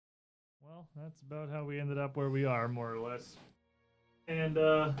Well, that's about how we ended up where we are, more or less. And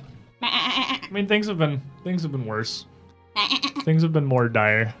I mean, things have been worse. Things have been more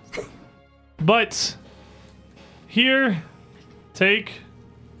dire. But here, take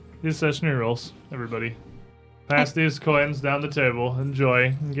these sessionary rolls, everybody. Pass these coins down the table. Enjoy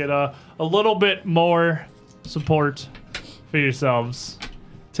and get a little bit more support for yourselves.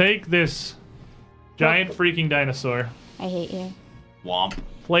 Take this giant freaking dinosaur. I hate you. Womp.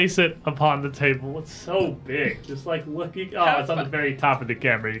 Place it upon the table. It's so big. Just like looking. Oh, it's on the very top of the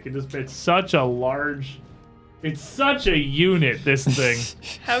camera. You can just. It's such a large. It's such a unit. This thing.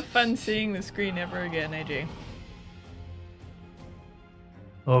 Have fun seeing the screen ever again, AJ.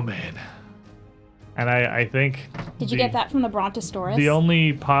 Oh man. And I think. Did you get that from the Brontosaurus? The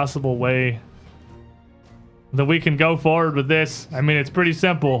only possible way that we can go forward with this. I mean, it's pretty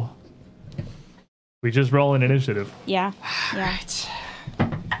simple. We just roll an initiative. Yeah. Yeah.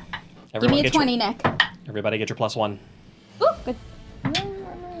 Give Everyone me a 20, Nick. Everybody get your +1. Ooh, good.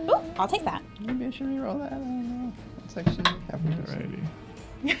 Ooh, I'll take that. Maybe I should reroll that. I don't know. It's actually Alrighty.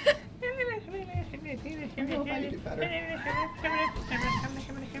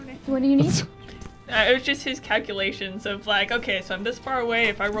 What do you need? It was just his calculations of like, okay, so I'm this far away.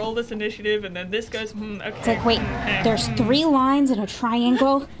 If I roll this initiative and then this goes, okay. It's like, wait, there's 3 lines in a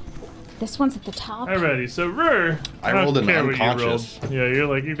triangle. This one's at the top. Alrighty, so Rur, I rolled don't an care what you unconscious. rolled. Yeah,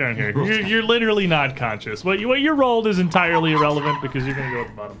 you're down here. You're literally not conscious. What you rolled is entirely irrelevant because you're gonna go at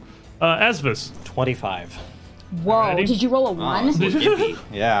the bottom. Esvis. 25. Whoa, Ready? did you roll a 1?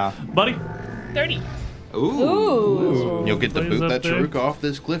 Yeah. Buddy. 30. Ooh. You'll get to Plays boot up that there. Chiruka off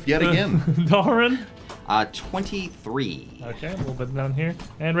this cliff yet again. Doran. 23. Okay, a little bit down here.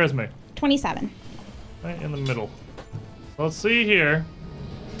 And Resume. 27. Right in the middle. Let's see here.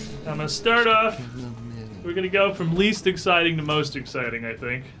 I'm gonna start off. We're gonna go from least exciting to most exciting, I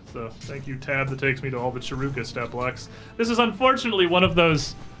think. So thank you, tab, that takes me to all the Chiruka stat blocks. This is unfortunately one of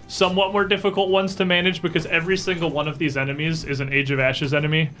those somewhat more difficult ones to manage because every single one of these enemies is an Age of Ashes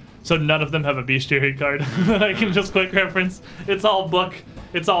enemy, so none of them have a bestiary card that I can just quick reference. It's all book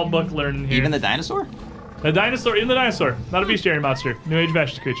learning here. Even the dinosaur? even the dinosaur, not a bestiary monster, new Age of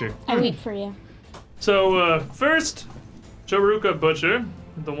Ashes creature. I weep for you. So first, Chiruka Butcher,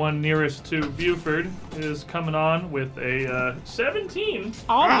 the one nearest to Buford, is coming on with a 17.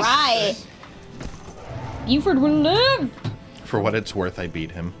 All right. Buford will live. For what it's worth, I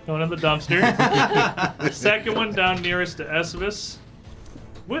beat him. Going in the dumpster. The second one down nearest to Esvis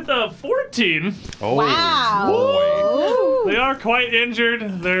with a 14. Oh, Wow. boy. They are quite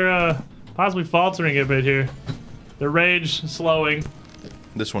injured. They're possibly faltering a bit here. Their rage slowing.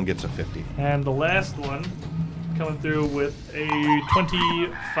 This one gets a 50. And the last one coming through with a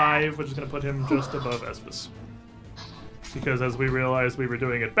 25, which is going to put him just above Esvis. Because as we realized, we were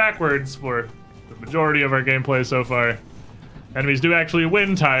doing it backwards for the majority of our gameplay so far. Enemies do actually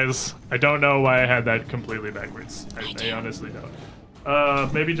win ties. I don't know why I had that completely backwards. I honestly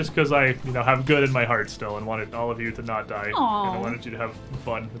don't. Maybe just because I, have good in my heart still and wanted all of you to not die. Aw. And I wanted you to have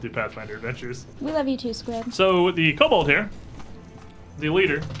fun with your Pathfinder adventures. We love you too, Squid. So the kobold here, the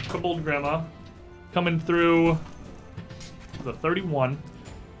leader, Kobold Grandma, coming through the 31.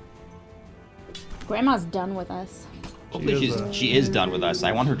 Grandma's done with us. Hopefully she is done with us.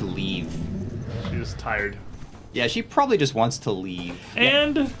 I want her to leave. She's tired. Yeah, she probably just wants to leave.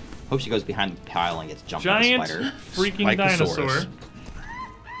 And Hope she goes behind the pile and gets jumped by the giant spider. freaking dinosaur. Spikosaurus.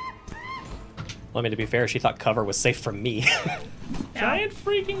 Well, I mean, to be fair, she thought cover was safe from me. Giant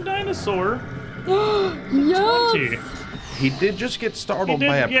freaking dinosaur. Yes. 20. He did just get startled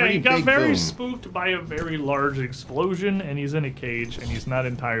by a Yeah, pretty he got big very boom. spooked by a very large explosion, and he's in a cage, and he's not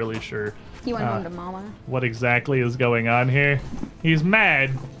entirely sure He went home to Mama. what exactly is going on here. He's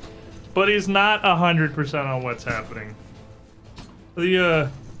mad, but he's not 100% on what's happening. The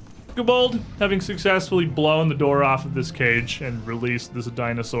Kobold, having successfully blown the door off of this cage and released this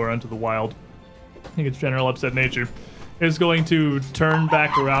dinosaur into the wild, I think its general upset nature, is going to turn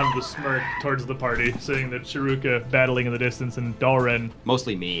back around with a smirk towards the party, seeing that Chiruka battling in the distance and Dalren,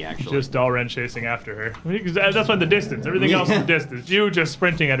 Mostly me, actually. just Dalren chasing after her. I mean, 'cause that's what the distance. Everything else is the distance. You just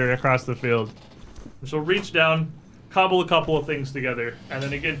sprinting at her across the field. She'll reach down, cobble a couple of things together, and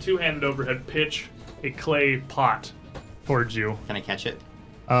then again, two-handed overhead pitch a clay pot towards you. Can I catch it?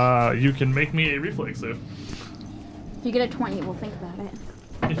 You can make me a reflex save. If you get a 20, we'll think about it.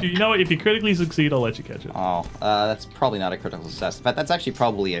 If you critically succeed, I'll let you catch it. Oh, that's probably not a critical success. In fact, that's actually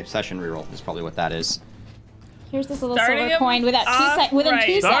probably a session reroll. Is probably what that is. Here's this little Starting silver him coin within off 2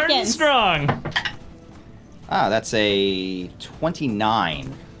 right. Darn seconds. strong. Ah, that's a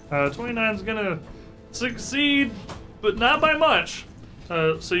 29. 29's gonna succeed, but not by much.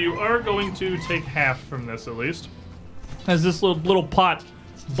 So you are going to take half from this at least. As this little pot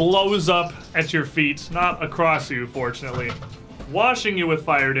blows up at your feet, not across you, fortunately, washing you with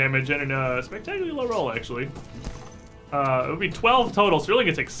fire damage and a spectacularly low roll, actually. It would be 12 total, so you're only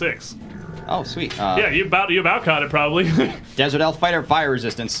gonna take 6. Oh, sweet. Yeah, you about caught it probably. Desert Elf Fighter, fire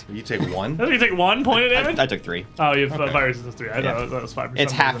resistance. You take 1? I think you take 1 point of damage. I took 3. Oh, you have fire resistance 3. I thought that was 5%.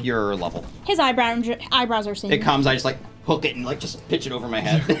 It's half your level. His eyebrows are singing. It comes, I just like hook it and like just pitch it over my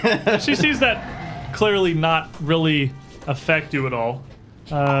head. She sees that clearly not really affect you at all.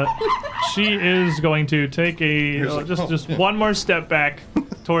 She is going to take just one more step back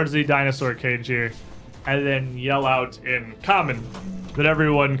towards the dinosaur cage here, and then yell out in common that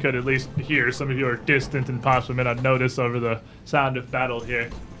everyone could at least hear. Some of you are distant and possibly may not notice over the sound of battle here.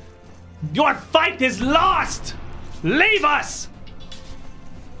 Your fight is lost! Leave us!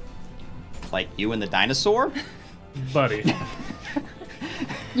 Like you and the dinosaur? Buddy.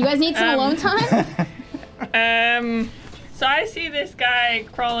 You guys need some alone time? So I see this guy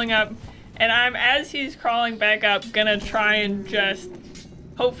crawling up, and as he's crawling back up, gonna try and just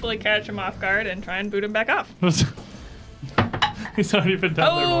hopefully catch him off guard and try and boot him back off. He's already been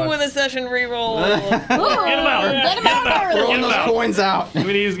done there Oh, once. with a session reroll. Ooh, Get him out! Get him out early. Throwing those coins out.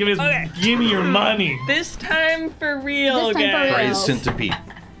 Give me your money. This time for real, This time for guys. real. Praise Centipede.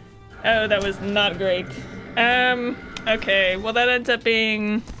 Oh, that was not great. Okay, well that ends up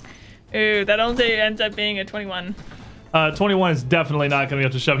being... Ooh, that only ends up being a 21. 21 is definitely not going to be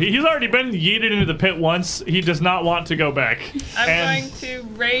able to shove. He's already been yeeted into the pit once. He does not want to go back. I'm And going to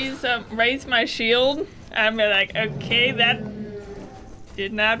raise my shield. I'm like, okay, that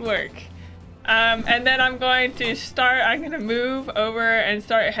did not work. And then I'm going to move over and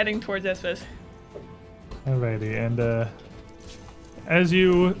start heading towards Espis. Alrighty, and as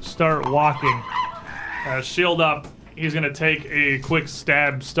you start walking, shield up, he's going to take a quick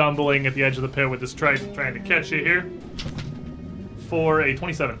stab, stumbling at the edge of the pit with his trike, trying to catch you here for a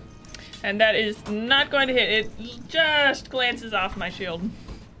 27. And that is not going to hit. It just glances off my shield.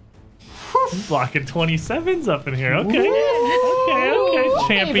 Blocking 27s up in here. Okay. Okay.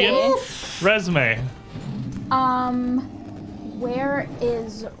 Champion. Baby. Resume. Where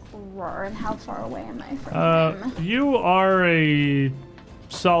is Roar and how far away am I from him? You are a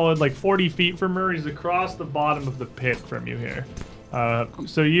solid like 40 feet from her. He's across the bottom of the pit from you here.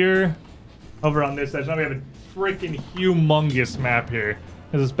 So you're over on this edge. Now we have a freaking humongous map here.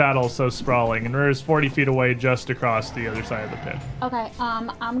 This battle is so sprawling, and Rur's 40 feet away just across the other side of the pit. Okay,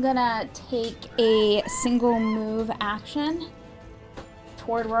 I'm gonna take a single move action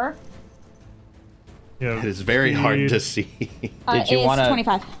toward Roar. Yeah. It is very hard to see. Did you it's wanna-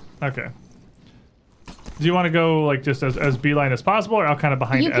 25. Okay. Do you want to go like just as beeline as possible, or out kind of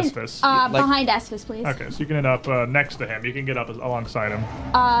behind You can, Esphis? behind Esphis, please. Okay, so you can end up next to him. You can get up alongside him.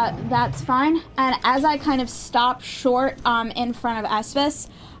 That's fine. And as I kind of stop short in front of Esphis,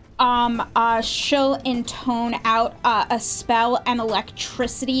 she'll intone out a spell, and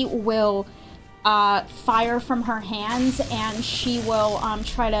electricity will fire from her hands, and she will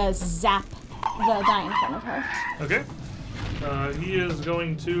try to zap the guy in front of her. Okay. He is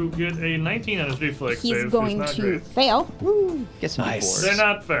going to get a 19 on his reflex save. He's It's going not to great. fail. Get some Nice. D4s. They're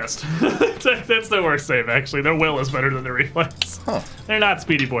not fast. That's their worst save, actually. Their will is better than their reflex. Huh. They're not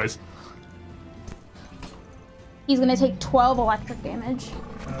speedy boys. He's going to take 12 electric damage,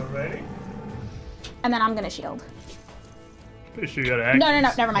 Alrighty. and then I'm going to shield. Pretty sure you got actions.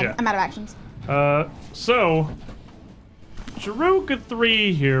 No, never mind. Yeah. I'm out of actions. So, Jaruka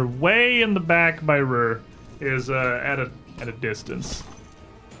 3 here, way in the back by Rur, is at a distance.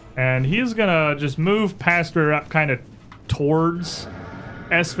 And he's gonna just move past her up kind of towards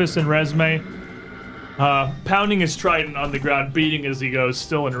Esphis and Resume, pounding his trident on the ground, beating as he goes,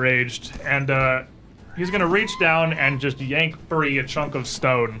 still enraged. And he's gonna reach down and just yank free a chunk of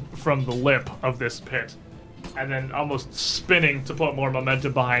stone from the lip of this pit. And then almost spinning to put more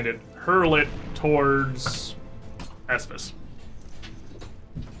momentum behind it, hurl it towards Esphis.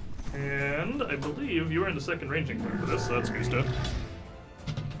 And I believe you are in the second ranging group for this, so that's good stuff.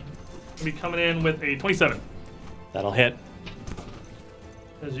 Be coming in with a 27 That'll hit.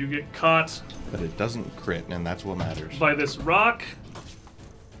 as you get caught But it doesn't crit, and that's what matters. by this rock.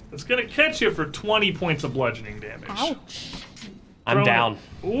 It's gonna catch you for 20 points of bludgeoning damage. Ouch. I'm Throw it- down.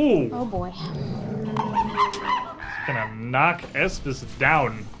 Ooh, Oh boy. gonna knock Esphis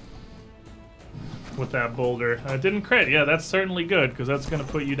down with that boulder. It didn't crit. Yeah, that's certainly good, because that's gonna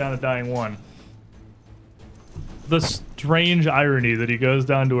put you down to dying 1. The strange irony that he goes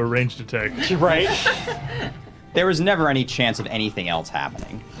down to a ranged attack. Right? There was never any chance of anything else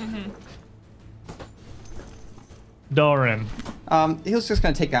happening. Doran. He was just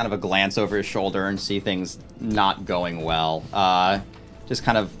going to take kind of a glance over his shoulder and see things not going well. Just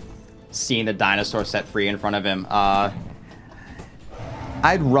kind of seeing the dinosaur set free in front of him.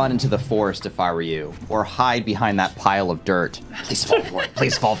 I'd run into the forest if I were you, or hide behind that pile of dirt. Please fall for it.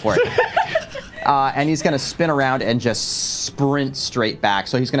 Please fall for it. And he's going to spin around and just sprint straight back.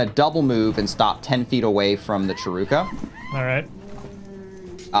 So he's going to double move and stop 10 feet away from the Chiruka. All right.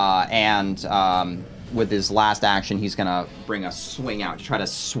 With his last action, he's going to bring a swing out to try to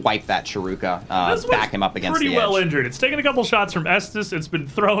swipe that Chiruka, This back one's him up against pretty the well edge. injured. It's taken a couple shots from Estes. It's been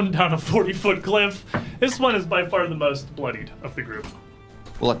thrown down a 40-foot cliff. This one is by far the most bloodied of the group.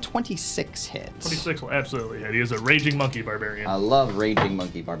 Well, a 26 hits. 26 will absolutely hit. He is a raging monkey barbarian. I love raging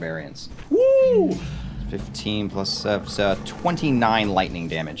monkey barbarians. Woo! 15 plus 29 lightning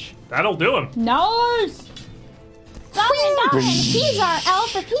damage. That'll do him. Nice! He's our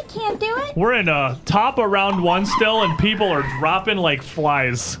elf if he can't do it. We're in top of round 1 still, and people are dropping like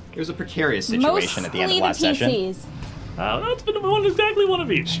flies. It was a precarious situation at the end of last session. TCs. No, it's been exactly one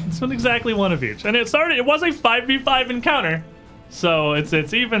of each. It's been exactly one of each. And it was a 5v5 encounter. So it's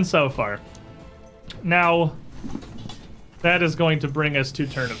even so far. Now, that is going to bring us to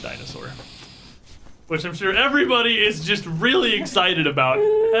Turn of Dinosaur, which I'm sure everybody is just really excited about.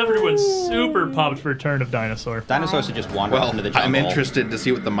 Everyone's super pumped for Turn of Dinosaur. Dinosaurs should just wander off Well, into the jungle. I'm interested to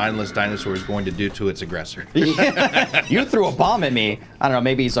see what the mindless dinosaur is going to do to its aggressor. You threw a bomb at me. I don't know,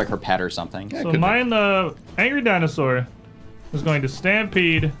 maybe he's like her pet or something. So mine, Angry Dinosaur, is going to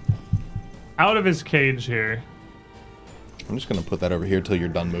stampede out of his cage here. I'm just going to put that over here till you're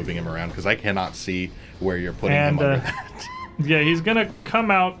done moving him around, because I cannot see where you're putting him under that. Yeah, he's going to come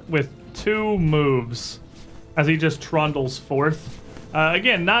out with 2 moves as he just trundles forth.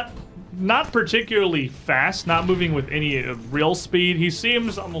 Again, not particularly fast, not moving with any real speed. He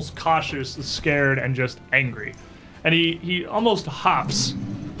seems almost cautious, scared, and just angry. And he almost hops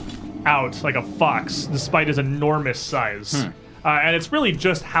out like a fox, despite his enormous size. And it's really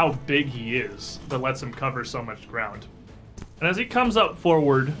just how big he is that lets him cover so much ground. And as he comes up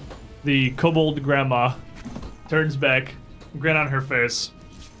forward, the kobold grandma turns back, grin on her face.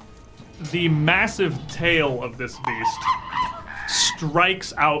 The massive tail of this beast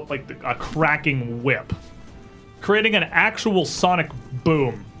strikes out like a cracking whip, creating an actual sonic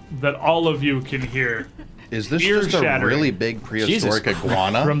boom that all of you can hear Is this just a Ear-shattering. really big prehistoric Jesus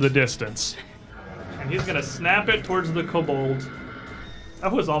iguana? from the distance. And he's gonna snap it towards the kobold.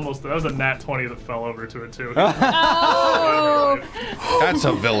 That was a nat 20 that fell over to it too. Oh! That's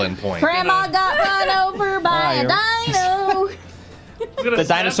a villain point. Grandma got run over by a dino. The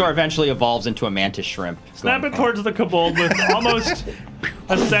dinosaur eventually evolves into a mantis shrimp. Snap it towards the kobold with almost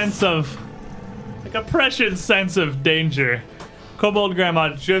a sense of, like a prescient sense of danger. Kobold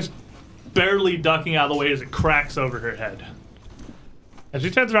grandma just barely ducking out of the way as it cracks over her head. And she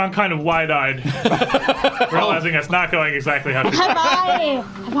turns around kind of wide-eyed, realizing it's not going exactly how she thought.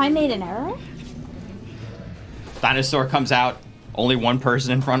 Have I made an error? Dinosaur comes out, only one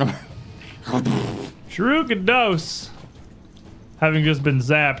person in front of her. Shrukados, having just been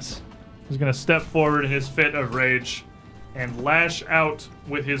zapped, is going to step forward in his fit of rage and lash out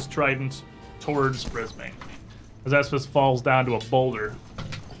with his trident towards Bresme. As Esphus falls down to a boulder.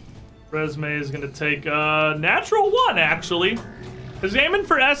 Bresme is going to take a natural 1, actually. He's aiming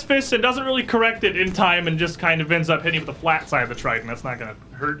for Esphus and doesn't really correct it in time and just kind of ends up hitting with the flat side of the trident. That's not going to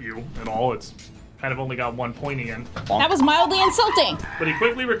hurt you at all. It's kind of only got 1 pointy end. That was mildly insulting. But he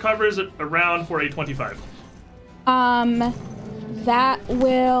quickly recovers it around for a 25. That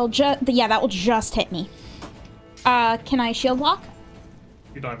will just hit me. Can I shield block?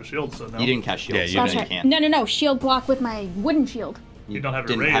 You don't have a shield, so no. You didn't cast shield, Yeah, you so didn't. you can't. No. Shield block with my wooden shield. You don't have it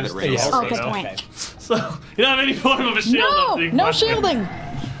didn't raised. have it raised. So Oh, good no. point. So you don't have any form of a shield. No, up being no plugged in.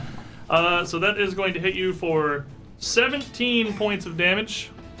 shielding. So that is going to hit you for 17 points of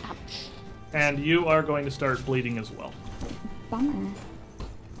damage. And you are going to start bleeding as well. Bummer.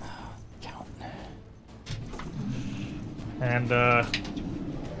 And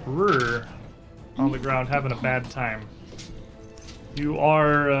Rur on the ground having a bad time. You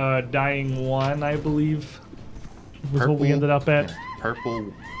are dying 1, I believe. Was what we ended up at.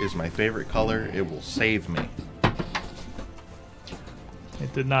 Purple is my favorite color. It will save me.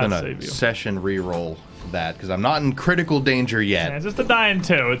 It did not I'm save gonna you. session reroll that because I'm not in critical danger Yeah, yet. it's just a dying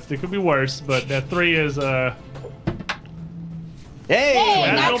 2. It could be worse, but that 3 is Hey,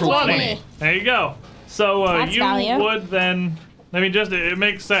 natural natural 20. There you go. So That's you value. would then. I mean, just it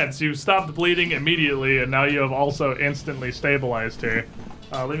makes sense. You stopped bleeding immediately, and now you have also instantly stabilized her,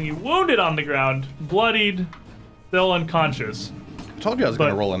 leaving you wounded on the ground, bloodied, still unconscious, I told you I was going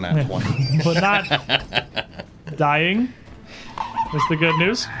But- to roll in that one. but not dying. That's the good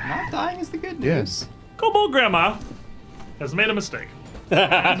news. Not dying is the good news. Yes. Kobold Grandma has made a mistake.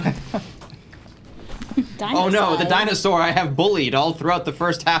 Oh no, the dinosaur I have bullied all throughout the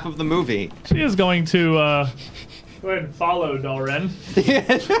first half of the movie. She is going to go ahead and follow Dalren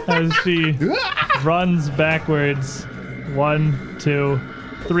as she runs backwards. 1, 2,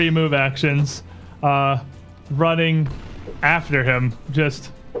 3 move actions. Running after him,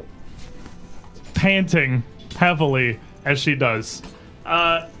 just panting heavily as she does.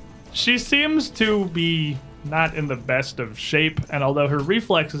 She seems to be not in the best of shape, and although her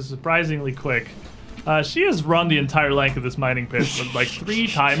reflex is surprisingly quick, she has run the entire length of this mining pit like 3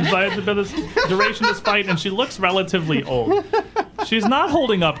 times by the duration of this fight, and she looks relatively old. She's not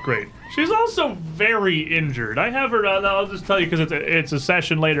holding up great. She's also very injured. I have her, I'll just tell you because it's a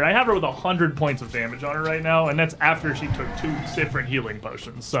session later, I have her with 100 points of damage on her right now, and that's after she took 2 different healing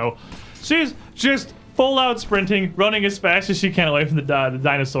potions. So she's just full out sprinting, running as fast as she can away from the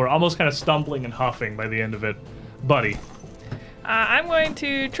dinosaur, almost kind of stumbling and huffing by the end of it. Buddy. I'm going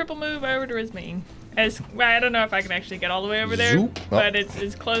to triple move over to Rizmine. I don't know if I can actually get all the way over there, Zoop. Oh. but it's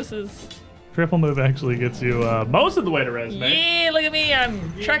as close as... Triple move actually gets you most of the way to Resme. Yeah, look at me,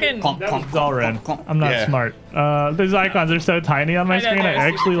 I'm trucking. Clomp, That was clomp, Dalren. clomp, clomp. I'm not Yeah. smart. These icons are so tiny on my I know, screen. I they're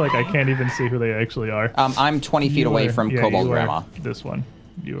actually, super I can't even see who they actually are. I'm 20 feet away from Kobold you are Grandma. This one.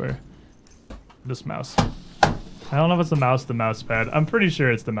 You are this mouse. I don't know if it's the mouse pad. I'm pretty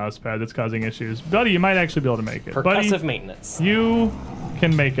sure it's the mouse pad that's causing issues. Buddy, you might actually be able to make it. Buddy, Percussive maintenance. you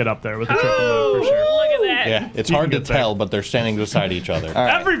can make it up there with a triple move for sure. Look at that. Yeah, it's You hard to can get there. tell, but they're standing beside each other. All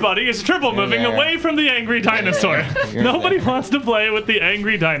right. Everybody is triple moving there. away from the angry dinosaur. You're Nobody there. wants to play with the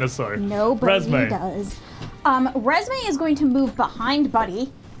angry dinosaur. Nobody Resme. does. Resme is going to move behind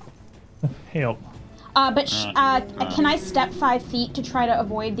Buddy. Help. But can I step 5 feet to try to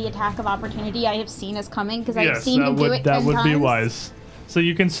avoid the attack of opportunity I have seen as coming? Because I've Yes, seen him do it 10 that would times. be wise. So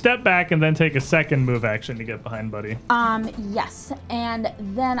you can step back and then take a second move action to get behind Buddy. Yes. And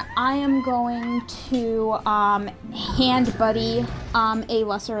then I am going to hand Buddy a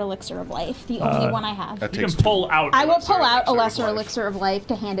lesser elixir of life, the only one I have. That You can takes pull out. I will Elixir pull out a of lesser life. elixir of life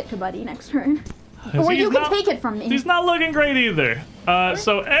to hand it to Buddy next turn. Because Or he's you can not- take it from me. He's not looking great either.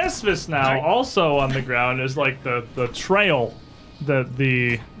 So Esvis now, also on the ground, is like the trail that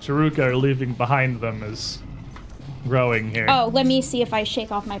the Chiruka are leaving behind them is growing here. Oh, let me see if I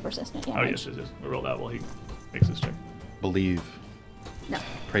shake off my persistent Oh, damage. yes. We roll that while he makes his check. Believe. No.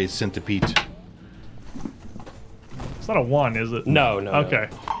 Praise Centipede. It's not a 1, is it? No. Okay.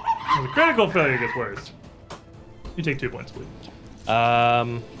 The critical failure gets worse. You take 2 points, please.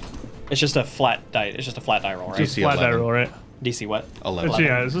 It's just a flat die. It's just a flat die roll, right? Just DC flat die 11. roll, right? DC what? 11.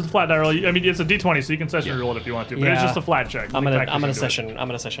 Yeah, it's just a flat die roll. I mean, it's a D20, so you can session roll it if you want to, but it's Yeah. just a flat check. I'm The gonna factors into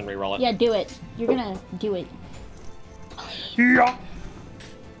it. session reroll it. Yeah, do it. You're gonna do it. Yeah.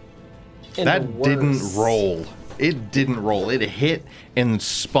 In the That didn't worst- roll. It didn't roll. It hit and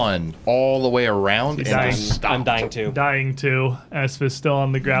spun all the way around and dying. just stopped. I'm dying too. Dying too. Esvis still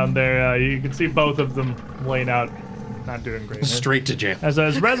on the ground there. You can see both of them laying out, not doing great. Straight to jail. As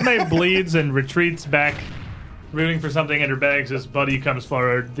Resme bleeds and retreats back, rooting for something in her bags, his buddy comes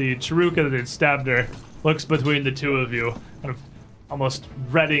forward. The Chiruka that had stabbed her looks between the two of you, kind of almost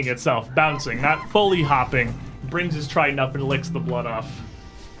readying itself, bouncing, not fully hopping, brings his trident up and licks the blood off.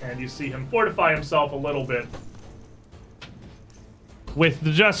 And you see him fortify himself a little bit with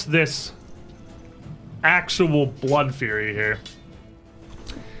just this actual blood fury here.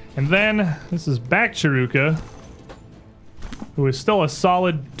 And then this is back Chiruka, who is still a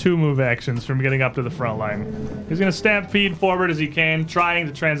solid 2 move actions from getting up to the front line. He's going to stampede forward as he can, trying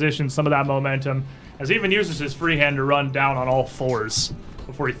to transition some of that momentum, as he even uses his free hand to run down on all 4s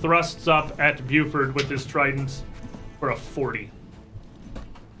before he thrusts up at Buford with his trident for a 40.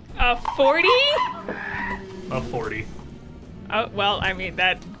 A 40? A 40. Oh, well, I mean,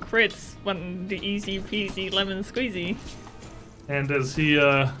 that crits when the easy peasy lemon squeezy. And as he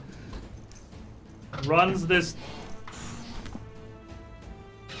runs this...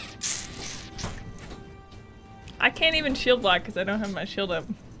 I can't even shield block because I don't have my shield up.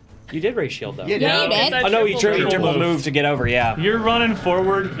 You did raise shield though. Yeah, Yeah, you did. It's Oh a no, you triple triple move. move to get over. Yeah. You're running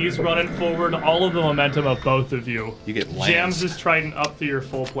forward, he's running forward, all of the momentum of both of you. You get Jams lanced. his trident up through your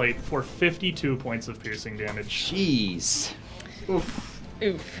full plate for 52 points of piercing damage. Jeez. Oof.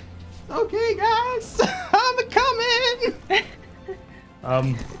 Oof. Okay, guys. I'm coming.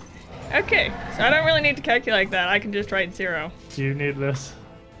 Okay, so I don't really need to calculate that. I can just write 0. Do you need this?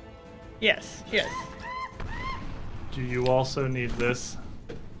 Yes, yes. Do you also need this?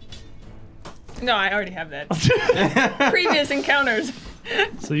 No, I already have that. Previous encounters.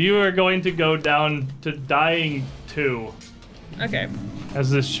 So you are going to go down to dying 2 Okay. as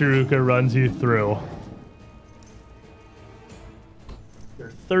this Chiruka runs you through. We're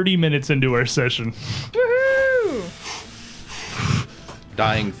 30 minutes into our session. Woohoo!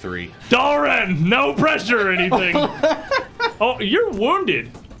 Dying 3. Dalren, no pressure or anything. Oh, you're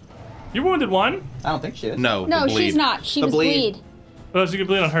wounded. You're wounded 1? I don't think she is. No. No, the bleed. she's not. She The was bleed. bleed. Well, she can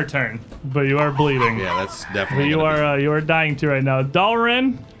bleed on her turn, but you are bleeding. Yeah, that's But definitely. you gonna be- are dying to right now.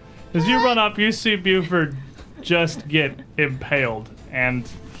 Dalren, as you run up, you see Buford just get impaled and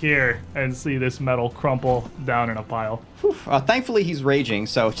hear and see this metal crumple down in a pile. Thankfully, he's raging,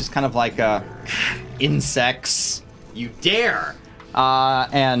 so it's just kind of like insects. You dare!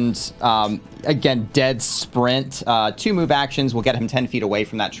 Again, dead sprint. 2 move actions will get him 10 feet away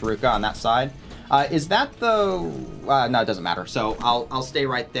from that Chiruka on that side. Is that the... no, it doesn't matter. So I'll stay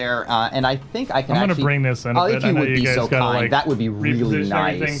right there, and I think I can I'm actually... gonna bring this in a Oh, bit. if I you know would you be guys so gotta, kind, like, that would be really reposition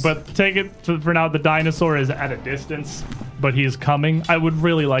nice. everything, but take it for now. The dinosaur is at a distance, but he's coming. I would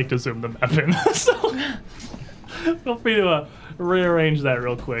really like to zoom the map in. So feel free to rearrange that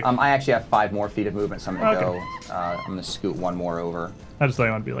real quick. I actually have 5 more feet of movement, so I'm gonna Okay. go... I'm gonna scoot 1 more over. I just thought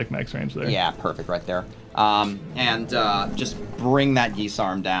you want to be like max range there. Yeah, perfect right there. Just bring that geese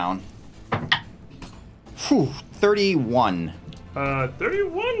arm down. Whew, 31.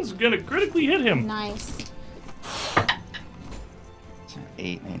 31's gonna critically hit him. Nice.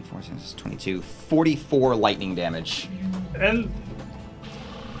 8, 9, 4, 6, 22. 44 lightning damage. And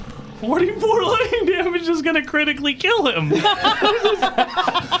 44 lightning damage is gonna critically kill him.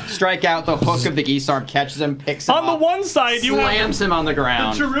 Strike out, the hook of the geese arm catches him, picks him On the up, one side, you have slams him on the the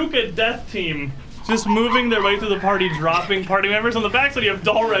ground. Chiruka death team just moving their way through the party, dropping party members. On the backside, you have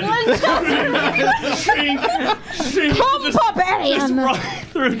Dalren. Shink, just Barbarian. right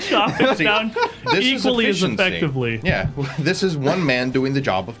through, chopping See, down This is equally as efficiency. effectively. Yeah, this is one man doing the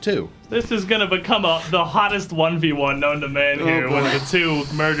job of 2. This is gonna become the hottest 1v1 known to man here boy. when the 2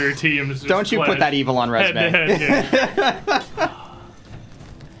 murder teams just Don't you put clash that evil on head to resume. head here.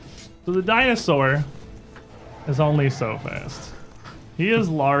 So the dinosaur is only so fast. He is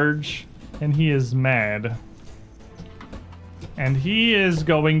large and he is mad. And he is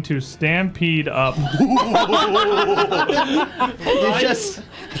going to stampede up You just,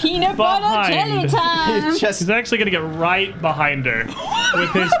 Peanut butter Behind. jelly time. you just He's actually gonna get right behind her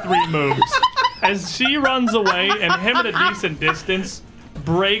with his 3 moves. As she runs away and him at a decent distance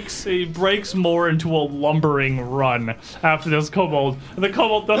he breaks more into a lumbering run after this kobold. And the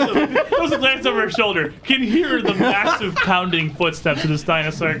kobold does a glance over her shoulder, can hear the massive pounding footsteps of this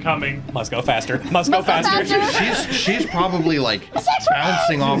dinosaur coming. Must go faster. Must go faster. She's probably like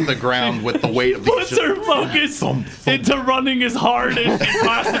bouncing off the ground with the weight of Puts these. her focus into running as hard as she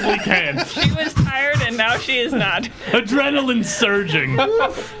possibly can. She was tired and now she is not. Adrenaline surging.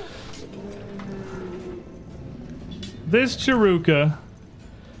 This Chiruka,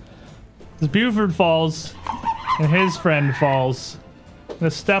 as Buford falls and his friend falls, gonna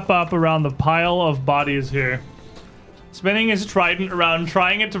step up around the pile of bodies here, spinning his trident around,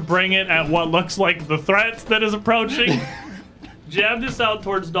 trying it to bring it at what looks like the threat that is approaching. Jab this out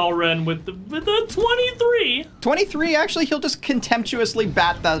towards Dalren with the 23. 23, actually, he'll just contemptuously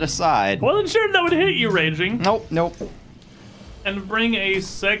bat that aside. Wasn't sure that would hit you, Raging. Nope, nope. And bring a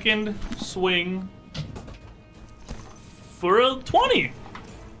second swing for a 20.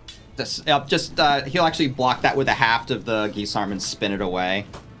 He'll actually block that with a haft of the geese arm and spin it away.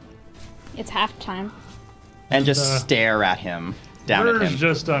 It's halftime. And just stare at him, down at Hers him.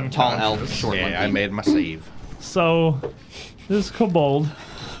 just unconscious. Tall elf, short Yeah, I limping. made my save. So, this kobold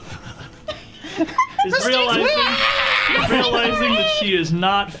is realizing that she is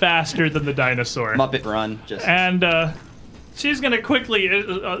not faster than the dinosaur. Muppet run. Just And she's going to quickly,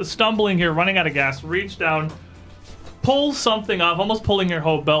 stumbling here, running out of gas, reach down, pull something off, almost pulling her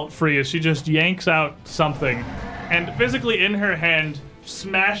whole belt free as she just yanks out something. And physically in her hand,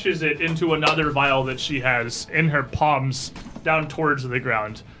 smashes it into another vial that she has in her palms down towards the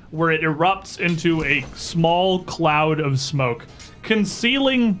ground, where it erupts into a small cloud of smoke,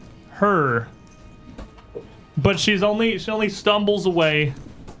 concealing her. But she only stumbles away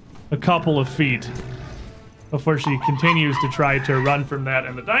a couple of feet before she continues to try to run from that.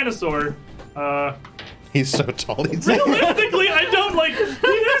 And the dinosaur, He's so tall. He's realistically, I don't like. He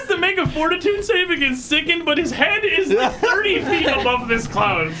has to make a fortitude save against Sickened, but his head is like 30 feet above this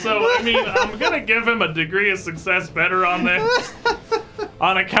cloud. So, I mean, I'm gonna give him a degree of success better on this.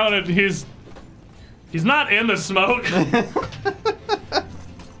 On account of he's not in the smoke. He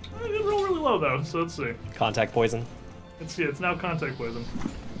did roll really low though, so let's see. Contact poison. Let's see, it's now contact poison.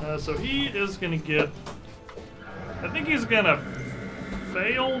 So he is gonna get. I think he's gonna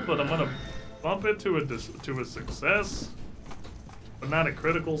fail, but I'm gonna bump it to a success. but not a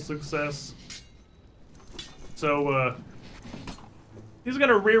critical success. So he's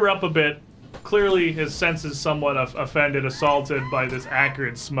gonna rear up a bit. Clearly, his senses somewhat offended, assaulted by this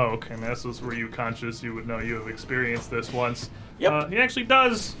acrid smoke. And this was were you conscious, you would know you have experienced this once. Yep. He actually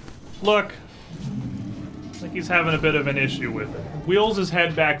does look like he's having a bit of an issue with it. Wheels his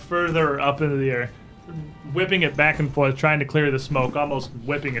head back further up into the air, whipping it back and forth, trying to clear the smoke, almost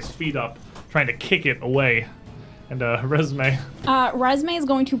whipping his feet up, trying to kick it away. And Resume. Resume is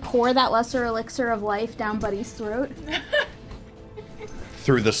going to pour that lesser elixir of life down Buddy's throat.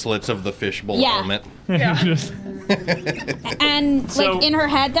 Through the slits of the fishbowl Yeah. helmet. Yeah. Just- And So- like in her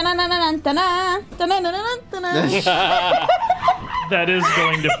head, da-na-na-na-na, da-na, da-na-na-na-na, da-na. that is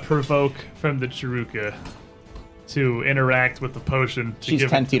going to provoke from the Chiruka to interact with the potion. To She's give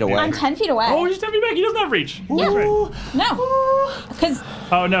 10 it feet to away. I'm 10 feet away. Oh, he's 10 feet back. He doesn't have reach. Yeah. That's right. No. Because,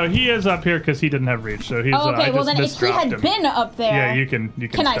 Oh no, he is up here because he didn't have reach. So he's. oh, okay, I well just then if he misdropped had him. been up there. Yeah, you can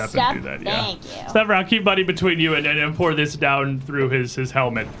Can I step step? and do that. Yeah. Thank you. Step around, keep Buddy between you, and pour this down through his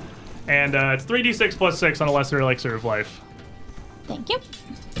helmet. And it's 3d6 plus 6 on a lesser elixir of life. Thank you.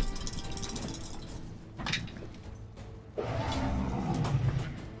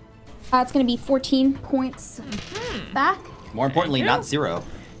 It's going to be 14 points back. More importantly, not 0.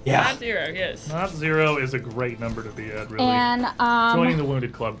 Yeah. Not 0, yes. Not 0 is a great number to be at, really. And Joining the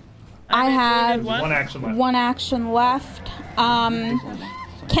Wounded Club. I have One action left. one action left.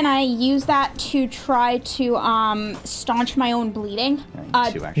 Can I use that to try to staunch my own bleeding? 2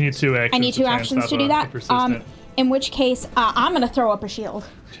 You actions. need 2 actions. I need 2 try and actions stop to do a that. persistent. In which case, I'm going to throw up a shield.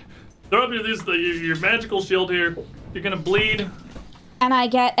 Throw up your magical shield here. You're gonna bleed. And I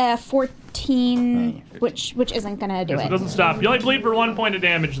get a 14, which isn't going to do Yes, it. it doesn't stop. You only bleed for 1 point of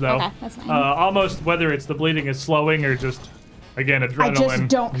damage, though. Okay, that's fine. Almost whether it's the bleeding is slowing or just, again, adrenaline.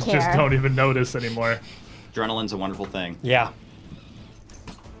 don't You care. just don't even notice anymore. Adrenaline's a wonderful thing. Yeah.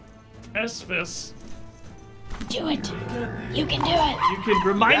 Esphus, Do it. You can do it. you can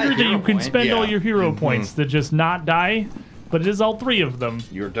reminder Yeah, that you hero can point. spend all Yeah. your hero points to just not die, but it is all 3 of them.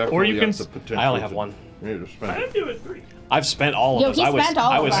 You're definitely Or you can got the potential I only have to- 1. Yeah, to spend I it. do it 3. I've spent all of Yo, those. he I was, spent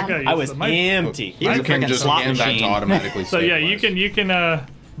all I of was, them. I was My- empty. He's a You can freaking just slot hand that to machine. automatically So yeah, you can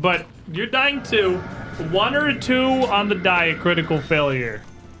but you're dying 2. 1 or 2 on the die, a critical failure.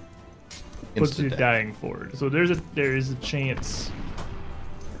 What's you Instant death. dying for? So there is a chance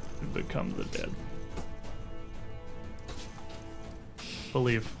to become the dead.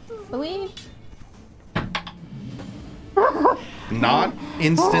 Believe. Believe. Not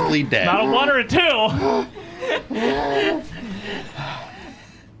instantly dead. Not a 1 or a 2.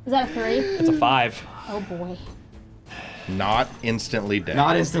 Is that a 3? It's a 5. Oh boy. Not instantly dead.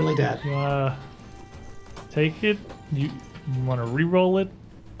 Not instantly dead. Take it. You want to re-roll it?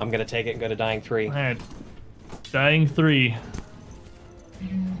 I'm gonna take it and go to dying 3. All right. Dying 3.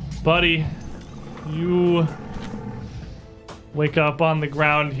 Buddy, you wake up on the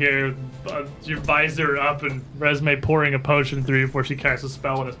ground here, your visor up, and Resume pouring a potion through you before she casts a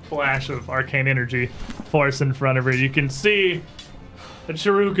spell and a flash of arcane energy force in front of her. You can see a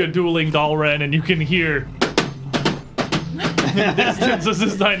Chiruka dueling Dalren, and you can hear in the distance as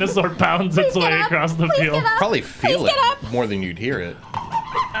this dinosaur pounds its Please way get up. across the Please field. get up. Probably feel Please it get up. more than you'd hear it.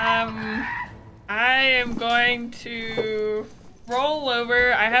 I am going to roll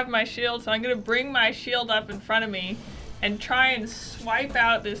over. I have my shield, so I'm going to bring my shield up in front of me and try and swipe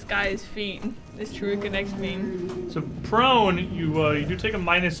out this guy's feet. This Chiruka next to me. So prone, you do take a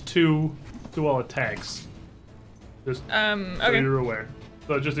 -2 to all attacks. Just so Okay. you're aware.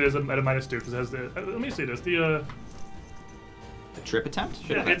 So it just is at a -2 because it has the. Let me see this. The A trip attempt?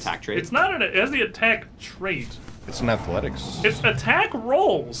 Should have an it's, attack trait. It's not it has the attack trait. It's an athletics. It's attack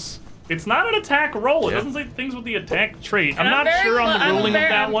rolls. It's not an attack roll. It Yeah. doesn't say things with the attack trait. And I'm not very sure on clo- the I'm ruling of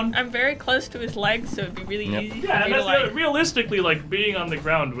very- that one. I'm very close to his legs, so it'd be really Yep. easy Yeah, for and me to that's like. realistically like being on the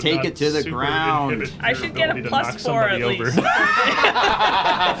ground. Would Take not it to the super ground. inhibit I your should get a ability to knock +4 at somebody over. least.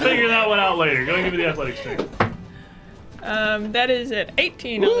 Figure that one out later. Go give me the athletics check. That is at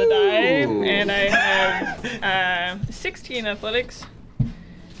 18 on the die, Ooh. and I have 16 athletics.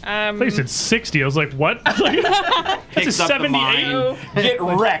 I thought you said 60. I was like, what? It's Picks a up the 78. mine. So Get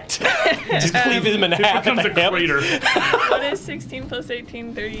wrecked. Just cleave him in half. Becomes at a the hip. crater. what is 16 plus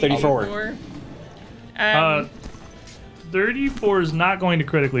 18? 34. 34 is not going to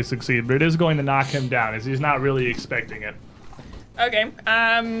critically succeed, but it is going to knock him down, as he's not really expecting it. Okay.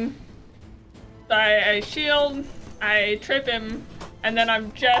 I shield. I trip him, and then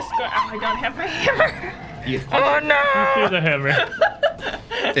I'm just going. Oh, I don't have my hammer. Oh no! Through the hammer.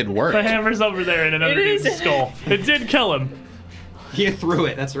 It worked. The hammer's over there in an underneath is. skull. It did kill him. You threw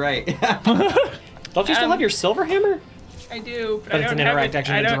it, that's right. Don't you still have your silver hammer? I do, but But I it's don't an have interact it.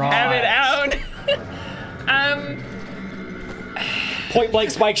 action I to don't draw have it out. Point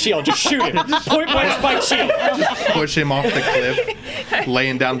blank spike shield. Just shoot it. Point blank spike shield. Push him off the cliff,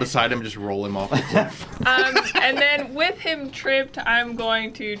 laying down beside him, just roll him off the cliff. And then with him tripped, I'm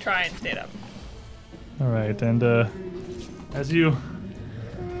going to try and stand up. All right, and as you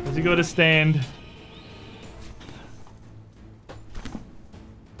go to stand,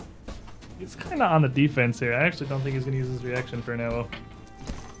 he's kind of on the defense here. I actually don't think he's going to use his reaction for now.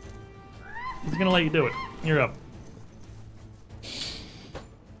 He's going to let you do it. You're up.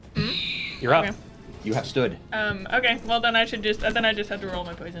 You're up. Okay. You have stood. Okay. Well, then I should just have to roll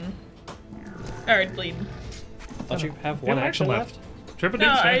my poison. Or bleed. Don't you have You one have action left? Trip it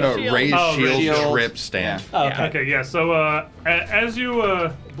No, in stand. I- Shield. Raise Oh, shield, shield. trip, stand. Oh, Yeah. Okay, yeah. So as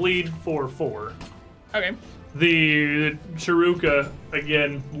you bleed for 4, Okay. the Chiruka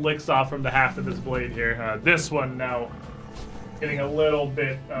again licks off from the haft of his blade here. This one now getting a little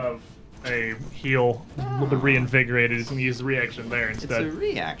bit of a heal, a little bit reinvigorated. He's gonna use the reaction there It's instead. a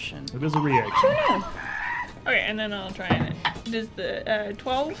reaction. It is a reaction. Okay, and then I'll try and does the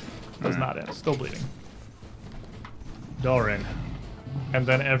 12? Does not end. Still bleeding. Dalrin. And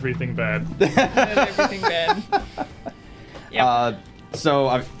then everything bad. That's everything bad. Yep.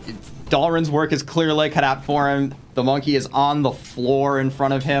 So Dalrin's work is clearly cut out for him. The monkey is on the floor in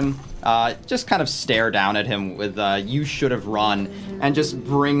front of him. Just kind of stare down at him with "You should have run," and just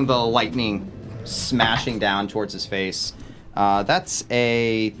bring the lightning smashing down towards his face. That's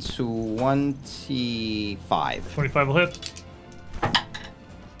a 25. 25 will hit.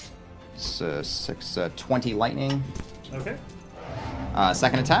 So 20 lightning. Okay.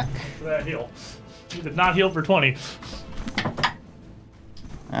 Second attack. For that heal. You did not heal for 20.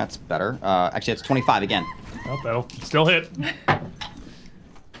 That's better. Actually, it's 25 again. Oh, that'll still hit.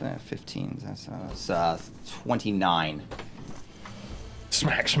 15. That's 29.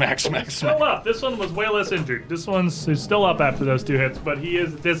 Smack, smack, smack, Still smack. up. This one was way less injured. This he's still up after those 2 hits, but he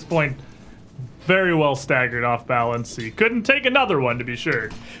is at this point very well staggered off balance. He couldn't take another one to be sure.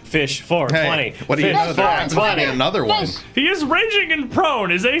 Fish for Hey, 20. what do you Fish know? There for happens to be 20. another one. He is raging and prone.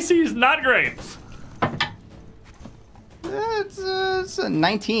 His AC is not great. It's a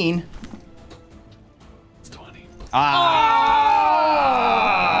 19. It's 20. Ah!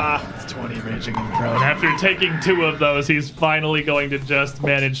 20 raging and prone. After taking 2 of those, he's finally going to just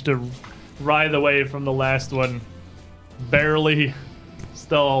manage to writhe away from the last one. Barely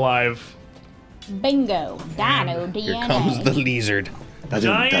still alive. Bingo. Dino DNA. Here comes the lizard.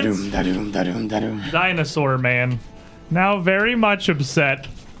 Giant dinosaur man. Now very much upset.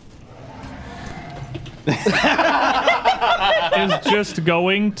 Is just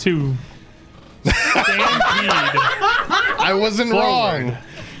going to stampede. I wasn't wrong.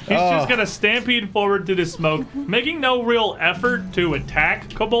 He's just gonna stampede forward through the smoke, making no real effort to attack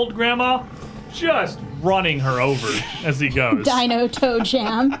Kobold Grandma, just running her over as he goes. Dino Toe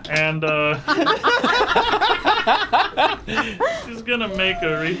Jam. And she's gonna make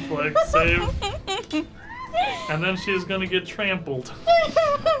a reflex save, and then she's gonna get trampled.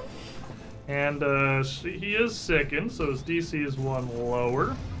 And he is sickened, so his DC is 1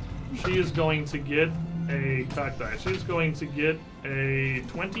 lower. She is going to get a cock die. She's going to get a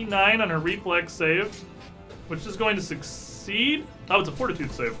 29 on her reflex save, which is going to succeed. Oh, it's a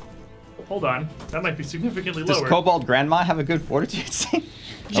fortitude save. Hold on, that might be significantly Does lower. Kobold Grandma have a good fortitude save?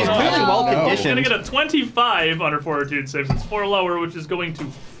 She's Oh, clearly well She's gonna conditioned. get a 25 on her fortitude save. It's 4 lower, which is going to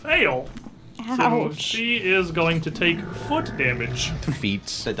fail. So Ouch. she is going to take foot damage, Feet.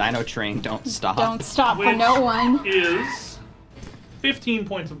 The Dino Train don't stop. Don't stop for which no one. is 15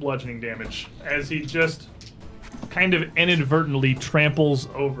 points of bludgeoning damage as he just kind of inadvertently tramples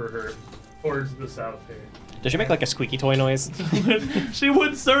over her towards the south here. Does she make like a squeaky toy noise? She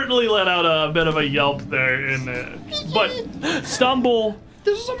would certainly let out a bit of a yelp there, but stumble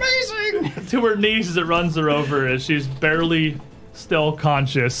This is amazing! to her knees as it runs her over as she's barely still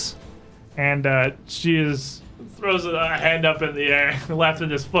conscious. And she throws a hand up in the air, left in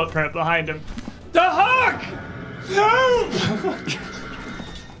this footprint behind him. The Hawk! No!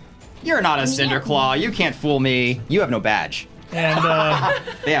 You're not a Cinderclaw. You can't fool me. You have no badge. And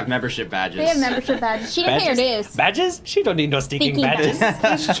They have membership badges. They have membership badges. She didn't pay her dues. Badges? She don't need no stinking Stinking badges.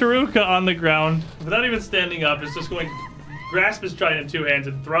 badges. Chiruka on the ground, without even standing up, is just going to grasp his trident in 2 hands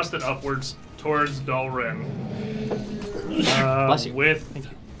and thrust it upwards towards Dalrin. Bless you. With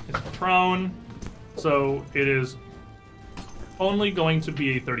it's prone, so it is only going to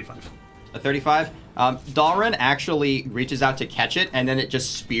be a 35. A 35. Dalrin actually reaches out to catch it, and then it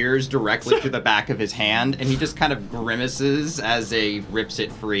just spears directly through the back of his hand, and he just kind of grimaces as he rips it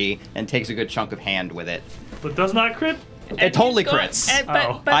free and takes a good chunk of hand with it. But does not crit. It totally he's going- crits.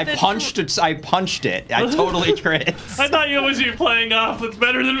 Oh. the I punched it. I totally crits. I thought it was you playing off. It's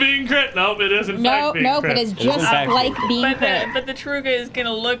better than being crit. Nope, it is in fact being Nope, crit. it is just in fact like being But crit. the Taruga is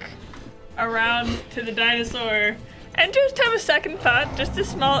gonna look around to the dinosaur and just have a second thought, just a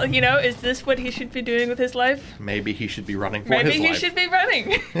small, is this what he should be doing with his life? Maybe he should be running for Maybe his he life. should be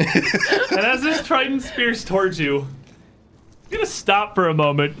running. And as this Triton spears towards you, he's gonna stop for a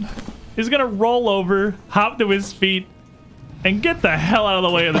moment. He's gonna roll over, hop to his feet, and get the hell out of the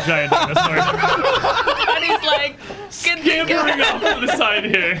way of the giant dinosaur. And he's like, Scampering off to the side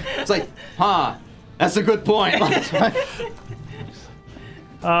here. It's like, that's a good point.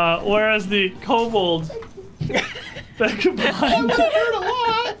 Whereas the kobold that combined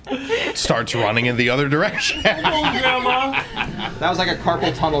Starts running in the other direction. grandma That was like a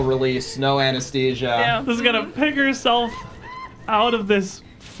carpal tunnel release, no anesthesia. Yeah. is gonna pick herself out of this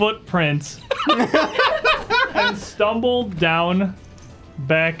footprint and stumble down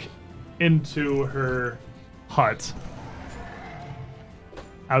back into her hut.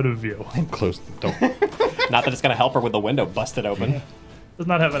 Out of view. Close the door. Not that it's gonna help her with the window busted open. Does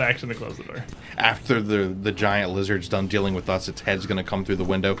not have an action to close the door. After the giant lizard's done dealing with us, its head's gonna come through the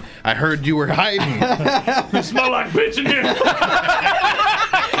window. I heard you were hiding. You smell like bitch in here.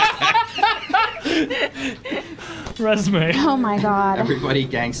 Resume. Oh my god. Everybody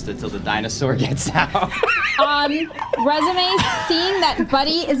gangsta till the dinosaur gets out. Resume, seeing that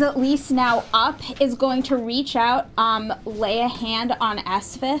Buddy is at least now up, is going to reach out, lay a hand on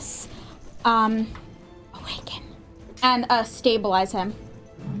Esphus, awaken, and stabilize him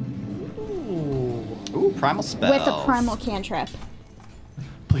Ooh, primal spell. with a primal cantrip.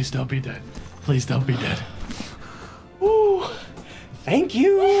 Please don't be dead. Please don't be dead. Thank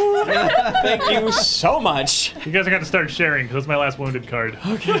you. Thank you so much. You guys are gonna start sharing because that's my last wounded card.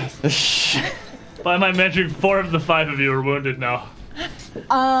 Okay. By my metric, 4 of the 5 of you are wounded now.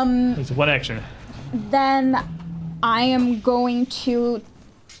 It's one action. Then I am going to.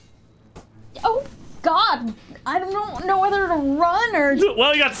 Oh God! I don't know whether to run or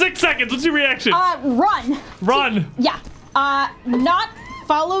Well, you got 6 seconds. What's your reaction? run. Run. Yeah. Not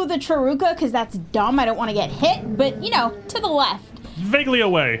follow the Taruka because that's dumb. I don't want to get hit. But to the left. Vaguely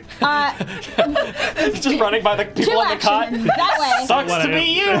away. Just running by the people Two on the cot. actions that way. Sucks to be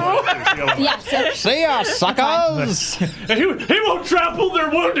you. Yeah. So, See ya, suckers! he won't trample. They're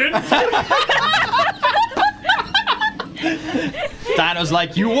wounded. Dino's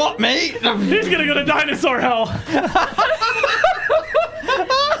like, you what, mate? He's gonna go to dinosaur hell.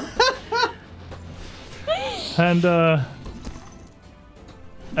 And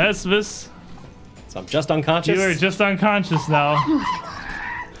Esvis, So I'm just unconscious. you are just unconscious now.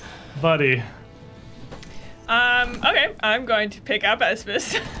 Buddy. Okay, I'm going to pick up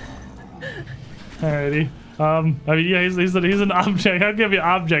Esphus. Alrighty. I mean, yeah, he's an object. I'll give you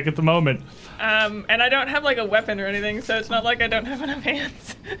object at the moment. And I don't have like a weapon or anything, so it's not like I don't have enough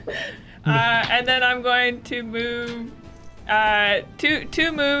hands. And then I'm going to move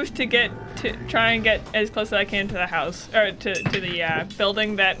two moves to try and get as close as I can to the house or to the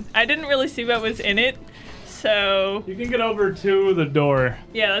building that I didn't really see what was in it. So You can get over to the door,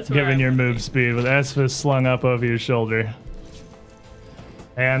 yeah, that's where given your I'm- move speed, with Esphus slung up over your shoulder.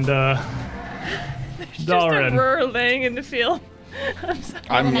 And Just a Dalrin. roar laying in the field. I'm sorry.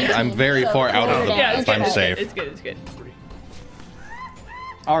 I'm very far out of the Yeah, if it's I'm good. safe. It's good. It's good.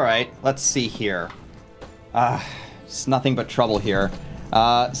 All right, let's see here. It's nothing but trouble here.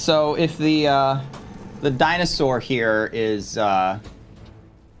 So if the dinosaur here is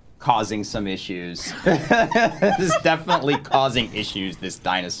causing some issues, this is definitely causing issues. This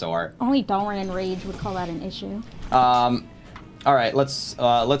dinosaur. only Dalrin and Rage would call that an issue. All right, let's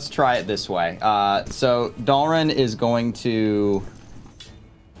try it this way. So Dalrin is going to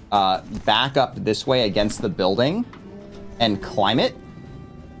back up this way against the building and climb it,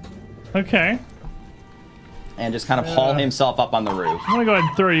 Okay. and just kind of haul himself up on the roof. I'm gonna go ahead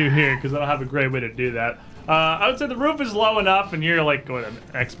and throw you here because I don't have a great way to do that. I would say the roof is low enough, and you're like an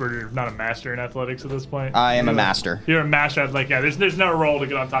expert or not a master in athletics at this point. I am a master. You're a master. Like, yeah, there's no roll to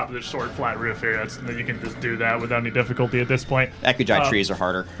get on top of this short, flat roof here. You can just do that without any difficulty at this point. Ecugite trees are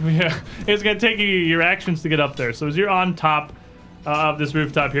harder. Yeah, it's gonna take you your actions to get up there. So as you're on top of this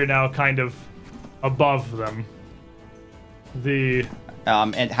rooftop here now, kind of above them, the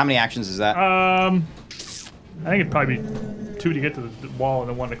And how many actions is that? I think it'd probably be 2 to get to the wall and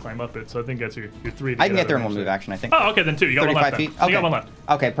then 1 to climb up it. So I think that's your 3. I can get there in one move action, I think. Oh, okay, then 2. You got 1 35 left. feet? Then. Okay. You got 1 left.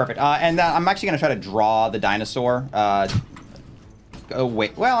 Okay, perfect. And I'm actually going to try to draw the dinosaur. Oh,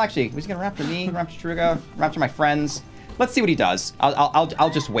 wait. Well, actually, he's going to raptor me, raptor Truga, raptor my friends. Let's see what he does. I'll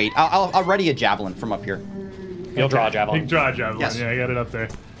just wait. I'll ready a javelin from up here. You'll draw a You javelin. can draw a javelin. Yes. Yeah, I got it up there.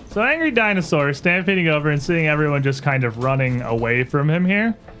 So angry dinosaur stampeding over and seeing everyone just kind of running away from him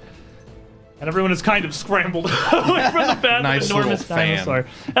here. And everyone is kind of scrambled away from the path Nice of enormous little fan. dinosaur.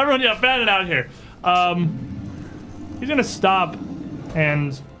 Everyone, yeah, fanning out here. He's gonna stop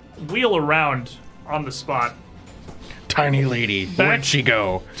and wheel around on the spot Tiny lady, where'd she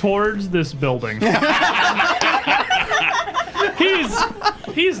go? towards this building.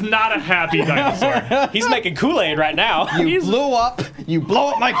 He's not a happy dinosaur. He's making Kool-Aid right now. You blew up. You blow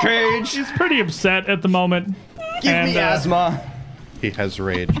up my cage. He's pretty upset at the moment. Give and, me asthma. He has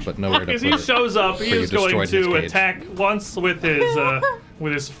rage, but nowhere to As put he it. shows up, he For you is going destroyed his to cage. attack once with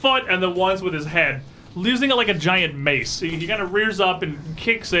his foot and then once with his head, using it like a giant mace. He kind of rears up and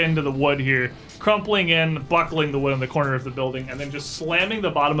kicks into the wood here, crumpling in, buckling the wood in the corner of the building, and then just slamming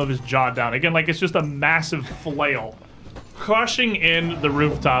the bottom of his jaw down. Again, like it's just a massive flail, crushing in the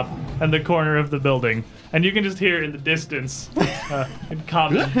rooftop and the corner of the building. And you can just hear in the distance, in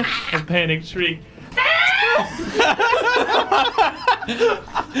common, a panic shriek.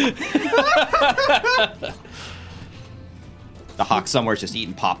 The hawk somewhere's just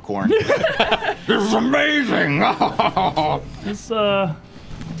eating popcorn. This is amazing. This,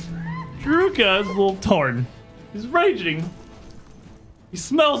 Jaruka is a little torn. He's raging. He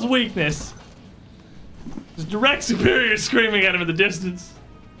smells weakness. His direct superior is screaming at him in the distance.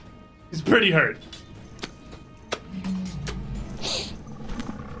 He's pretty hurt.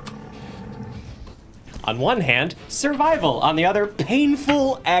 On one hand, survival. On the other,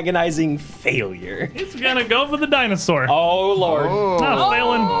 painful, agonizing failure. He's gonna go for the dinosaur. Oh, Lord. Not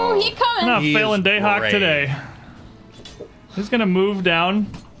failing. Oh, he coming. Not He's failing Dayhawk brave. today. He's gonna move down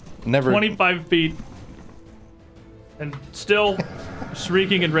Never. 25 feet. And still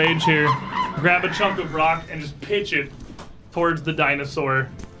shrieking in rage here, grab a chunk of rock and just pitch it towards the dinosaur.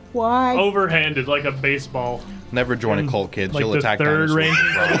 Why? Overhanded like a baseball. Never join a cult, kids. Like You'll the attack third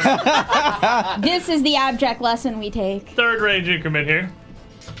dinosaurs. This is the abject lesson we take. Third range increment here.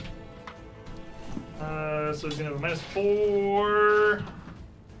 So he's gonna have a -4.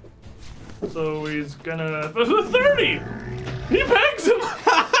 So he's gonna 30. He pegs him.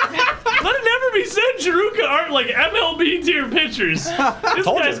 Let it never be said Jaruka aren't like MLB tier pitchers. This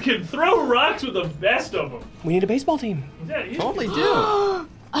Told guys you. can throw rocks with the best of them. We need a baseball team. Yeah, he- Totally do.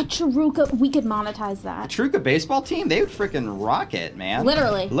 A Charuka, we could monetize that. Truca baseball team, they would freaking rock it, man.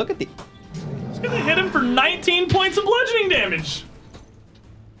 Literally. Look at the. He's gonna hit him for 19 points of bludgeoning damage.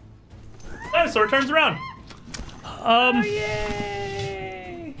 Dinosaur turns around.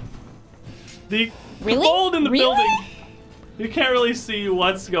 Yay! The Really? cold in the Really? building. You can't really see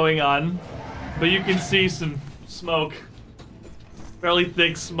what's going on, but you can see some smoke. Fairly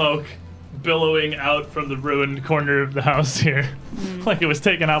thick smoke billowing out from the ruined corner of the house here. Like it was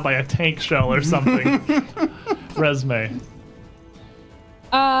taken out by a tank shell or something. Resme.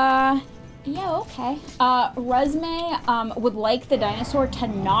 Yeah, okay. Resme, would like the dinosaur to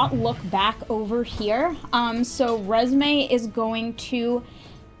not look back over here. So Resme is going to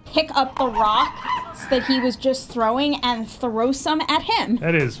pick up the rocks that he was just throwing and throw some at him.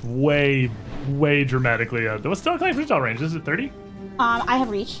 That is way, way dramatically. What's still claim freestyle range? Is it 30? I have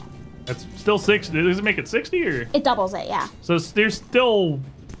reach. That's still 60. Does it make it 60 or? It doubles it, yeah. So there's still.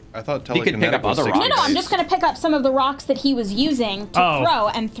 I thought He could pick telekinetic up was other 60 rocks. No, I'm days. just gonna pick up some of the rocks that he was using to Oh. throw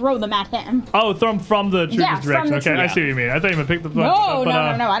and throw them at him. Oh, throw them from the Truca's Yeah, from direction. the Okay, I Truca. see what you mean. I thought you meant pick the. No,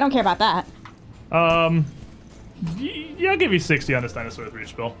 no, I don't care about that. Yeah, I'll give you 60 on this dinosaur with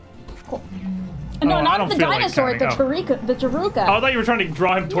reach, Bill. Cool. Oh, No, I not don't the feel like dinosaur, counting. the Jaruka. Oh, I thought you were trying to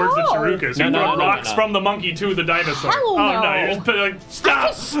draw him towards the No. Charuka. So No, you no, throw no, no, rocks no. from the monkey to the dinosaur. Hell oh no, no. you're just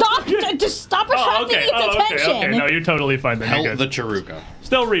like stop. Just stop Oh, attracting okay. its Oh, okay. attention. Okay. No, you're totally fine then. You're Help good. the Charuka.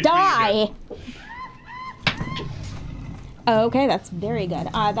 Still reach. Die. Okay, that's very good.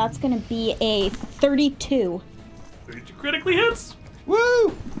 That's gonna be a 32. Critically hits.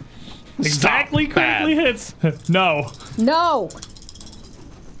 Woo! Exactly Stop, critically bad. hits. No. No.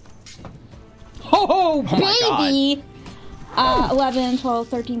 Oh, baby. 11, 12,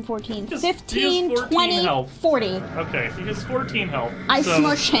 13, 14, Just- 15, he has 14 20, health. 40. Okay, he has 14 health. I so,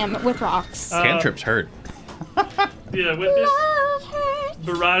 smush him with rocks. Cantrips hurt. Yeah, with this Love hurts.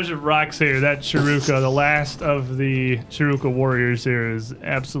 barrage of rocks here, that Charuka, the last of the Charuka warriors here, is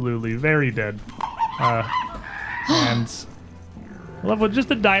absolutely very dead. And I love with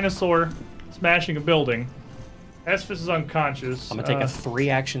just a dinosaur smashing a building. Espis is unconscious. I'm gonna take a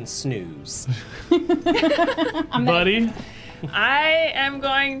 3-action snooze. buddy. I am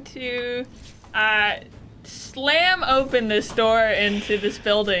going to slam open this door into this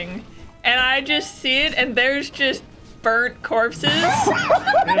building, and I just see it, and there's just burnt corpses.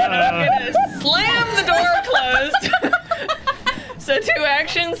 And I'm gonna slam the door closed. So 2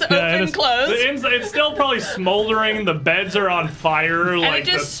 actions, open, close. The inside, it's still probably smoldering. The beds are on fire. And like it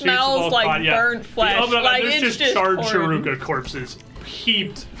just the smells like burnt flesh. Like there's it's just charred horrid. Chiruka corpses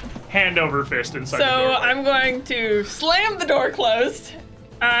heaped hand over fist inside So the doorway. I'm going to slam the door closed,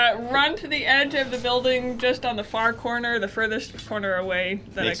 run to the edge of the building just on the far corner, the furthest corner away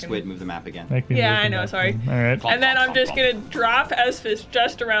that Make I can. Squid move the map again. Yeah, I know, sorry. All right. And then I'm just gonna drop Esphis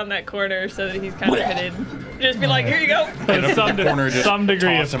just around that corner so that he's kind of hidden. Just be like, here you go. But some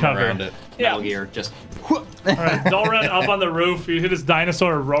degree of Toss him cover. around it. Metal Yeah. Gear, just. All right, Dalren up on the roof. You hear this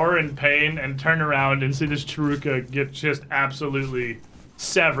dinosaur roar in pain and turn around and see this Chiruka get just absolutely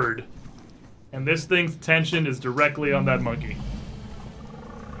severed. And this thing's attention is directly on that monkey.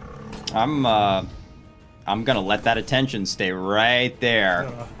 I'm gonna let that attention stay right there.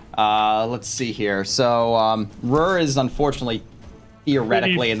 Let's see here. So, Rur is unfortunately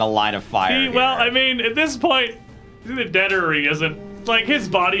theoretically in the line of fire. Well, here. I mean, at this point, he's either dead or he isn't. Like, his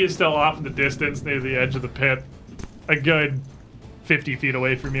body is still off in the distance near the edge of the pit. A good 50 feet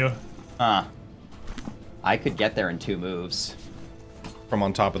away from you. I could get there in 2 moves. From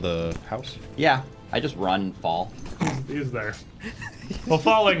on top of the house? Yeah, I just run and fall. He's there. Well,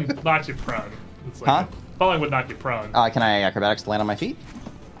 falling knocks you prone. It's like Huh? Falling would knock you prone. Can I acrobatics to land on my feet?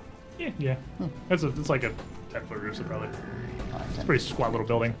 Yeah. It's like a 10-foot roof, so probably. It's a pretty squat little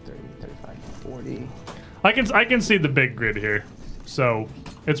building. 30, 35, 40. I can see the big grid here, so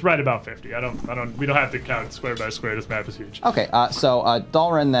it's right about 50. We don't have to count square by square. This map is huge. Okay, so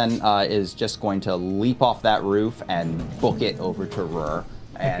Dalren then is just going to leap off that roof and book it over to Rur.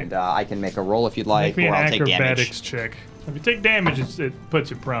 And I can make a roll if you'd like, Make me or an I'll take damage. acrobatics check. If you take damage, it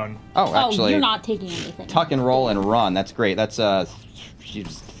puts you prone. Oh, actually, you're not taking anything. tuck and roll and run. That's great. That's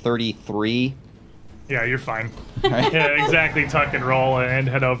 33. Yeah, you're fine. Right? Yeah, exactly. Tuck and roll and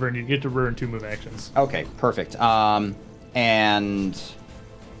head over, and you get to Rur in 2 move actions. Okay, perfect. And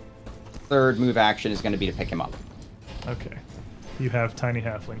third move action is going to be to pick him up. Okay. You have tiny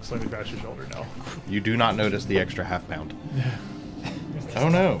halflings. Let me bash your shoulder now. You do not notice the extra half pound. Oh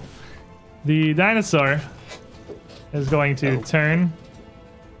no. The dinosaur is going to turn,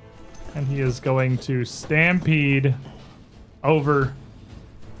 and he is going to stampede over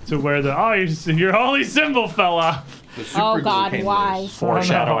to where your holy symbol fell off. The super Oh glue God, came why? loose.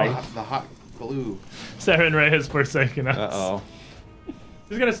 Foreshadowing. The hot glue. Saren Ray has forsaken us. Uh-oh.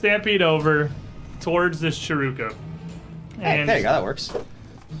 He's gonna stampede over towards this Chiruka. Hey, there you go. That works.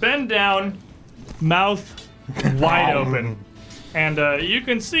 Bend down, mouth wide open. And you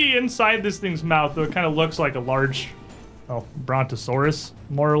can see inside this thing's mouth, though it kind of looks like a large, brontosaurus,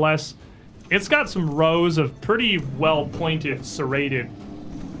 more or less. It's got some rows of pretty well-pointed, serrated,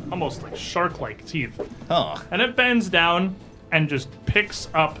 almost like shark-like teeth. Huh. And it bends down and just picks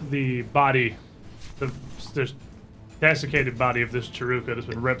up the body, the desiccated body of this Chiruka that's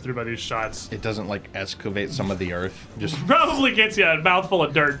been ripped through by these shots. It doesn't like excavate some of the earth. Just Probably gets you a mouthful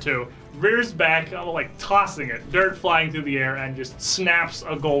of dirt, too. Rears back, like tossing it, dirt flying through the air, and just snaps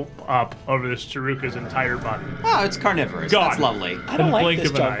a gulp up over this Chiruka's entire body. Oh, it's carnivorous. Gone. That's lovely. I don't In the like blink this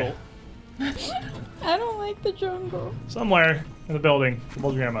of an eye. jungle. I don't like the jungle. Somewhere in the building, the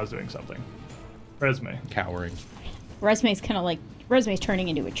old grandma's doing something. Resume. cowering. Resume's kind of like Resume's turning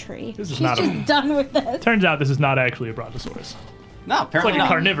into a tree. This is She's not a- just done with this. Turns out this is not actually a brontosaurus. No, It's apparently like a not.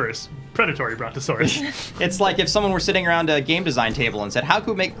 carnivorous, predatory brontosaurus. It's like if someone were sitting around a game design table and said, "How could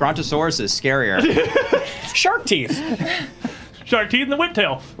we make brontosauruses scarier?" Shark teeth. Shark teeth and the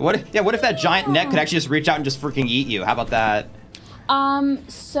whiptail. What if that giant neck could actually just reach out and just freaking eat you? How about that?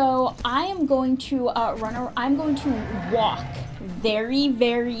 So I am going to I'm going to walk very,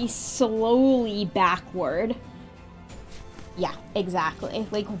 very slowly backward. Yeah, exactly.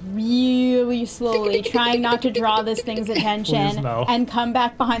 Like really slowly, trying not to draw this thing's Please attention, no. and come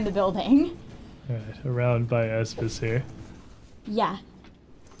back behind the building. Alright, around by Esphis here. Yeah.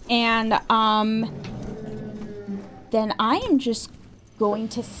 And then I am just going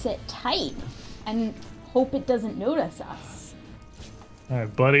to sit tight and hope it doesn't notice us.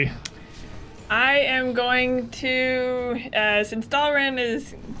 Alright, buddy. I am going to, since Dalren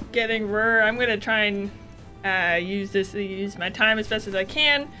is getting Rur, I'm going to try and use my time as best as I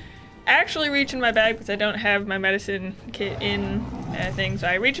can. Actually reach in my bag because I don't have my medicine kit in thing. So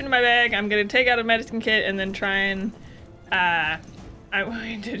I reach into my bag, I'm going to take out a medicine kit and then try and, I'm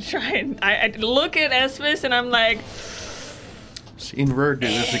going to try and, I look at Esphis and I'm like, Seen Rur do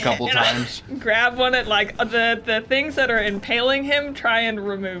this a couple and I times. grab one at like the things that are impaling him, try and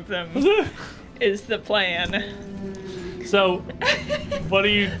remove them is the So, what do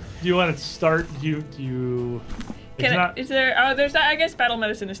you want to start? Do you Is there? Oh, there's not. I guess battle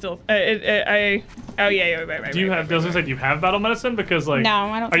medicine is still. Oh yeah, right. Do you have? Does it say do you have battle medicine? Because like, No,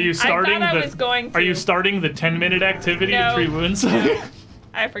 I don't Are you starting I the? was going to. Are you starting the 10-minute activity No. to treat wounds?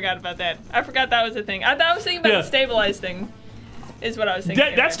 I forgot about that. I forgot that was a thing. I was thinking about Yeah. the stabilize thing. Is what I was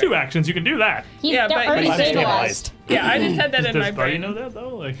thinking. That's 2 actions. You can do that. Yeah, they're but- already but I'm stabilized. Yeah, I just had that in Does my Buddy brain. know that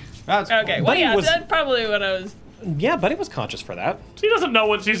though? Like, That's Okay, well, Buddy yeah, was- that's probably what I was. Yeah, Buddy was conscious for that. she doesn't know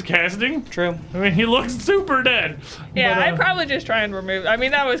what she's casting. True. I mean, he looks super dead. Yeah, But, I'd probably just try and remove. I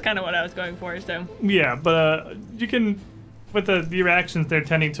mean, that was kind of what I was going for. So. Yeah, but you can, with your actions there,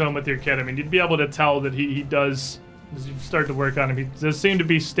 tending to him with your kid. I mean, you'd be able to tell that he does. As you start to work on him, he does seem to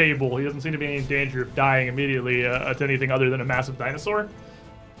be stable. He doesn't seem to be in any danger of dying immediately to anything other than a massive dinosaur.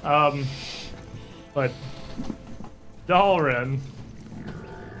 But Dalren.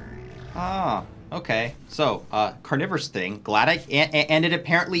 Ah, okay. So, carnivorous thing. Glad and it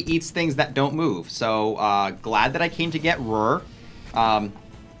apparently eats things that don't move. So, glad that I came to get Rur.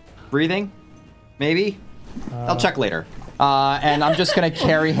 Breathing? Maybe? I'll check later. And I'm just gonna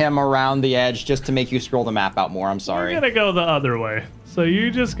carry him around the edge just to make you scroll the map out more. I'm sorry. You're gonna go the other way. So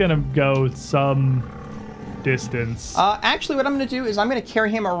you're just gonna go some distance. Actually, what I'm going to do is I'm going to carry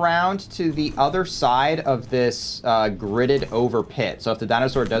him around to the other side of this gridded over pit. So if the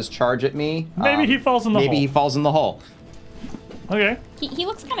dinosaur does charge at me, Maybe he falls in the maybe hole. he falls in the hole. Okay. He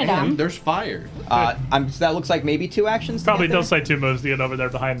looks kind of And dumb. there's fire. That looks like maybe 2 actions. to Probably get there. does say 2 moves to get over there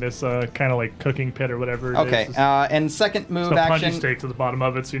behind this kind of like cooking pit or whatever. Okay, It is. and second move There's no punchy action, stake to the bottom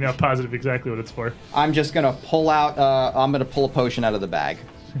of it, so you're not positive exactly what it's for. I'm just going to pull out, I'm going to pull a potion out of the bag.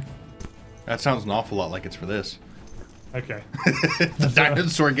 That sounds an awful lot like it's for this. Okay. The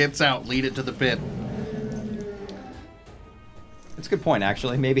dinosaur gets out, lead it to the pit. That's a good point,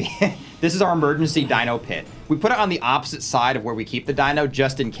 actually. Maybe this is our emergency dino pit. We put it on the opposite side of where we keep the dino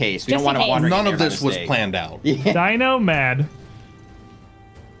just in case. We Just don't want in to case. wander in None there of by this was mistake. planned out. Yeah. Dino mad.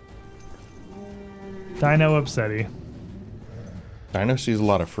 Dino upsetty. Dino sees a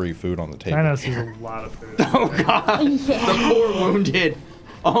lot of free food on the table. Dino sees a lot of food. Oh god, the poor wounded.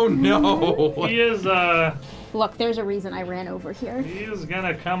 Oh no. He is Look, there's a reason I ran over here. he is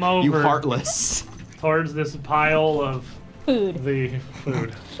gonna come over You heartless. towards this pile of Food. the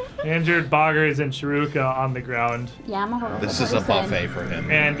food. Injured Boggers and Chiruka on the ground. Yeah, I'm a horrible This is a person. buffet for him.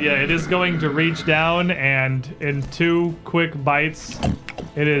 And yeah, it is going to reach down and in 2 quick bites,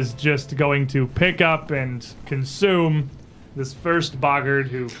 it is just going to pick up and consume this first Boggard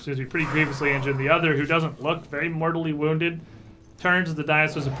who seems to be pretty grievously injured. The other, who doesn't look very mortally wounded, turns as the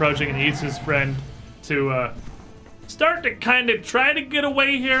dinosaur's approaching and eats his friend to start to kind of try to get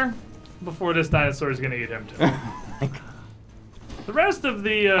away here before this dinosaur is going to eat him too. The rest of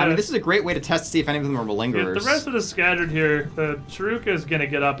the I mean, this is a great way to test to see if any of them are yeah, malingerers. the rest of the scattered here, the Chiruka is going to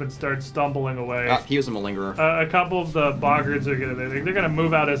get up and start stumbling away. He was a malingerer. A couple of the Boggards are they're gonna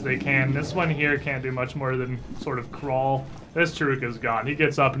move out as they can. This one here can't do much more than sort of crawl. This Chiruka's gone. He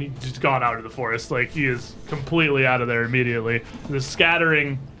gets up and he's just gone out of the forest. Like he is completely out of there immediately. The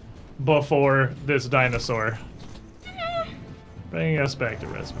scattering before this dinosaur. Bringing us back to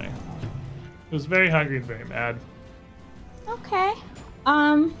Resme. He was very hungry and very mad. Okay.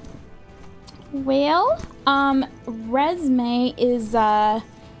 Well, Resme is, how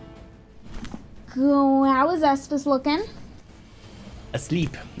is Estus looking?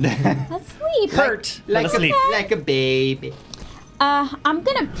 Asleep. Asleep. Hurt. but like asleep. a baby. I'm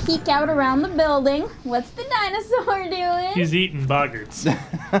gonna peek out around the building. What's the dinosaur doing? He's eating Boggards.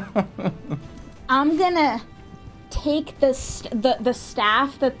 I'm gonna take the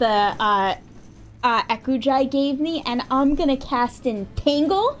staff that the Ekujai gave me, and I'm gonna cast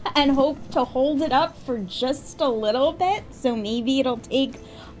Entangle and hope to hold it up for just a little bit, so maybe it'll take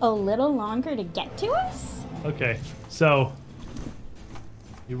a little longer to get to us. Okay, so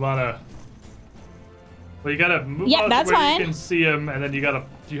you wanna? Well, you gotta move Yeah, out that's to where fine. you can see him, and then you gotta.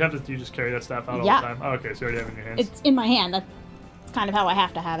 Do you have to? You just carry that staff out all Yeah. the time. Oh, okay, so you already have it in your hands. It's in my hand. That's kind of how I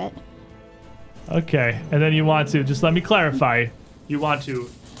have to have it. Okay, and then you want to just let me clarify. You want to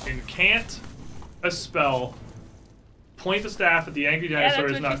incant a spell, point the staff at the angry dinosaur that's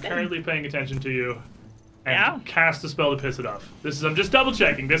who's what not you said. currently paying attention to you, and Yeah. cast a spell to piss it off. I'm just double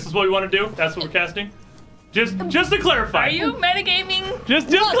checking. This is what we want to do. That's what we're casting. Just to clarify. Are you metagaming? Just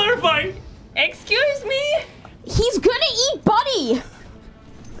clarifying. Excuse me? He's gonna eat Buddy!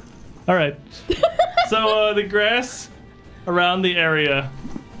 All right. So the grass around the area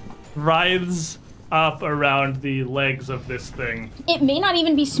writhes up around the legs of this thing. It may not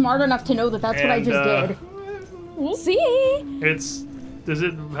even be smart enough to know that that's what I And, just did. We'll see. It's does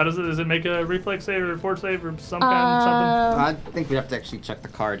it make a reflex save or a force save or some kind of something? I think we have to actually check the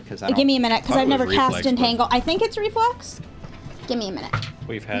card because Give me a minute, because Thought I've it never was cast reflex, Entangle. I think it's reflex. Give me a minute.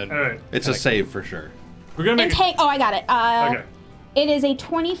 We've had. All right. It's a save for sure. We're gonna make. Oh, I got it. Okay. It is a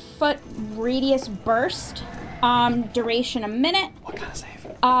 20-foot radius burst. Duration a minute. What kind of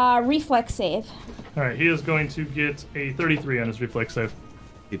save? Reflex save. All right. He is going to get a 33 on his reflex save.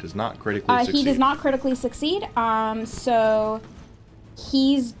 He does not critically succeed. He does not critically succeed. So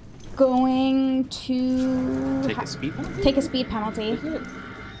he's going to Take a speed penalty? take a speed penalty.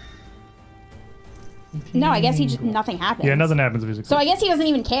 No, I guess nothing happens. Yeah, nothing happens if he's. So I guess he doesn't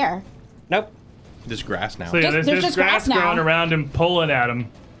even care. Nope. This grass now. So yeah, There's there's just grass grass now. growing around him, pulling at him,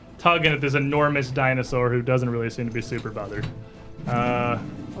 tugging at this enormous dinosaur who doesn't really seem to be super bothered.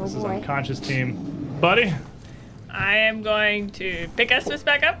 This is boy. unconscious team. Buddy? I am going to pick Estus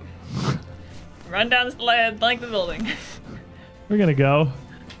back up, run down the length of the building. We're gonna go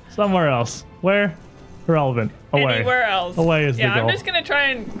somewhere else. Where? Irrelevant. Away. Anywhere else. Away is the Yeah, goal. I'm just gonna try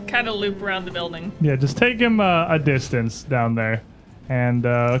and kind of loop around the building. Yeah, just take him a distance down there. And,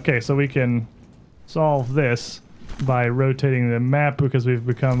 okay, so we can solve this by rotating the map because we've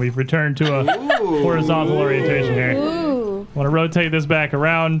returned to a horizontal orientation here. Ooh, Want to rotate this back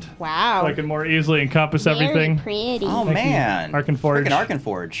around wow. so I can more easily encompass Very everything. pretty. Oh man. Arkenforge. Freaking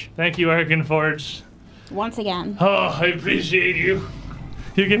Arkenforge. Thank you, Arkenforge. Once again. Oh, I appreciate you.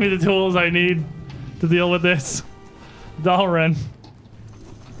 You give me the tools I need to deal with this. Dalren.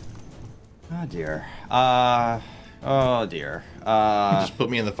 Oh dear. Oh dear. Just put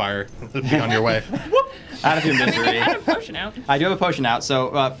me in the fire. Be on your way. Out of your I misery. have a potion out. I do have a potion out,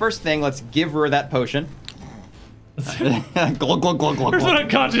 so first thing, let's give her that potion. glug, glug, glug, glug, We're been glug.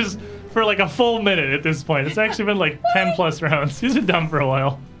 unconscious for like a full minute at this point. It's actually been like 10 plus rounds. He's been down for a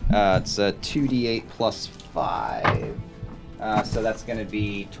while. It's a 2d8 plus 5. So that's going to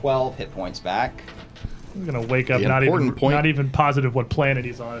be 12 hit points back. I'm gonna wake up The not important point- not even positive what planet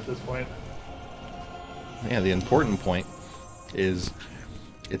he's on at this point. Yeah, the important point is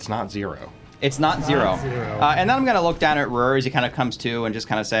it's not 0. It's not 0. zero. And then I'm going to look down at Rur as he kind of comes to and just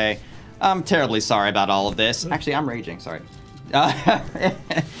kind of say, I'm terribly sorry about all of this. Actually, I'm raging, sorry.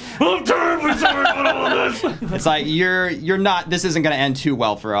 I'm terribly sorry about all of this. It's like, you're not, this isn't going to end too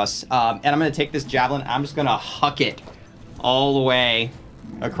well for us. And I'm going to take this javelin, I'm just going to huck it all the way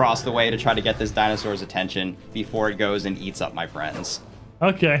across the way to try to get this dinosaur's attention before it goes and eats up my friends.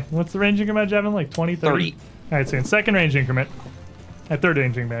 Okay, what's the range increment, Javin? Like 20, 30? 30. All right, so in second range increment. At third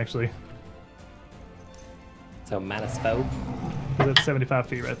range increment, actually. So Manus foe. That's 75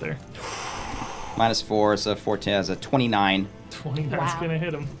 feet right there. Minus 4, so 14 has a 29 29's Wow. gonna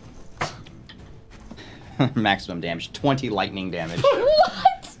hit him. maximum damage, 20 lightning damage.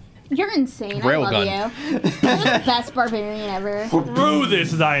 What? You're insane. I love Railgun. you. You're the best barbarian ever. Through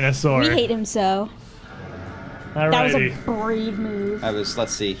this dinosaur. We hate him so. That was a Alrighty. brave move. I was,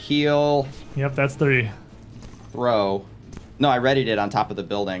 let's see, heal, Yep, that's 3. throw. No, I readied it on top of the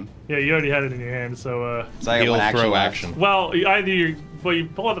building. Yeah, you already had it in your hand, so So I got Heal, one action throw, left. action. well, you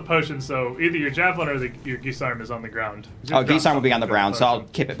pull out the potion, so either your javelin or your Geesarm is on the ground. Oh, Geesarm will be on the ground, so I'll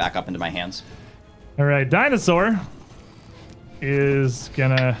kip it back up into my hands. All right, dinosaur is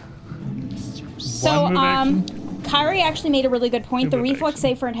gonna. So, One move action? Kyrie actually made a really good point. Two The move reflex action.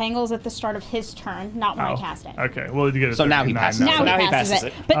 save for Entangle is at the start of his turn, not when I Oh, cast it. okay. Well, you get it. So now he passes. Now, now he he passes, passes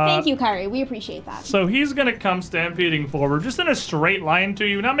it. it. But thank you, Kyrie. We appreciate that. So he's gonna come stampeding forward, just in a straight line to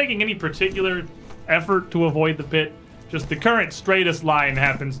you, not making any particular effort to avoid the pit. Just the current straightest line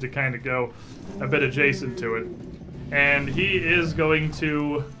happens to kind of go a bit adjacent to it, and he is going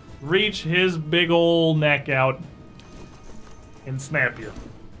to reach his big ol' neck out and snap you.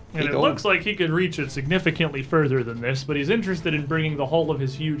 And Big it ol'. looks like he could reach it significantly further than this, but he's interested in bringing the whole of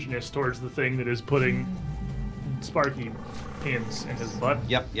his hugeness towards the thing that is putting sparky pins in his butt.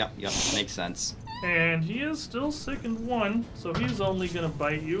 Yep, makes sense. And he is still sickened 1, so he's only gonna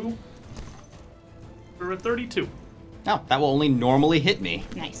bite you for a 32. No, that will only normally hit me.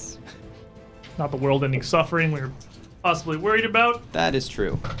 Nice. Not the world-ending suffering we were possibly worried about. That is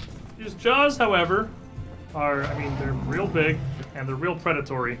true. His jaws, however, are, they're real big and they're real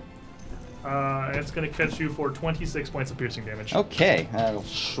predatory. And it's gonna catch you for 26 points of piercing damage. Okay, that'll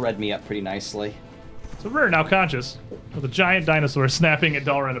shred me up pretty nicely. So we're now conscious, with a giant dinosaur snapping at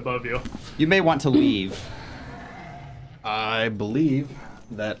Dalren above you. You may want to leave. I believe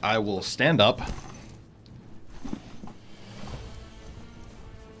that I will stand up.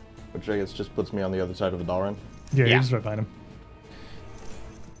 Which I guess just puts me on the other side of the Dalren. Yeah, Yeah. he's right behind him.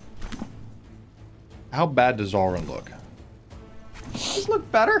 How bad does Dalren look? These look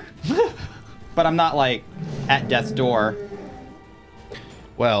better. But I'm not, like, at death's door.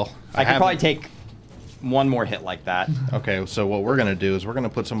 Well, I can probably take one more hit like that. Okay, so what we're gonna do is we're gonna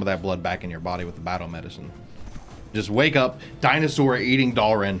put some of that blood back in your body with the battle medicine. Just wake up, dinosaur eating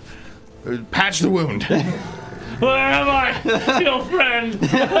Dalrin, patch the wound. Where am I? Your friend.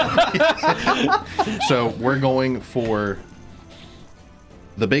 So we're going for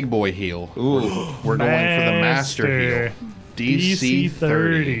the big boy heal. Ooh. We're going for the master heal. DC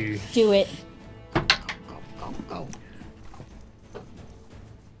 30. Do it.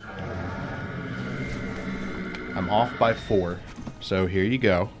 I'm off by 4. So here you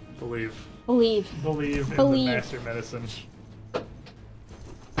go. Believe Believe. in the master medicine.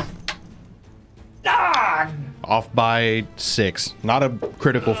 Ah! Off by 6. Not a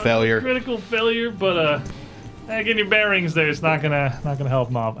critical failure. Critical failure, but getting your bearings there is not gonna help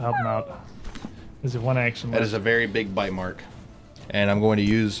him out. Is it one action? That is a very big bite mark. And I'm going to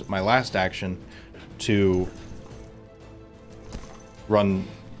use my last action to run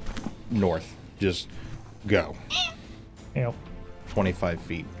north. Just go. Yep. 25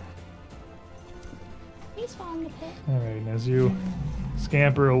 feet. Please fall in the pit. All right, and as you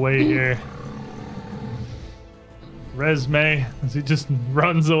scamper away here, Resme, as he just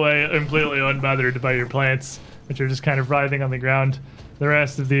runs away completely unbothered by your plants, which are just kind of writhing on the ground. The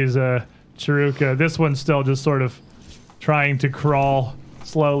rest of these Chiruka, this one's still just sort of trying to crawl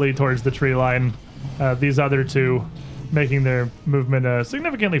slowly towards the tree line. These other two making their movement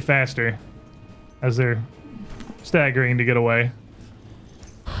significantly faster as they're staggering to get away.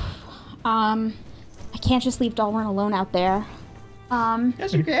 I can't just leave Dalrin alone out there.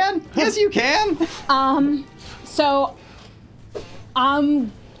 Yes, you can. Yes, you can. So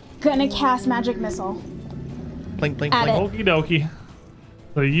I'm gonna cast Magic Missile. Blink, blink, At blink. Okie dokie.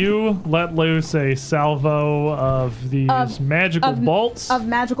 So you let loose a salvo of these magical bolts. Of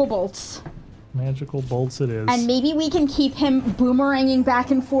magical bolts. Magical bolts it is. And maybe we can keep him boomeranging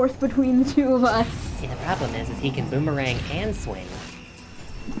back and forth between the two of us. See, the problem is he can boomerang and swing.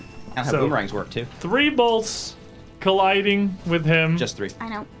 And how So- boomerangs work too. 3 bolts colliding with him. Just 3. I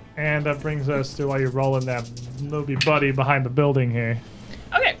know. And that brings us to while you're rolling that movie buddy behind the building here.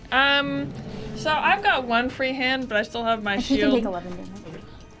 Okay. So I've got 1 free hand, but I still have my He can shield. take 11 damage.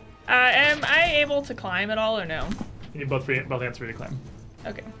 Am I able to climb at all or no? You need both hands free to climb.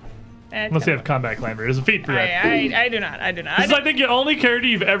 Okay. Unless you have combat climber. There's a feat for that. I do not. I do not. This is, I think, the only character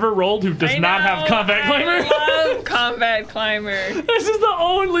you've ever rolled who does not have combat climber. I love combat climber. This is the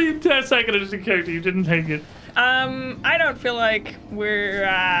only second edition character you didn't take it. I don't feel like we're.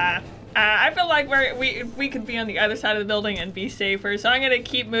 I feel like we could be on the other side of the building and be safer. So I'm gonna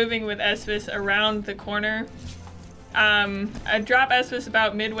keep moving with Esvis around the corner. I drop Esvis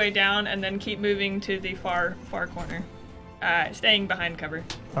about midway down and then keep moving to the far corner, staying behind cover.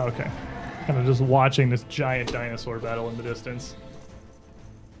 Okay. Kind of just watching this giant dinosaur battle in the distance.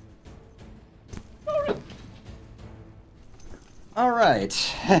 All right.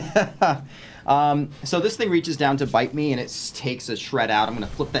 So this thing reaches down to bite me, and it takes a shred out. I'm going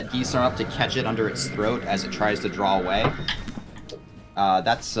to flip that Geesarn up to catch it under its throat as it tries to draw away.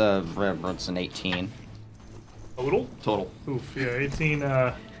 That's an 18. Total? Total. Oof, yeah, 18,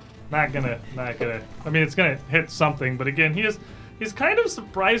 not gonna, I mean, it's gonna hit something, but again, he's kind of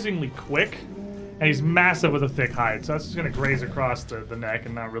surprisingly quick, and he's massive with a thick hide, so that's just gonna graze across the neck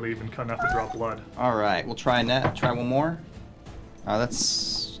and not really even cut enough to draw blood. All right, we'll try try one more.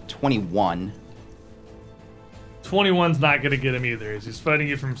 That's 21. 21's not gonna get him either, as he's fighting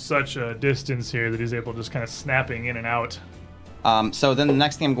you from such a distance here that he's able to just kind of snapping in and out. So then the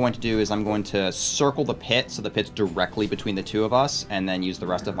next thing I'm going to do is I'm going to circle the pit so the pit's directly between the two of us, and then use the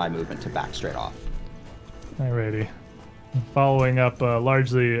rest of my movement to back straight off. Alrighty. Following up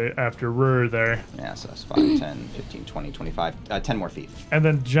largely after Rur there. Yeah, so that's 5, 10, 15, 20, 25, 10 more feet. And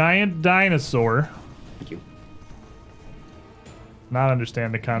then Giant Dinosaur. Thank you. Not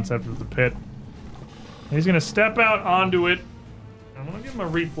understand the concept of the pit. He's gonna step out onto it. I'm gonna give him a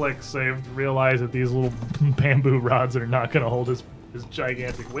reflex save to realize that these little bamboo rods are not gonna hold his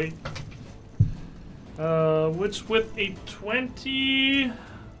gigantic weight. Which with a 20,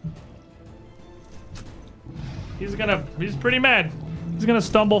 he's pretty mad. He's gonna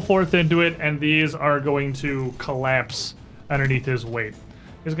stumble forth into it, and these are going to collapse underneath his weight.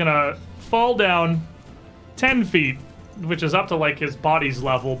 He's gonna fall down 10 feet, which is up to like his body's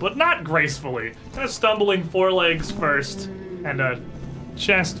level, but not gracefully. Kind of stumbling forelegs first, and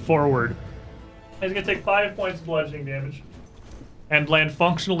chest forward. He's gonna take 5 points of bludgeoning damage, and land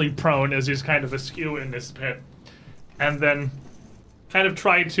functionally prone as he's kind of askew in this pit, and then kind of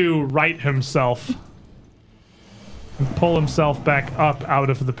try to right himself and pull himself back up out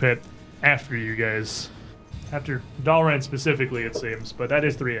of the pit after you guys. After Dalren specifically, it seems, but that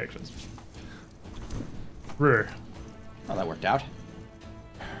is 3 actions. Rur. Oh, that worked out.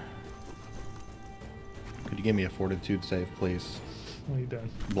 Could you give me a fortitude save, please? What are you doing?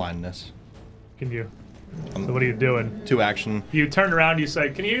 Blindness. Can you? So what are you doing? 2 action. You turn around, you say,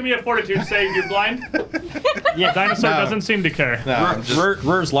 "Can you give me a fortitude save? You're blind." Yeah. Dinosaur No. doesn't seem to care. No, I'm just,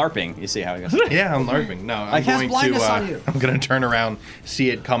 Rur's LARPing. You see how he goes. yeah, I'm LARPing. No, I'm cast going blindness to. on you. I'm going to turn around, see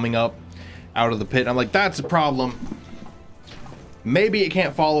it coming up out of the pit. I'm like, that's a problem. Maybe it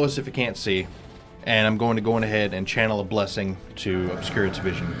can't follow us if it can't see. And I'm going to go ahead and channel a blessing to obscure its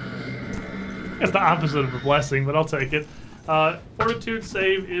vision. It's the opposite of a blessing, but I'll take it. Fortitude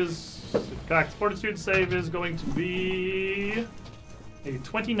save is. Correct. Fortitude save is going to be a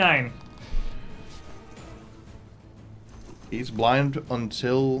 29. He's blind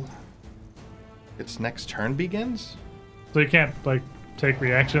until its next turn begins? So you can't like take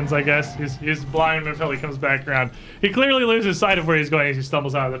reactions, I guess. He's blind until he comes back around. He clearly loses sight of where he's going as he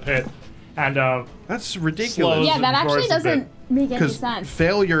stumbles out of the pit. And That's ridiculous. Slows Yeah, that and actually roars a bit. doesn't make any Because sense.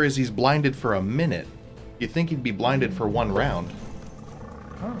 failure is he's blinded for a minute. You'd think he'd be blinded for 1 round.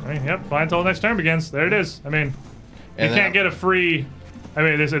 oh, I mean, yep, blind until the next turn begins. There it is. I mean, you And can't get a free. I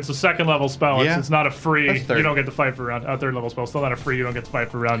mean, it's a 2nd level spell. Yeah. It's not a free. That's third. You don't get to fight for round. 3rd level spell. Still not a free. You don't get to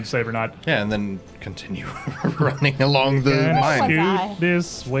fight for round, save or not. Yeah, and then continue running along the And line. was I? scoot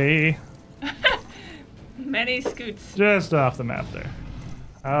this way, Many scoots. just off the map there.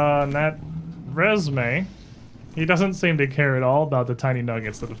 And that resume, he doesn't seem to care at all about the tiny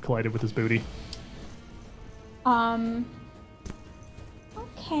nuggets that have collided with his booty.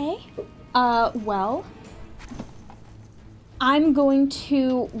 Okay. Well, I'm going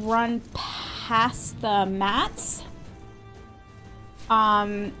to run past the mats.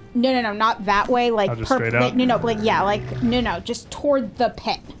 No, not that way. Like, Oh, just straight out? no, just toward the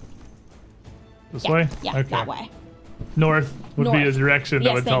pit. This Yeah, way? yeah, Okay. that way. North would be a North. direction that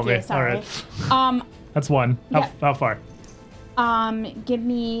Yes, would thank tell me. you, sorry. All right. That's 1. Yeah. How far? Give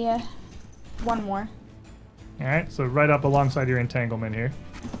me 1 more. All right, so right up alongside your entanglement here.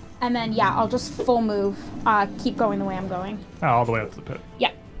 And then, yeah, I'll just full move. Keep going the way I'm going. Oh, all the way up to the pit.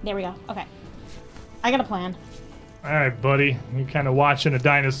 Yeah, there we go. Okay. I got a plan. All right, buddy. You're kind of watching a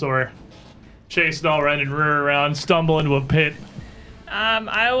dinosaur chase Dalren and Rur around, stumble into a pit.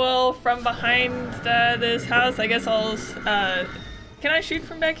 I will, from behind this house, I guess I'll, can I shoot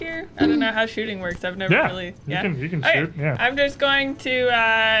from back here? I don't know how shooting works. I've never Yeah, really, you can Okay, shoot, yeah. I'm just going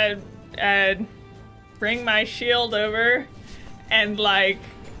to, bring my shield over and, like,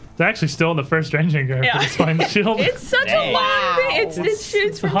 It's actually still in the first ranging guard Yeah. for the spine shield. it's such a long thing. It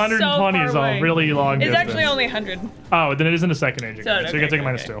shoots from 120 so is far a away. really long It's distance. actually only 100. Oh, then it is in the second ranging guard, so you okay, can take a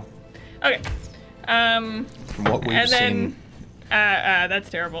minus okay. 2. Okay. From what we've And then, seen, that's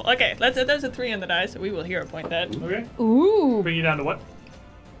terrible. Okay, there's a 3 on the die, so we will hero point that. Okay. Ooh. Bring you down to what?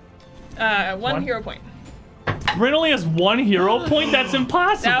 One One? hero point. Bryn only has 1 hero point? That's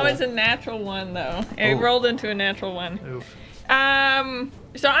impossible. That was a natural 1, though. It rolled into a natural 1. Oof.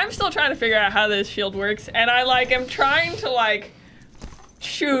 So I'm still trying to figure out how this shield works, and I am trying to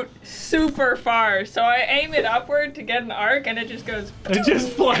shoot super far. So I aim it upward to get an arc, and it just goes. It just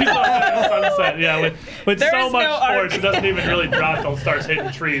flies off at sunset. Yeah, with There so is much no force, arc. it doesn't even really drop until it starts hitting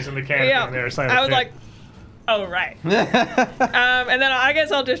trees in the canopy Yeah. on the other side of the I was pit. like, oh right. And then I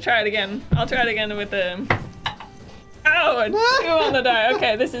guess I'll just try it again. I'll try it again with the. Oh, a 2 on the die.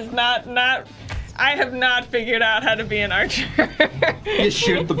 Okay, this is not. I have not figured out how to be an archer. You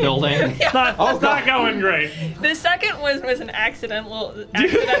shoot the building. It's not going great. The second was an accidental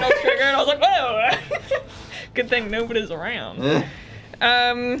trigger, and I was like, whoa! Good thing nobody's around.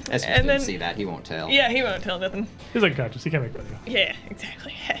 As you And then see that, he won't tell. yeah, he won't tell nothing. He's unconscious. He can't make video. Yeah,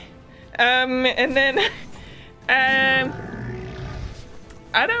 exactly. And then I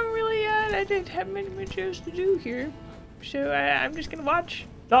don't really I didn't have much else to do here, so I'm just gonna watch.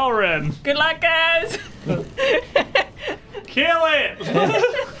 Dalren, Good luck, guys. kill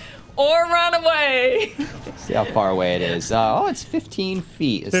it! Or run away. See how far away it is. It's 15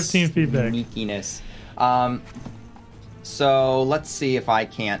 feet. It's 15 feet back. Sneakiness. So let's see if I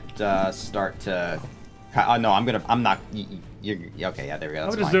can't start to. No, I'm not. You're okay. Yeah, there we go. I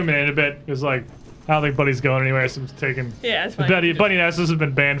That's would just fine. zoom in a bit, because I don't think Buddy's going anywhere, so I'm just taking. Yeah, it's fine. Buddy Nessus has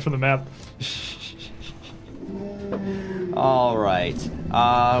been banned from the map. All right.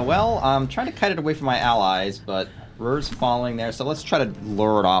 Well, I'm trying to kite it away from my allies, but Rur's falling there, so let's try to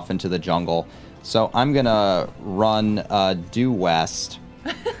lure it off into the jungle. So I'm gonna run due west.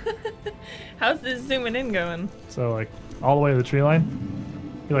 How's this zooming in going? So all the way to the tree line.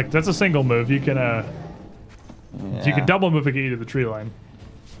 You're that's a single move. You can you can double move and get you to the tree line.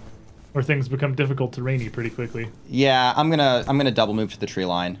 or things become difficult terrainy pretty quickly. Yeah, I'm gonna double move to the tree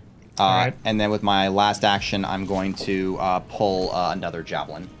line. Alright. And then with my last action, I'm going to pull another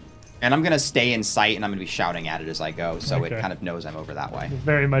javelin. And I'm going to stay in sight, and I'm going to be shouting at it as I go, so Okay. it kind of knows I'm over that way.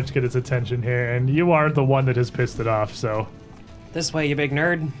 Very much get its attention here, and you are the one that has pissed it off, so This way, you big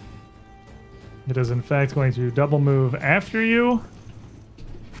nerd. it is in fact going to double move after you.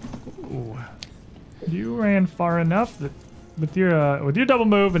 Ooh. You ran far enough that with your double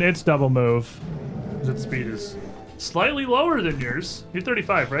move and its double move, its speed is slightly lower than yours. You're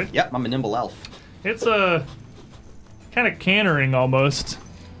 35, right? Yep, I'm a nimble elf. It's a kind of cantering almost.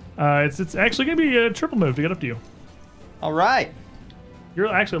 It's actually gonna be a triple move to get up to you. All right. You're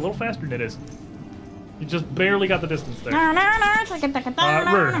actually a little faster than it is. You just barely got the distance there.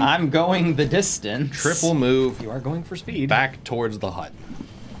 Rur. I'm going the distance. Triple move You are going for speed. back towards the hut.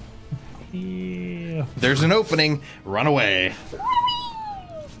 Yeah. There's an opening. Run away.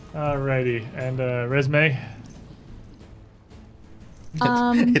 Alrighty, and Resme.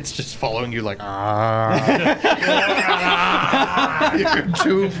 It's just following you like, you're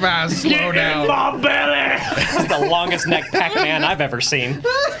too fast. Slow down. my belly! That's the longest neck Pac-Man I've ever seen.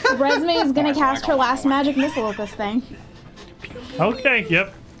 Resume is gonna cast her last magic missile at this thing. Okay,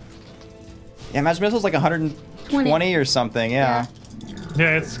 yep. Yeah, Magic Missile's like 120 or something, yeah.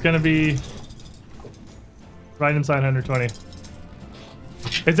 Yeah, it's gonna be right inside 120.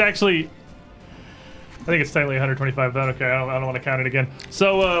 It's actually, I think it's technically 125, but okay, I don't want to count it again.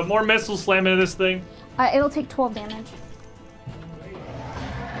 So, more missiles slam into this thing. It'll take 12 damage.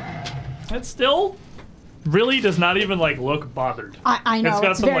 It still really does not even, like, look bothered. I know, It's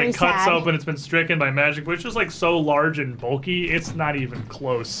got some, very like, cuts sad. open. It's been stricken by magic, but it's just, like, so large and bulky, it's not even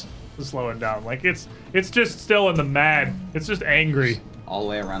close to slowing down. Like, it's just still in the mad. It's just angry. All the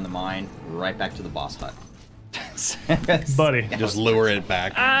way around the mine, right back to the boss hut. Buddy. Just lure it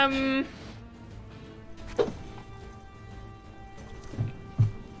back.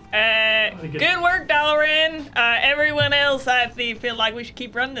 Good work, Dalaran. Everyone else, I feel like we should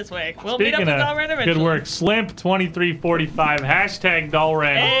keep running this way. We'll meet up Speaking with of Dalaran eventually. good work, Slimp2345, hashtag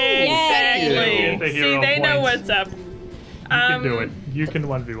Dalren. Exactly. The See, hero they know points. what's up. You can do it. You can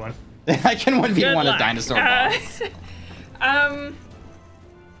 1v1. I can 1v1 Good a luck. dinosaur boss.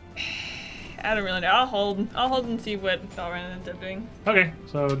 I don't really know. I'll hold and see what Dalaran ends up doing. Okay,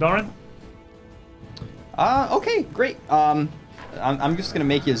 so Dalren? Okay, great. I'm just gonna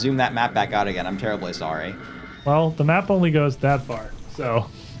make you zoom that map back out again. I'm terribly sorry. Well, the map only goes that far, so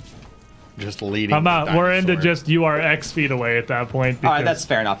Just leading. I'm out. the We're into dinosaur. just you are X feet away at that point. All right, because that's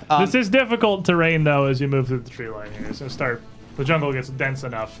fair enough. This is difficult terrain though as you move through the tree line here. So the jungle gets dense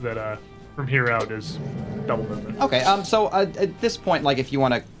enough that from here out is double movement. Okay, so at this point, like, if you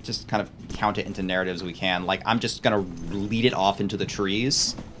want to just kind of count it into narratives, we can. Like, I'm just gonna lead it off into the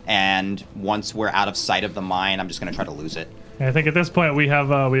trees, and once we're out of sight of the mine, I'm just gonna try to lose it. And I think at this point we have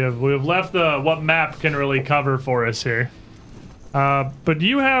left what map can really cover for us here. But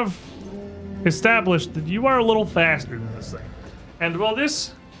you have established that you are a little faster than this thing, and while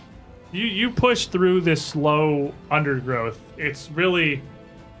you push through this slow undergrowth, it's really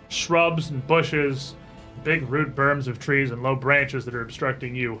shrubs and bushes, big root berms of trees and low branches that are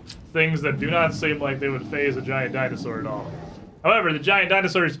obstructing you. Things that do not seem like they would phase a giant dinosaur at all. However, the giant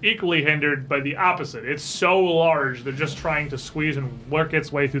dinosaur is equally hindered by the opposite. It's so large that just trying to squeeze and work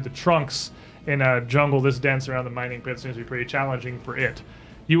its way through the trunks in a jungle this dense around the mining pit seems to be pretty challenging for it.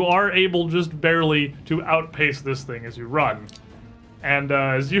 You are able just barely to outpace this thing as you run. And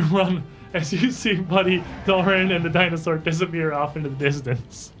as you run, as you see Buddy, Dalren, and the dinosaur disappear off into the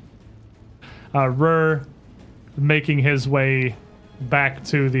distance. Rur making his way back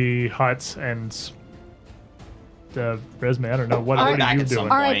to the hut, and Resme, I don't know, what are back you at some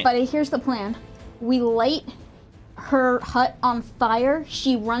doing? All right, point. buddy, here's the plan. We light her hut on fire.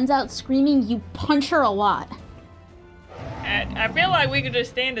 She runs out screaming. You punch her a lot. I feel like we could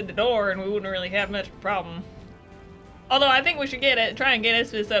just stand at the door and we wouldn't really have much of a problem. Although I think we should try and get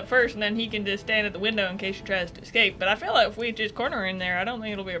Isphus up first, and then he can just stand at the window in case she tries to escape. But I feel like if we just corner her in there, I don't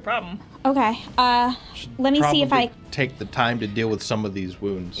think it'll be a problem. Okay, let me see if I... Probably take the time to deal with some of these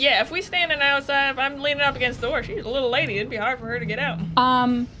wounds. Yeah, if we standing outside, if I'm leaning up against the door, she's a little lady. It'd be hard for her to get out.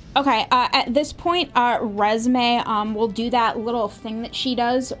 Okay, at this point, Resme will do that little thing that she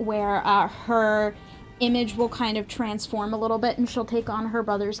does where her image will kind of transform a little bit and she'll take on her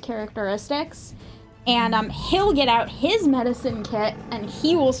brother's characteristics. And he'll get out his medicine kit and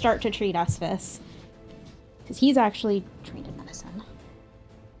he will start to treat Isphus. Because he's actually trained in medicine.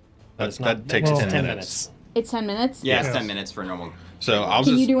 That takes Well, 10 10 minutes. It's 10 minutes? Yeah, it's Yes. 10 minutes for normal. So I'll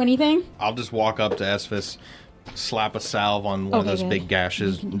Can you just do anything? I'll just walk up to Esphus, slap a salve on one of Okay, those good. big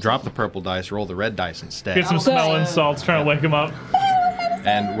gashes, drop the purple dice, roll the red dice instead. Get some smelling salts, trying to wake him up.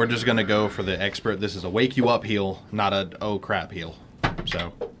 And we're just gonna go for the expert. This is a wake you up heal, not a oh crap heal.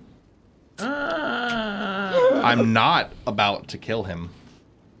 So I'm not about to kill him.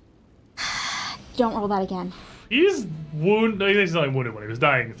 Don't roll that again. He's wounded. He's only wounded when he was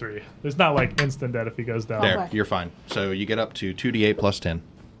dying 3. It's not like instant death if he goes down. There, Okay. you're fine. So you get up to 2d8 plus 10.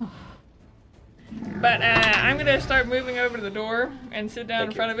 But I'm gonna start moving over to the door and sit down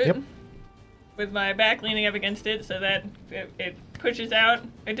in front of it. Yep. With my back leaning up against it so that it pushes out.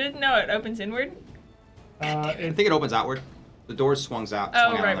 It doesn't know it opens inward. I think it opens outward. The door swungs out.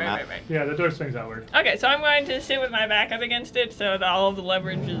 Oh, swung out right, on the map. right. Yeah, the door swings outward. Okay, so I'm going to sit with my back up against it so that all of the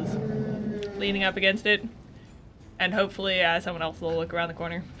leverage is leaning up against it. And hopefully someone else will look around the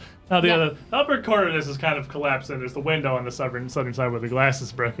corner. Now the Yeah. upper corner of this is kind of collapsed, and there's the window on the southern side where the glass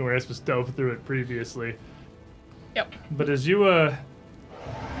is broken, where Espus dove through it previously. Yep. But as you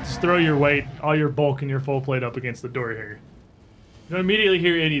just throw your weight, all your bulk, and your full plate up against the door here, you don't immediately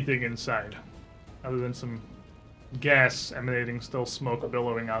hear anything inside, other than some gas emanating, still smoke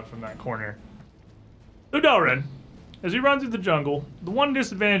billowing out from that corner. Udalren, as you run through the jungle, the one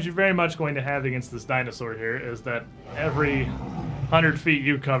disadvantage you're very much going to have against this dinosaur here is that every 100 feet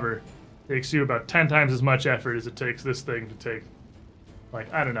you cover takes you about 10 times as much effort as it takes this thing to take,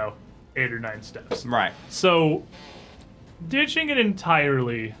 like, I don't know, 8 or 9 steps. Right. So, ditching it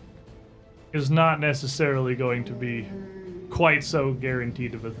entirely is not necessarily going to be quite so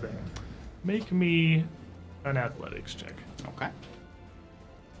guaranteed of a thing. Make me an athletics check. Okay.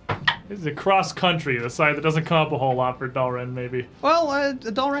 This is a cross country, the side that doesn't come up a whole lot for Dalren, maybe. Well,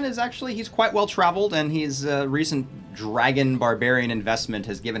 Dalren is actually, he's quite well traveled, and his recent dragon barbarian investment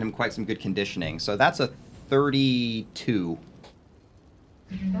has given him quite some good conditioning. So that's a 32.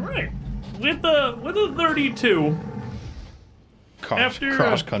 All right. With a 32, After,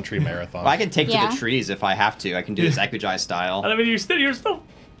 Cross country marathon. Well, I can take to Yeah. the trees if I have to. I can do this Ekugai style. I mean, you're still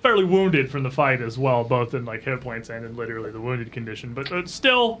fairly wounded from the fight as well, both in like hit points and in literally the wounded condition. But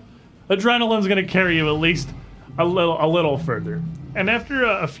still, adrenaline's gonna carry you at least a little further. And after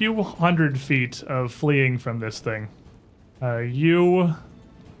a few hundred feet of fleeing from this thing, you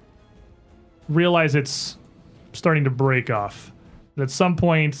realize it's starting to break off. At some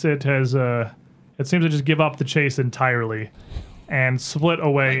point, it has it seems to just give up the chase entirely and split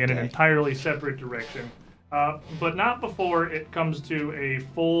away in an Okay. entirely separate direction. But not before it comes to a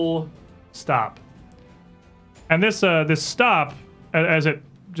full stop. And this stop, as it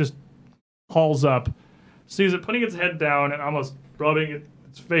just hauls up, sees it putting its head down and almost rubbing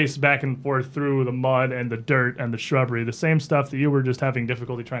its face back and forth through the mud and the dirt and the shrubbery, the same stuff that you were just having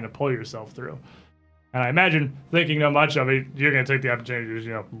difficulty trying to pull yourself through. And I imagine, thinking no much of it, you're going to take the opportunity to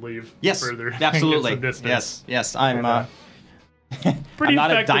just, leave Yes, further. and get absolutely. some distance. Yes, I'm Pretty I'm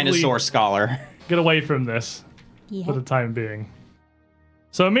not a effectively dinosaur scholar. Get away from this Yeah. for the time being.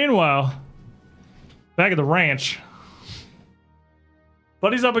 So meanwhile, back at the ranch,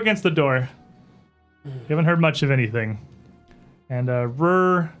 Buddy's up against the door. You haven't heard much of anything. And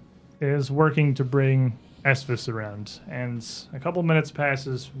Rur is working to bring Espus around. And a couple minutes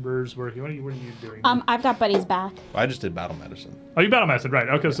passes, Rur's working. What are you doing? I've got Buddy's back. I just did battle medicine. Oh, you battle mastered, right.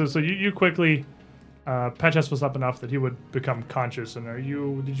 Okay, so you quickly patch Espus up enough that he would become conscious. And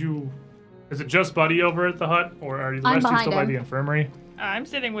is it just Buddy over at the hut? Or are the I'm rest of you behind still by him. the infirmary? I'm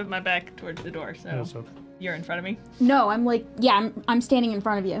sitting with my back towards the door, so Yeah, so you're in front of me. No, I'm like, yeah, I'm standing in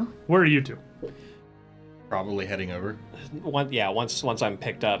front of you. where are you two? Probably heading over. Once I'm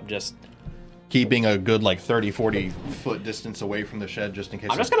picked up, just Keeping a good, 30, 40 foot distance away from the shed just in case.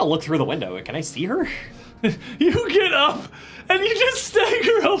 I'm just gonna look through the window. Can I see her? You get up and you just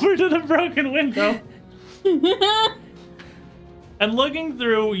stagger over to the broken window. And looking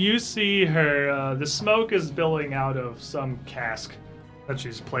through, you see her. The smoke is billowing out of some cask that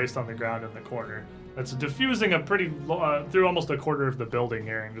she's placed on the ground in the corner. That's diffusing through almost a quarter of the building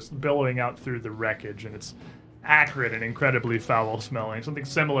here and just billowing out through the wreckage. And it's acrid and incredibly foul smelling. Something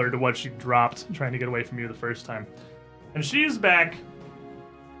similar to what she dropped trying to get away from you the first time. And she's back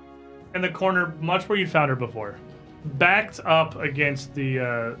in the corner, much where you'd found her before, backed up against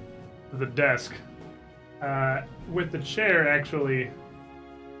the desk, with the chair actually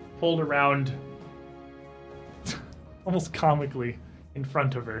pulled around, almost comically, in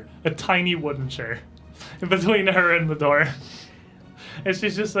front of her, a tiny wooden chair, in between her and the door, and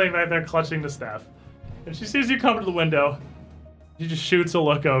she's just sitting back there clutching the staff, and she sees you come to the window. She just shoots a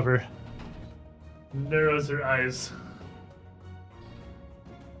look over, narrows her eyes,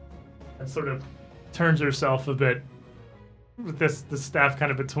 and sort of turns herself a bit with this staff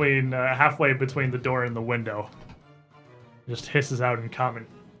kind of between halfway between the door and the window. Just hisses out in common.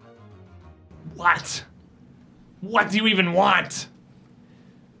 What? What do you even want?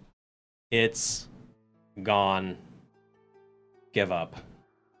 It's gone. Give up.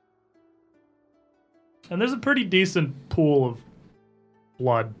 And there's a pretty decent pool of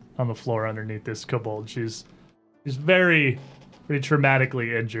blood on the floor underneath this kobold. She's very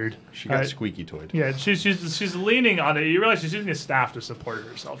traumatically injured. She got squeaky toyed. Yeah, she's leaning on it. You realize she's using a staff to support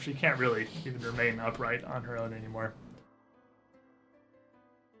herself. She can't really even remain upright on her own anymore.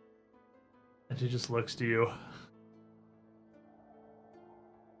 And she just looks to you.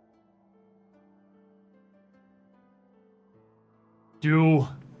 Do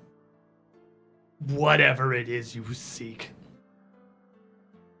whatever it is you seek.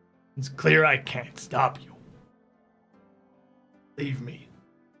 It's clear I can't stop you. Leave me.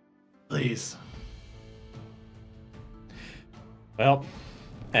 Please. Well,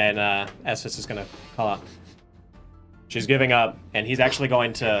 and Esphis is going to call out. She's giving up, and he's actually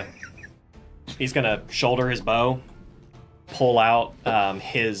going to... He's going to shoulder his bow, pull out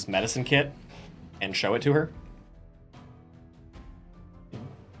his medicine kit, and show it to her.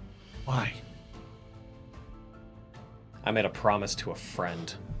 Why? I made a promise to a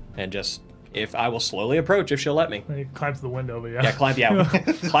friend, and just... If I will slowly approach if she'll let me. He climbs the window, but yeah. Yeah,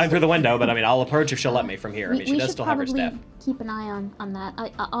 climb through the window, but I mean, I'll approach if she'll let me from here. I mean, she does still have her staff. Keep an eye on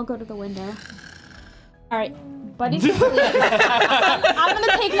that. I'll go to the window. All right, Buddy's asleep. I'm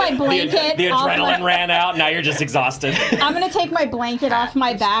gonna take my blanket. The adrenaline ran out. Now you're just exhausted. I'm gonna take my blanket off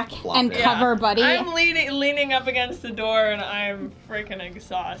my back and cover Buddy. I'm leaning up against the door, and I'm freaking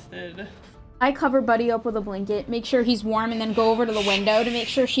exhausted. I cover Buddy up with a blanket, make sure he's warm, and then go over to the window to make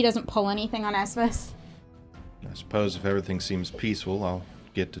sure she doesn't pull anything on Esphis. I suppose if everything seems peaceful, I'll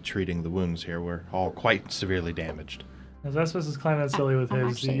get to treating the wounds here. We're all quite severely damaged. As Esphis is climbing that silly with I'm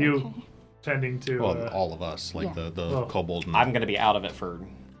his, actually you okay. tending to... Well, all of us, like yeah. the kobold. And... I'm going to be out of it for...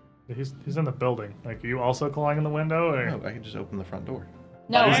 He's in the building. Like, are you also clawing in the window, or...? No, I can just open the front door.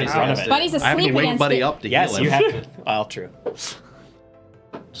 No, Buddy's in front of it. Buddy's I have to asleep wake against Buddy it. up to Yes, heal you him. have to. Well, true.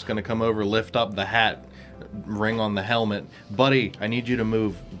 Just gonna come over, lift up the hat, ring on the helmet. Buddy, I need you to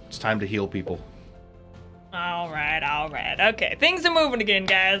move. It's time to heal people. All right. Okay, things are moving again,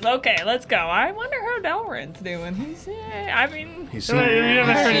 guys. Okay, let's go. I wonder how Delrin's doing. He's, I mean... He's You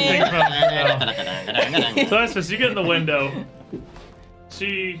haven't heard anything from him. So Esphis, you get in the window.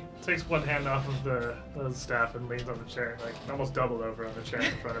 She takes one hand off of the staff and leans on the chair, like almost doubled over on the chair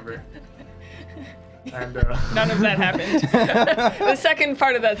in front of her. And None of that happened. The second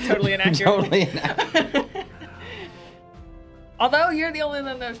part of that's totally inaccurate. Totally inaccurate. Although you're the only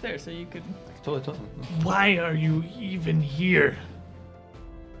one that was there, so you could... Totally. why are you even here?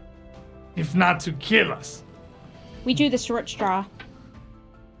 If not to kill us. We drew the short straw.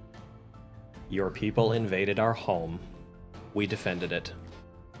 Your people invaded our home. We defended it.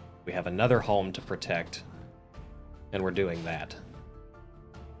 We have another home to protect. And we're doing that.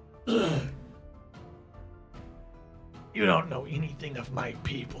 You don't know anything of my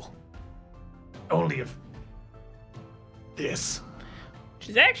people. Only of this. Which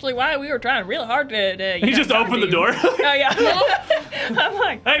is actually why we were trying real hard to He just opened the door. Oh, yeah. I'm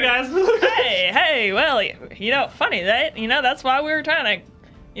like, Hey guys. hey, well, funny that, that's why we were trying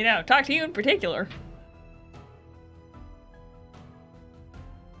to, talk to you in particular.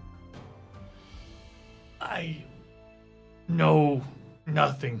 I know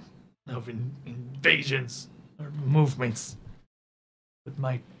nothing of invasions or movements, but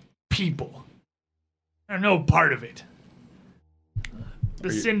my people are no part of it.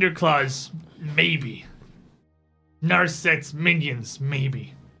 The Cinder Claws, maybe. Narset's minions,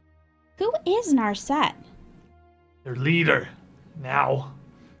 maybe. Who is Narset? Their leader, now.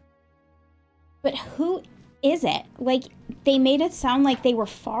 But who is it? Like, they made it sound like they were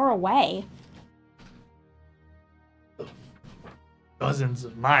far away. Dozens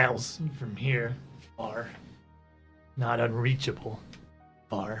of miles from here, far. Not unreachable,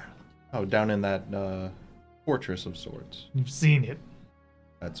 far. Oh, down in that fortress of sorts. You've seen it.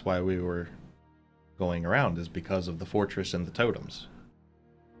 That's why we were going around, is because of the fortress and the totems.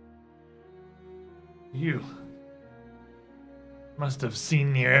 You must have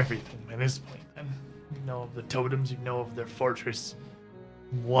seen near everything by this point, then. You know of the totems, you know of their fortress.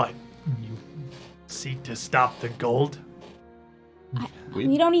 What? You seek to stop the gold?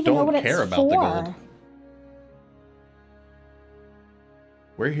 We don't even know what it's care about for. the gold.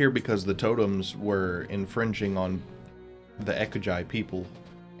 We're here because the totems were infringing on the Ekujai people,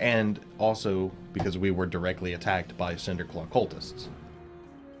 and also because we were directly attacked by Cinderclaw cultists.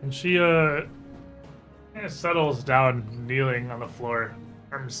 And she Kind of settles down, kneeling on the floor,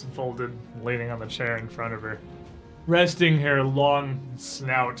 arms folded, leaning on the chair in front of her, resting her long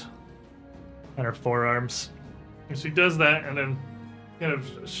snout on her forearms. And she does that, and then kind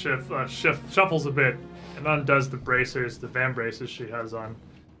of shuffles a bit, and undoes the bracers, the van braces she has on,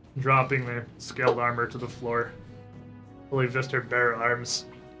 dropping the scaled armor to the floor. I believe just her bare arms.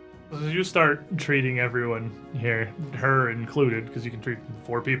 So you start treating everyone here, her included, because you can treat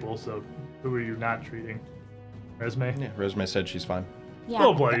 4 people, so who are you not treating? Resme? Yeah, Resme said she's fine. Yeah. A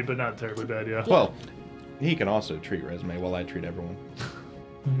little bloody, but not terribly bad, yeah. Well, he can also treat Resme while I treat everyone.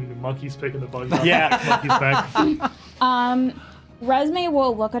 The monkey's picking the bugs off. Yeah. Monkey's back. Resme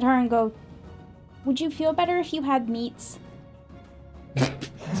will look at her and go, "Would you feel better if you had meats?"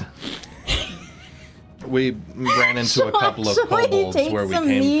 We ran into a couple of She'll actually kobolds take where we some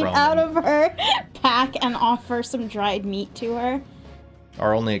came meat from. out and of her pack and offer some dried meat to her.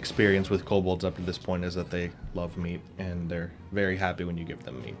 Our only experience with kobolds up to this point is that they love meat, and they're very happy when you give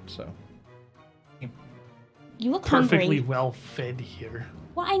them meat, so... You look Perfectly hungry. well fed here.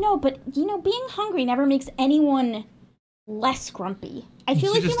 Well, I know, but being hungry never makes anyone less grumpy. I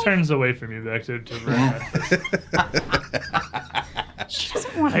feel She like just you turns away from you back to Verena. She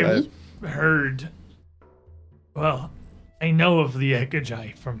doesn't want I've meat. heard. Well, I know of the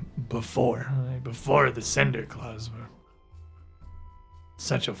Ekajai from before the Cinder Claws were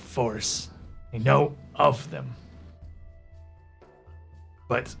such a force. I know of them.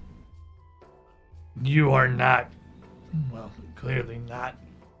 But you are not, well, clearly not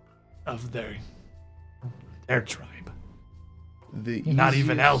of their tribe. You're not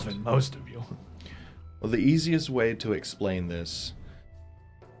even elven, most of you. Well, the easiest way to explain this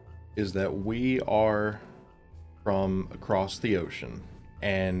is that we are from across the ocean,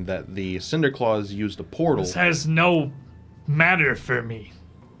 and that the Cinderclaws used a portal. This has no matter for me.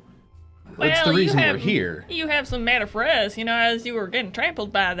 That's the Well, reason you we're have, here. You have some matter for us. As you were getting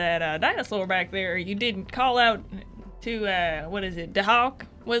trampled by that dinosaur back there, you didn't call out to, what is it, Dahawk,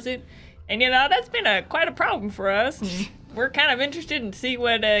 was it? And, that's been quite a problem for us. And we're kind of interested in see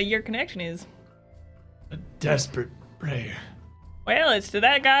what your connection is. A desperate prayer. Well, it's to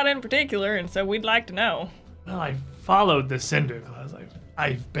that god in particular, and so we'd like to know. Well, I followed the Cinder Claws.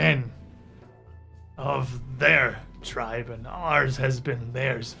 I've been of their tribe, and ours has been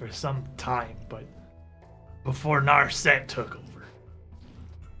theirs for some time, but before Narset took over.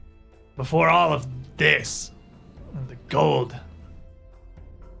 Before all of this, and the gold,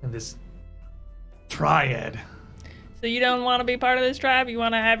 and this triad. So you don't want to be part of this tribe? You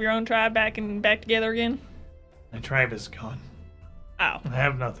want to have your own tribe back together again? My tribe is gone. Oh. I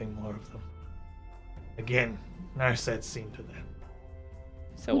have nothing more of them. Again, Narset's seen to that.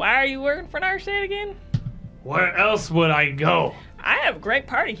 So why are you working for Narset again? Where else would I go? I have a great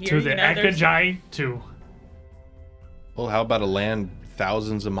party here. To the there's- Ekajai? To... Well, how about a land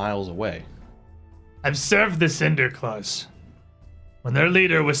thousands of miles away? I've served the Cinder Claws when their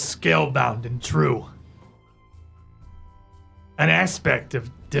leader was scalebound and true. An aspect of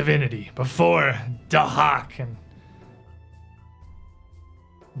divinity before Dahak and...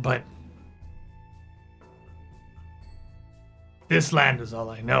 But... this land is all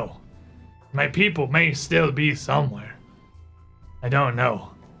I know. My people may still be somewhere. I don't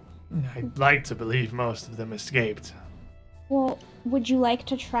know. I'd like to believe most of them escaped. Well, would you like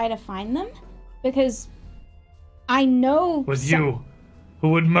to try to find them? Because I know With you,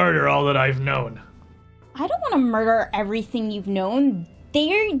 who would murder all that I've known. I don't want to murder everything you've known.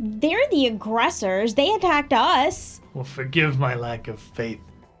 They're the aggressors. They attacked us. Well, forgive my lack of faith.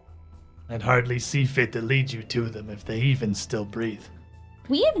 I'd hardly see fit to lead you to them if they even still breathe.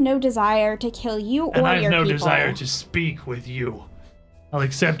 We have no desire to kill you or And I've your no people. desire to speak with you. I'll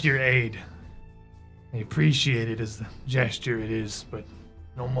accept your aid. I appreciate it as the gesture it is, but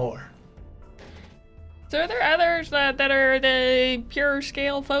no more. So are there others that are the pure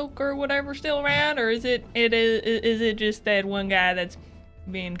scale folk or whatever still around, or is it just that one guy that's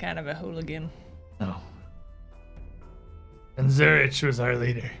being kind of a hooligan? No. And Zurich was our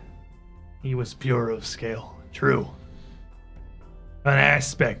leader. He was pure of scale, true. An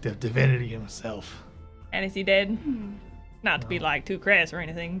aspect of divinity himself. And is he dead? Not to be like too crass or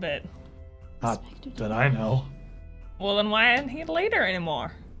anything, but Not that I know. well, then why isn't he the leader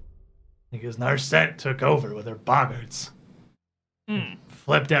anymore? Because Narset took over with her boggarts.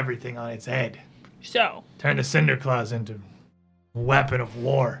 Flipped everything on its head. So Turned the Cinder Claws into a weapon of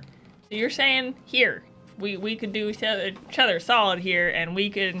war. you're saying here we could do each other solid here, and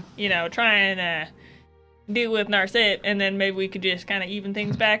we could try and deal with Narset, and then maybe we could just kind of even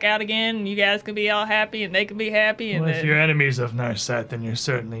things back out again, and you guys could be all happy, and they could be happy, and Well, if then... you're enemies of Narset, then you're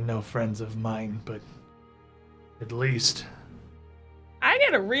certainly no friends of mine, but At least. I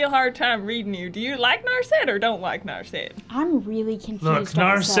get a real hard time reading you. Do you like Narset or don't like Narset? I'm really confused. Look,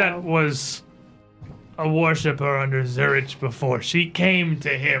 Narset also. was a worshipper under Zurich before. She came to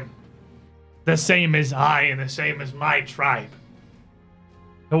him, the same as I and the same as my tribe,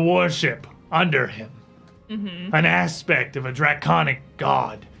 to worship under him. An aspect of a draconic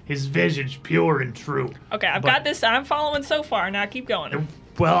god, his visage pure and true. Okay, I've But- got this. I'm following so far. Now keep going.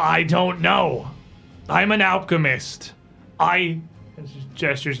 Well, I don't know. I'm an alchemist. And she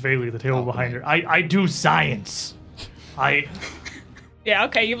gestures vaguely at the table behind her. I do science. Yeah,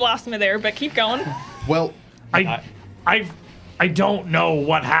 okay, you've lost me there, but keep going. Well, I don't know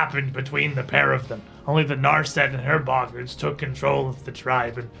what happened between the pair of them. Only the Narset and her boggards took control of the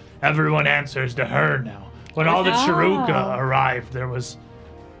tribe, and everyone answers to her now. When all the Chiruka arrived, there was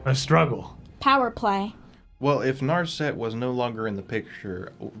a struggle. Power play. well, if Narset was no longer in the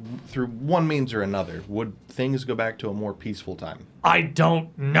picture, through one means or another, would things go back to a more peaceful time? I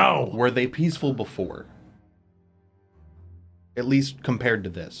don't know. Were they peaceful before? At least compared to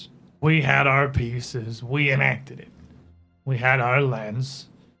this. We had our pieces. We enacted it. We had our lands.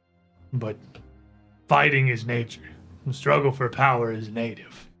 But fighting is nature. The struggle for power is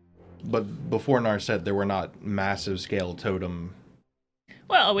native. But before Narset, there were not massive scale totem.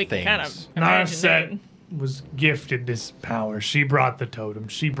 Well, we can kind Things. of imagine Narset it. was gifted this power. She brought the totem.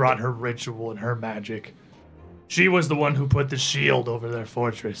 She brought her ritual and her magic. She was the one who put the shield over their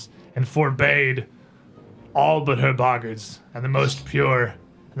fortress and forbade all but her boggards and the most pure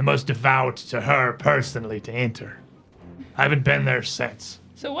and the most devout to her personally to enter. I haven't been there since.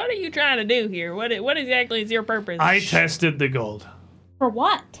 So what are you trying to do here? What exactly is your purpose? I tested the gold For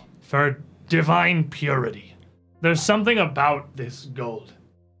what? for divine purity. There's something about this gold,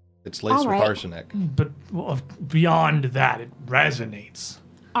 It's laced with Alright. arsenic. but beyond that, it resonates.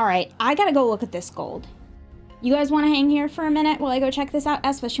 All right, I gotta go look at this gold. You guys want to hang here for a minute while I go check this out?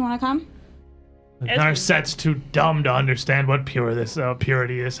 Esvis, you want to come? Narset's too dumb to understand what purity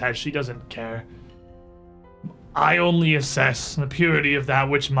this has. She doesn't care. I only assess the purity of that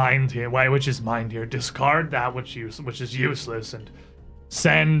which is mined here. Discard that which is useless, and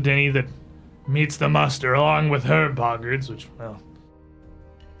send any that meets the muster, along with her boggards, which, well,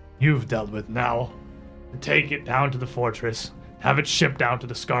 you've dealt with now, and take it down to the fortress. Have it shipped down to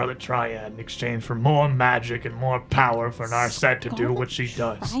the Scarlet Triad in exchange for more magic and more power for Narset to do what she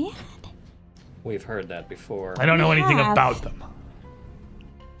does. Triad? We've heard that before. I don't know anything have. about them.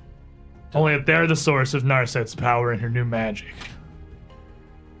 Only that they're the source of Narset's power and her new magic.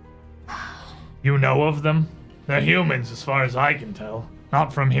 You know of them? They're humans, as far as I can tell.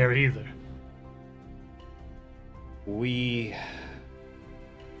 Not from here either. We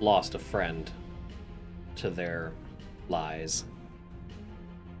lost a friend to their lies.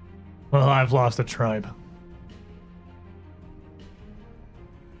 Well, I've lost a tribe.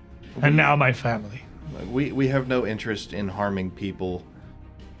 And now my family. We have no interest in harming people.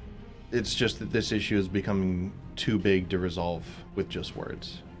 It's just that this issue is becoming too big to resolve with just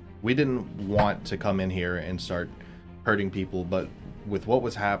words. We didn't want to come in here and start hurting people, but with what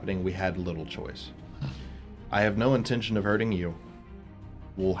was happening, we had little choice. I have no intention of hurting you.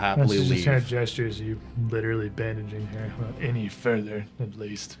 We'll happily That's just leave. kind of gestures you literally bandaging her. Not any further, at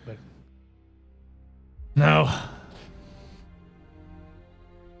least, but... No.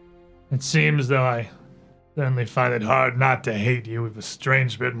 It seems though I suddenly find it hard not to hate you. We've a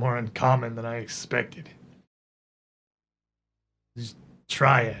strange bit more in common than I expected. This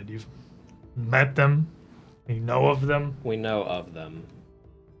Triad, you've met them? You know of them? We know of them.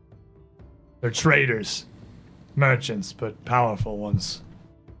 They're traders. Merchants, but powerful ones.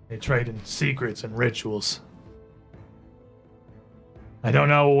 They trade in secrets and rituals. I don't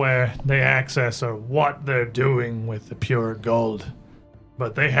know where they access or what they're doing with the pure gold,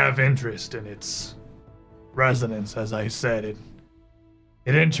 but they have interest in its resonance, as I said. It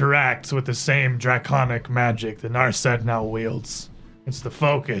interacts with the same draconic magic that Narset now wields. It's the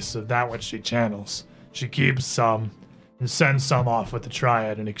focus of that which she channels. She keeps some and sends some off with the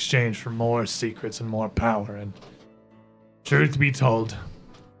Triad in exchange for more secrets and more power, and truth be told,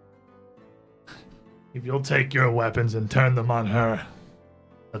 if you'll take your weapons and turn them on her,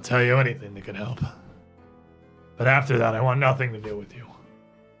 I'll tell you anything that could help. But after that, I want nothing to do with you.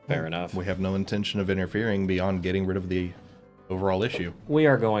 Fair enough. We have no intention of interfering beyond getting rid of the overall issue. We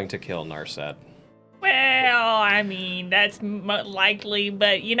are going to kill Narset. Well, I mean, that's likely,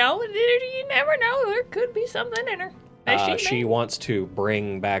 but you know, you never know. There could be something in her. That She may- wants to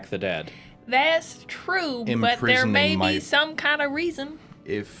bring back the dead. That's true, but there may Imprisoning be might- some kind of reason.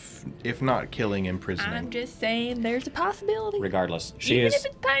 If not killing, imprisoning. I'm just saying there's a possibility. Regardless, she Even is if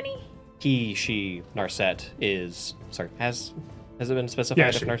it's tiny. he, she, Narset is... Sorry, has it been specified? Yeah,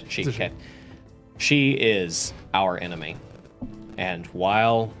 if she. Narset, she, It's a she. okay. She is our enemy. And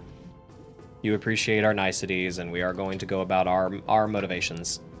while you appreciate our niceties and we are going to go about our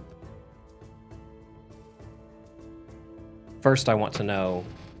motivations, first I want to know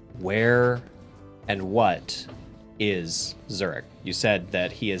where and what is Zurich? You said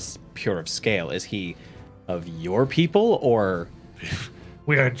that he is pure of scale. Is he of your people or...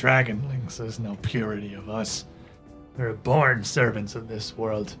 We are dragonlings. There's no purity of us. We're born servants of this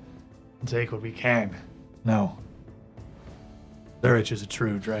world. And take what we can. No. Zurich is a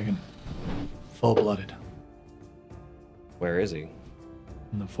true dragon. Full-blooded. Where is he?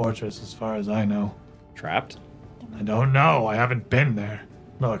 In the fortress, as far as I know. Trapped? I don't know. I haven't been there.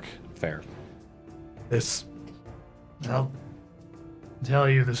 Look, Fair. I'll tell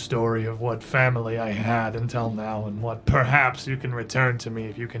you the story of what family I had until now and what perhaps you can return to me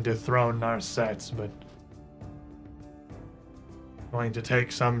if you can dethrone Narset, but going to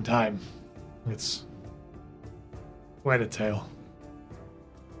take some time. It's quite a tale.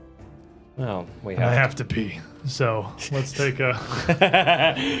 Well, we And I have have to pee. So let's take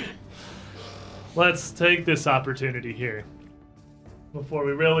let's take this opportunity here before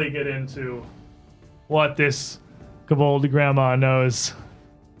we really get into what this Kobold Grandma knows.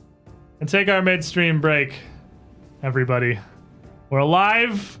 And take our midstream break, everybody. We're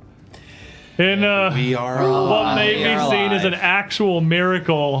alive in We are what may We be are seen as an alive. actual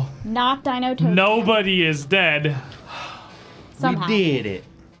miracle. Not Dino Toad. Nobody is dead, Somehow. did it.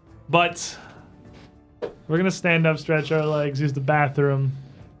 but we're gonna stand up, stretch our legs, use the bathroom.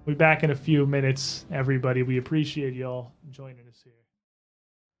 We'll be back in a few minutes, everybody. We appreciate y'all joining us here.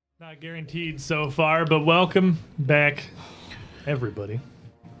 Not guaranteed so far, but welcome back, everybody.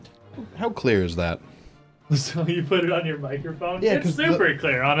 How clear is that? So you put it on your microphone? Yeah, It's 'cause super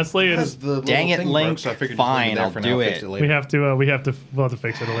clear, honestly. It's, Dang it, Link. Fine, I'll do it. we'll have to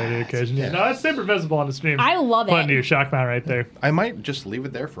fix it at a later occasion. Yeah. No, it's super visible on the stream. I love Putting it. your shock mount right there. I might just leave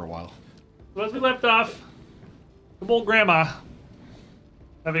it there for a while. So as we left off, the old grandma,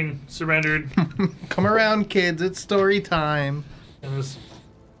 having surrendered, Come around, kids. It's story time. and was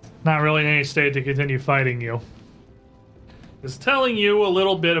not really in any state to continue fighting you, is telling you a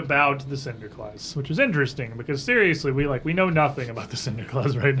little bit about the Cinderclaws, which is interesting because seriously, we know nothing about the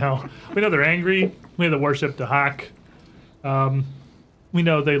Cinderclaws right now. We know they're angry. We know they worship the Hawk. We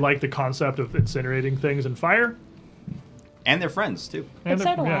know they like the concept of incinerating things in fire. And they're friends, too. And But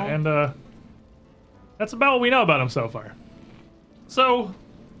so do I. and that's about what we know about them so far. So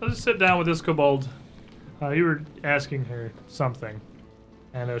let's just sit down with this kobold. You were asking her something,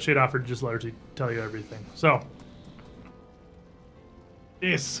 and she'd offered to just let her tell you everything. So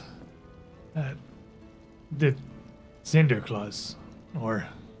this, the Cinderclaws, or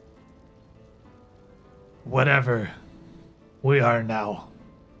whatever we are now,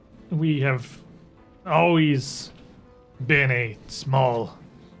 we have always been a small,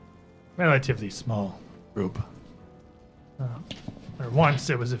 relatively small group. Or once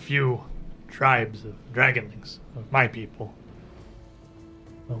it was a few tribes of dragonlings, of my people,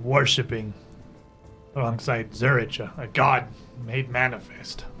 worshipping alongside Zurich, a god made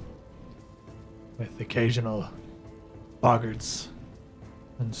manifest, with occasional boggarts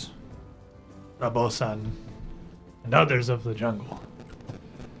and Rabosan and others of the jungle.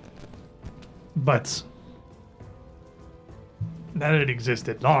 But that had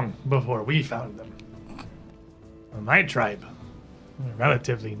existed long before we found them. My tribe,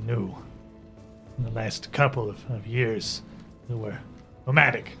 relatively new, in the last couple of years, who were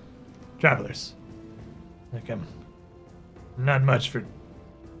nomadic travelers. Like I'm not much for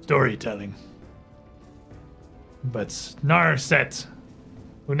storytelling. But Narset,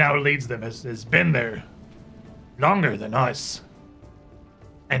 who now leads them, has been there longer than us,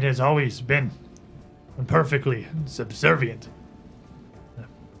 and has always been perfectly subservient,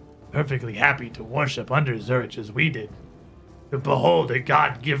 perfectly happy to worship under Zurich as we did, to behold a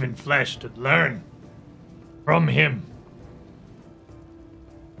god-given flesh, to learn from him.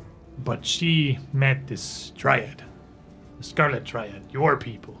 But she met this triad, the Scarlet Triad, your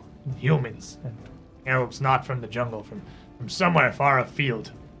people, humans, and elves not from the jungle, from somewhere far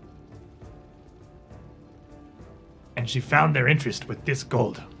afield. And she found their interest with this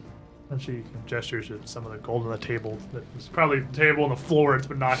gold. And she gestures at some of the gold on the table. That was probably the table and the floor it's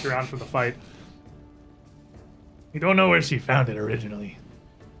been knocked around from the fight. You don't know where she found it originally.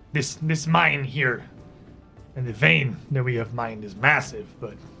 This mine here, and the vein that we have mined is massive,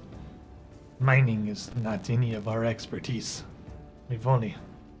 but mining is not any of our expertise. We've only...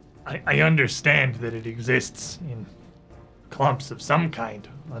 I understand that it exists in clumps of some kind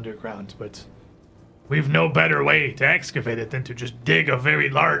underground, but we've no better way to excavate it than to just dig a very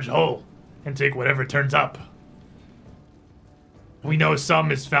large hole and take whatever turns up. We know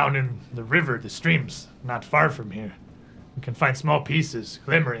some is found in the river, the streams, not far from here. We can find small pieces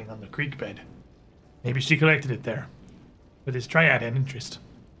glimmering on the creek bed. Maybe she collected it there. But this triad had interest.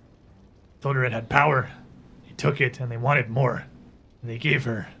 Told her it had power. They took it and they wanted more. And they gave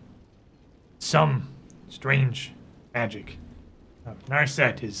her some strange magic. Now,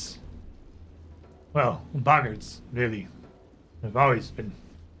 Narset is, well, boggards, really. They've always been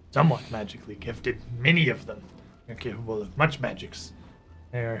somewhat magically gifted. Many of them are capable of much magics.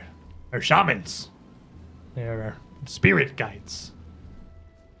 They're shamans. They're spirit guides.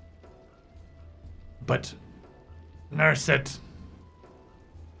 But Narset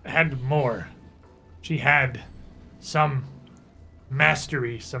had more. She had some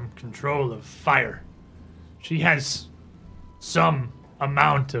mastery, some control of fire. She has some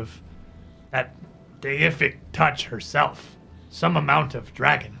amount of that deific touch herself, some amount of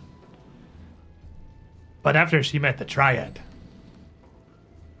dragon. But after she met the Triad,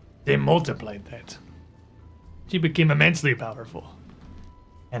 they multiplied that. She became immensely powerful.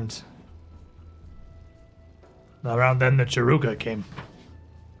 And around then the Chiruka came.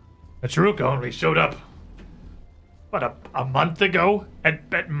 The Chiruka only showed up, what, a month ago?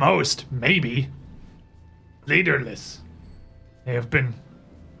 At most, maybe. Leaderless. They have been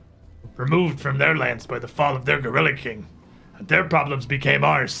removed from their lands by the fall of their gorilla king. And their problems became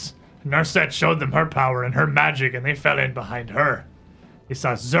ours. Narset showed them her power and her magic, and they fell in behind her. They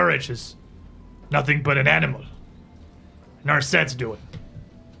saw Zurich as nothing but an animal. Narset's doing.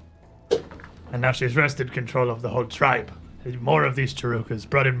 And now she's wrested control of the whole tribe. More of these Chirukas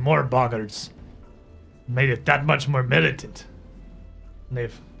brought in more boggards. Made it that much more militant. And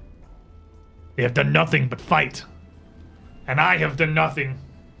they have done nothing but fight. And I have done nothing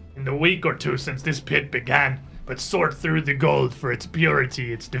in the week or two since this pit began but sort through the gold for its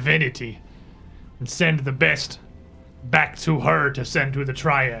purity, its divinity, and send the best back to her to send to the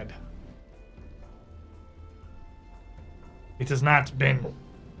Triad. It has not been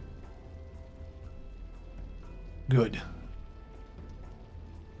good.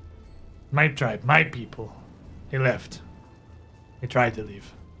 My tribe, my people, they left. They tried to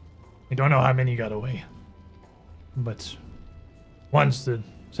leave. We don't know how many got away. But once the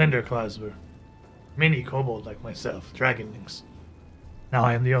Cinderclaws were mini kobold like myself, dragonlings. Now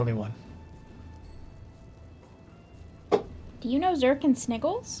I am the only one. Do you know Zerk and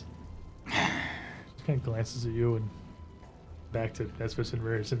Sniggles? Just kind of glances at you and back to Espis and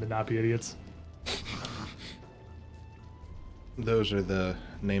Rares and the Nappy idiots. Those are the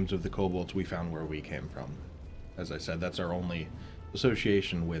names of the kobolds we found where we came from. As I said, that's our only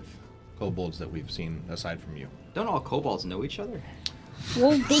association with kobolds that we've seen aside from you. Don't all kobolds know each other?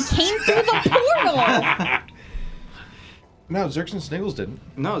 Well, they came through the portal! No, Zerks and Sniggles didn't.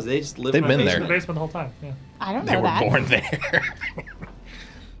 No, they just lived They've in been the there. In the basement the whole time, yeah. I don't They know were that. born there.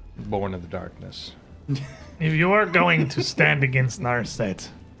 Born in the darkness. If you are going to stand against Narset,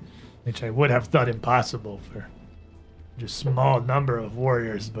 which I would have thought impossible for just small number of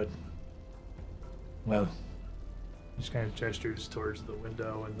warriors, but, well, just kind of gestures towards the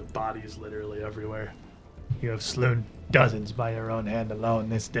window and the bodies literally everywhere. You have slewn dozens by your own hand alone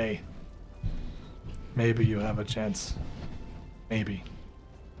this day. Maybe you have a chance. Maybe.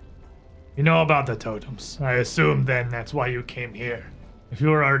 You know about the totems. I assume then that's why you came here. If you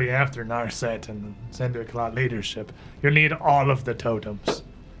were already after Narset and the Cinderclaw leadership, you'll need all of the totems.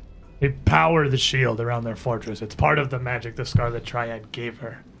 They power the shield around their fortress. It's part of the magic the Scarlet Triad gave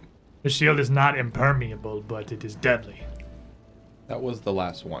her. The shield is not impermeable, but it is deadly. That was the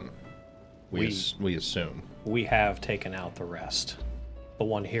last one. We assume. We have taken out the rest. The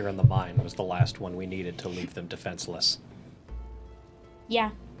one here in the mine was the last one we needed to leave them defenseless.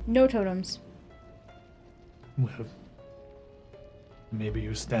 Yeah, no totems. Well, maybe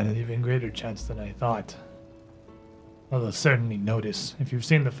you stand an even greater chance than I thought. Well, I'll certainly notice. If you've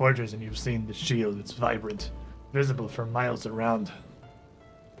seen the fortress and you've seen the shield, it's vibrant, visible for miles around.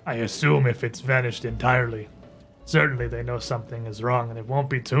 I assume if it's vanished entirely, certainly they know something is wrong, and it won't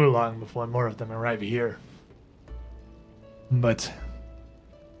be too long before more of them arrive here. But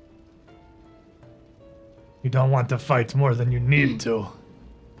you don't want to fight more than you need to,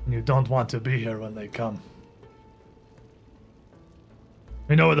 and you don't want to be here when they come.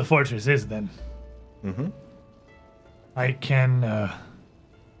 We know where the fortress is, then. Mm-hmm. I can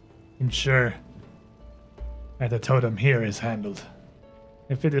ensure that the totem here is handled.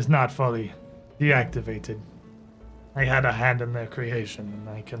 If it is not fully deactivated, I had a hand in their creation, and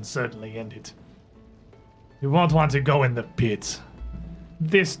I can certainly end it. You won't want to go in the pit.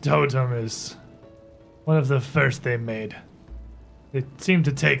 This totem is one of the first they made. It seemed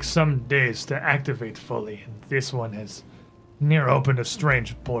to take some days to activate fully, and this one has near opened a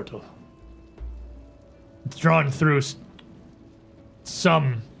strange portal. It's drawn through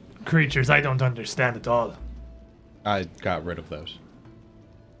some creatures I don't understand at all. I got rid of those.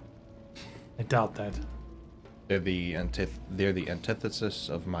 I doubt that. They're the antithesis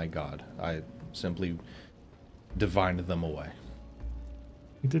of my god. I simply divined them away.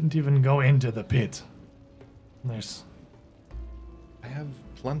 You didn't even go into the pit. There's... I have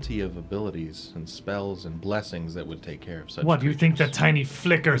plenty of abilities and spells and blessings that would take care of such What, you think the creatures. tiny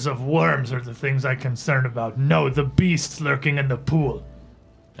flickers of worms are the things I'm concerned about? No, the beasts lurking in the pool.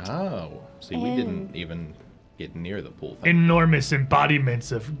 Oh, see, we didn't even get near the pool. Enormous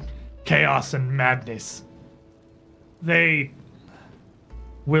embodiments of chaos and madness. They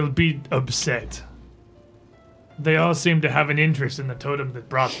will be upset. They all seem to have an interest in the totem that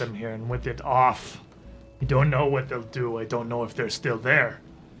brought them here, and with it off, I don't know what they'll do. I don't know if they're still there.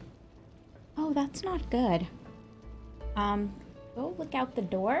 Oh, that's not good. Go look out the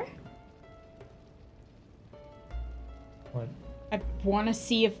door. What? I want to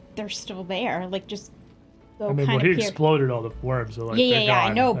see if they're still there. Like, just go I mean, kind well, he of peer. exploded all the worms, so like Yeah, they're yeah, I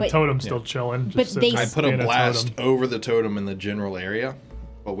gone. know, The but- totem's still chilling. but Just they- sits I put a being blast totem. over the totem in the general area,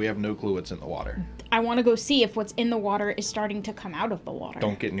 but we have no clue what's in the water. I want to go see if what's in the water is starting to come out of the water.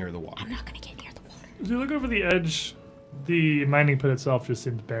 Don't get near the water. I'm not gonna get near the water. As you look over the edge, the mining pit itself just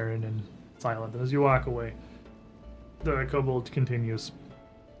seems barren and silent. And as you walk away, the kobold continues.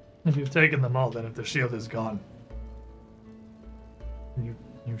 If you've taken them all, then if the shield is gone,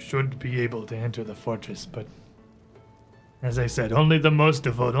 you should be able to enter the fortress. But as I said, only the most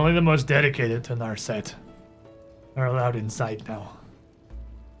devoted, only the most dedicated to Narset are allowed inside now.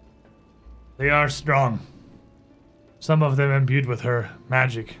 They are strong. Some of them imbued with her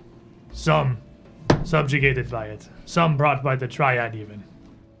magic. Some subjugated by it. Some brought by the Triad, even.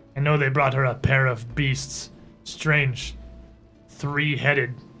 I know they brought her a pair of beasts. Strange,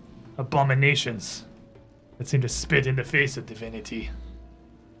 three-headed abominations that seem to spit in the face of divinity.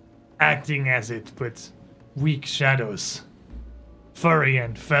 Acting as it, but weak shadows. Furry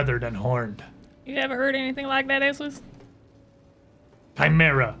and feathered and horned. You ever heard anything like that, Acelus?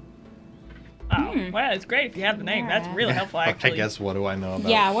 Chimera. Oh, well, it's great if you have the name. That's really helpful, actually. I guess, what do I know about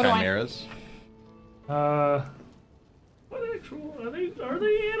Yeah, what do I- chimeras? What actual are they? Are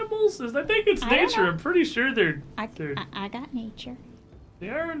they animals? I think it's I don't nature. know. I'm pretty sure they're. I got nature. They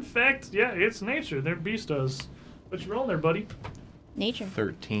are in fact. Yeah, it's nature. They're beastas. What you rolling there, buddy? Nature.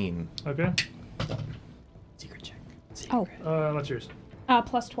 13. Okay. Secret check. Oh, What's yours?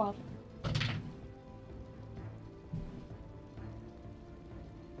 plus 12.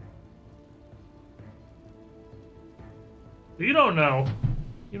 You don't know.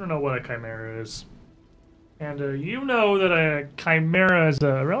 You don't know what a chimera is. And you know that a chimera is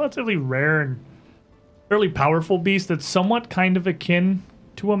a relatively rare and fairly powerful beast that's somewhat kind of akin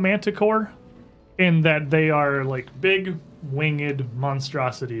to a manticore in that they are like big winged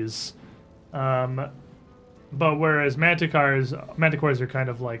monstrosities. But whereas manticores are kind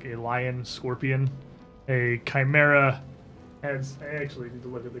of like a lion scorpion, a chimera has. I actually need to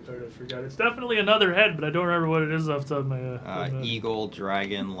look at the card. I forgot. It's definitely another head, but I don't remember what it is off the top of my. Eagle,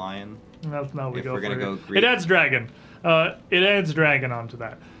 dragon, lion. That's not what we If go we're for. gonna here. go Greek. It adds dragon. It adds dragon onto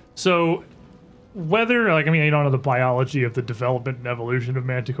that. So whether like you don't know the biology of the development and evolution of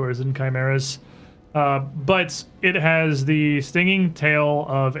manticores and chimeras, but it has the stinging tail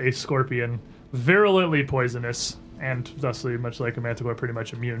of a scorpion, virulently poisonous, and thusly, much like a manticore, pretty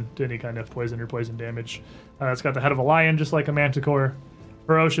much immune to any kind of poison or poison damage. It's got the head of a lion, just like a manticore,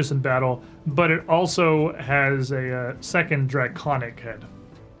 ferocious in battle, but it also has a second draconic head.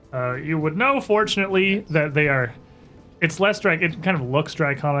 You would know, fortunately, that they are. It's less it kind of looks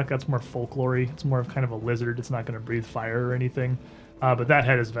draconic. That's more folklory. It's more of kind of a lizard. It's not going to breathe fire or anything. But that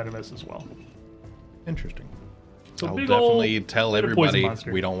head is venomous as well. Interesting. So I'll big definitely ol' tell poison everybody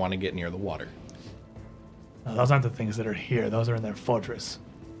monster. we don't want to get near the water. No, those aren't the things that are here. Those are in their fortress.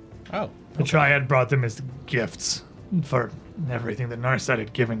 Oh. The Triad brought them as gifts for everything that Narset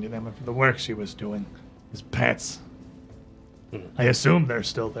had given to them and for the work she was doing. As pets. I assume they're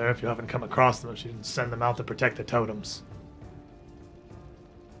still there if you haven't come across them. She didn't send them out to protect the totems.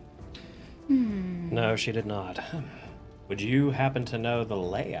 No, she did not. Would you happen to know the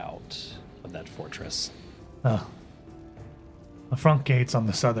layout of that fortress? Oh. The front gate's on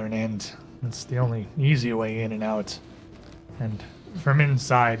the southern end. It's the only easy way in and out. And from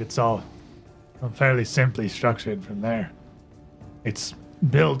inside, it's all fairly simply structured from there. It's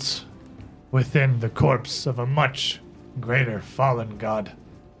built within the corpse of a much greater fallen god,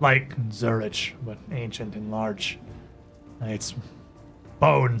 like Zurich, but ancient and large. Its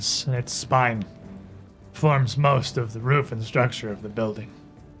bones and its spine forms most of the roof and structure of the building.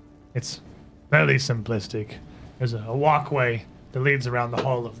 It's fairly simplistic. There's a walkway that leads around the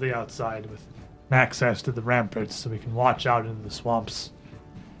whole of the outside with access to the ramparts so we can watch out into the swamps,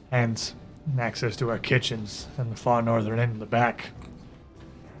 and access to our kitchens and the far northern end in the back.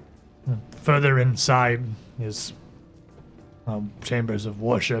 Further inside is chambers of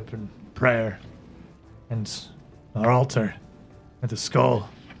worship and prayer, and our altar at the skull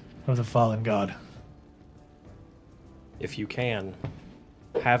of the fallen god. If you can,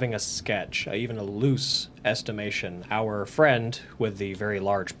 having a sketch, even a loose estimation, our friend with the very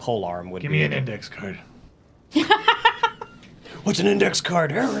large polearm would Give be me an index card. What's an index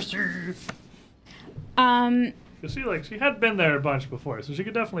card, Heresy? You see, like, she had been there a bunch before, so she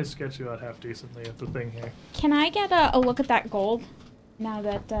could definitely sketch you out half decently at the thing here. Can I get a look at that gold? Now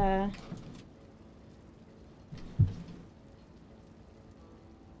that,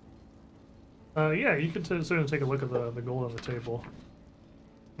 Yeah, you could certainly take a look at the gold on the table.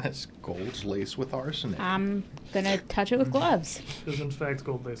 That's gold's laced with arsenic. I'm gonna touch it with gloves. Is in fact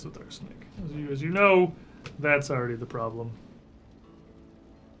gold laced with arsenic. As you know, that's already the problem.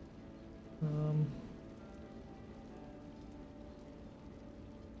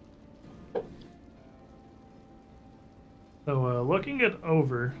 So, looking it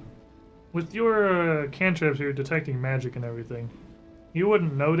over, with your cantrips, you're detecting magic and everything, you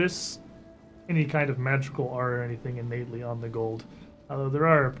wouldn't notice any kind of magical aura or anything innately on the gold. Although there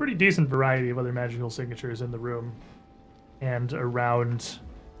are a pretty decent variety of other magical signatures in the room and around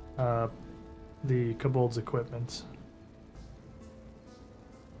the Kobold's equipment.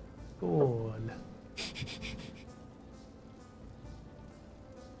 Gold.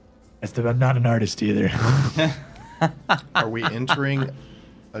 I'm not an artist either. Are we entering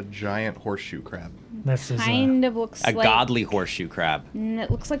a giant horseshoe crab? This is Kind of looks A like... godly horseshoe crab. It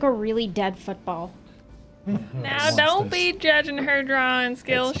looks like a really dead football. Now, don't be judging her drawing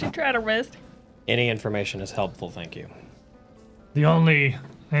skills. She tried her best. Any information is helpful, thank you. the only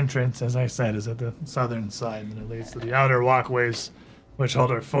entrance, as I said, is at the southern side, and it leads to the outer walkways, which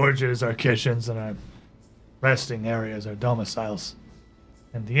hold our forges, our kitchens, and our resting areas, our domiciles.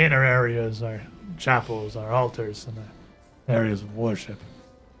 And the inner areas are chapels, our altars, and our areas of worship.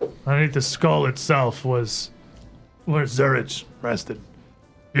 Underneath the skull itself was where Zurich rested.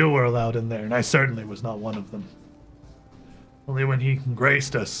 You were allowed in there, and I certainly was not one of them. Only when he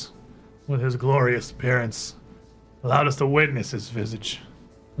graced us with his glorious appearance, allowed us to witness his visage,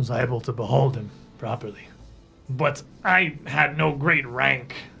 was I able to behold him properly. But I had no great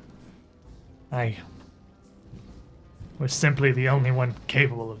rank. I was simply the only one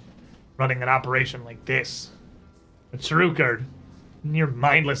capable of running an operation like this. The Charuk are near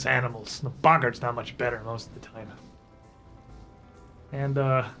mindless animals. The Boggart's not much better most of the time. And,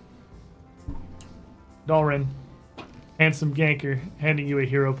 Dalrin, handsome Ganker, handing you a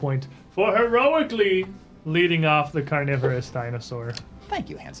hero point for heroically leading off the carnivorous dinosaur. Thank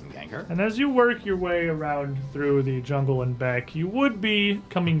you, handsome Ganker. And as you work your way around through the jungle and back, you would be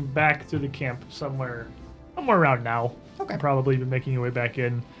coming back to the camp somewhere around now. Okay. Probably be making your way back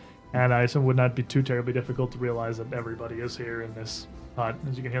in, and I assume it would not be too terribly difficult to realize that everybody is here in this hut,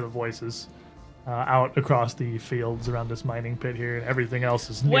 as you can hear the voices out across the fields around this mining pit here, and everything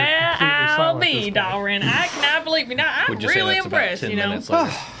else is near Where completely I'll silent at be, this point. Dalrin. I cannot believe me. Now, I'm Would you say really that's about impressed, 10 you know? minutes later?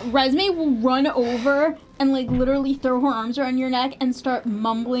 Resme will run over and like literally throw her arms around your neck and start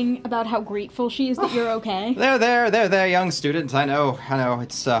mumbling about how grateful she is that you're okay. There, young student. I know.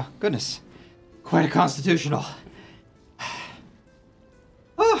 It's, goodness, quite a constitutional.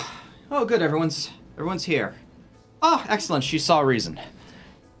 Oh, good. Everyone's here. Oh, excellent. She saw reason.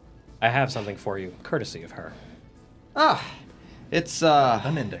 I have something for you, courtesy of her. It's,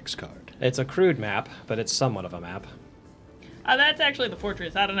 An index card. It's a crude map, but it's somewhat of a map. Oh, that's actually the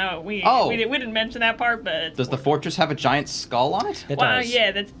fortress. I don't know. We didn't mention that part, but does the fortress have a giant skull on it? It wow, does.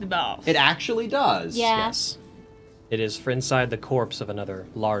 yeah, that's the boss. It actually does. Yeah. Yes. It is for inside the corpse of another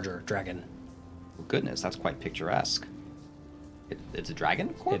larger dragon. Oh, goodness, that's quite picturesque. It's a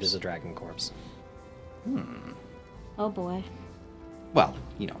dragon corpse? It is a dragon corpse. Oh boy. Well,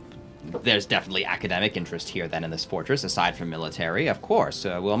 there's definitely academic interest here then in this fortress, aside from military, of course.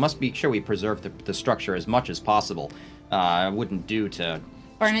 We must be sure we preserve the structure as much as possible. Wouldn't do to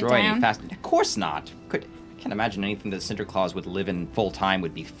Burn it destroy down? any fast. Of course not. I can't imagine anything that Cinderclaws would live in full time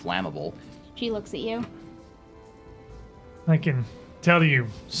would be flammable. She looks at you. I can tell you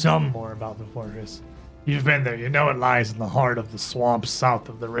some more about the fortress. You've been there. You know it lies in the heart of the swamps south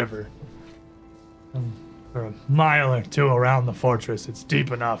of the river. And for a mile or two around the fortress, it's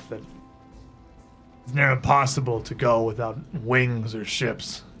deep enough that it's near impossible to go without wings or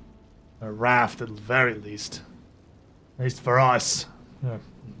ships. A raft at the very least. At least for us.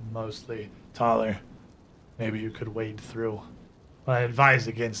 Mostly taller. Maybe you could wade through. But I advise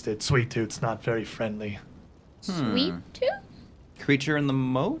against it. Sweet Tooth's not very friendly. Sweet tooth? Creature in the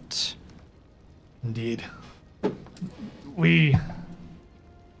moat? Indeed.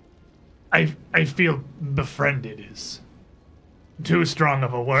 I feel befriended is too strong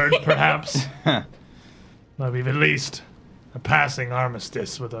of a word, perhaps. But we've at least a passing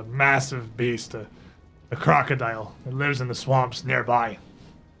armistice with a massive beast, a crocodile that lives in the swamps nearby.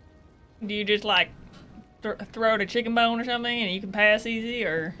 Do you just like throw it a chicken bone or something and you can pass easy,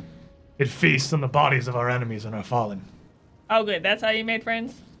 or? It feasts on the bodies of our enemies and our fallen. Oh, good. That's how you made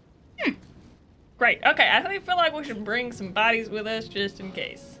friends? Great. Okay, I feel like we should bring some bodies with us just in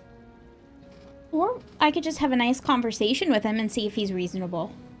case. Or I could just have a nice conversation with him and see if he's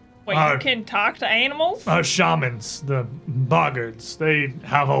reasonable. Wait, you can talk to animals? Our shamans, the boggards, they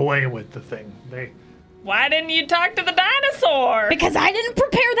have a way with the thing. Why didn't you talk to the dinosaur? Because I didn't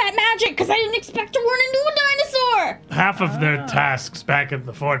prepare that magic, because I didn't expect to run into a dinosaur! Half of their tasks back at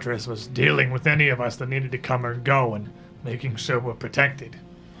the fortress was dealing with any of us that needed to come or go and making sure we're protected.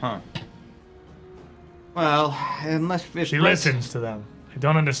 Huh. Well, unless She listens to them. I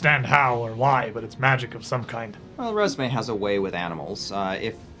don't understand how or why, but it's magic of some kind. Well, Resme has a way with animals.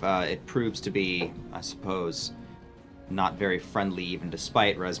 If it proves to be, I suppose, not very friendly, even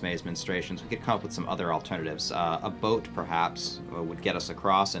despite Resme's ministrations, we could come up with some other alternatives. A boat, perhaps, would get us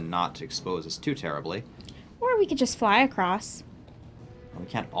across and not expose us too terribly. Or we could just fly across. We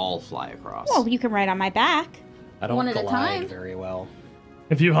can't all fly across. Well, you can ride on my back. I don't One at a glide time. very well.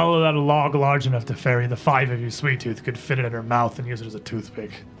 If you hollowed out a log large enough to ferry, the 5 of you Sweet Tooth could fit it in her mouth and use it as a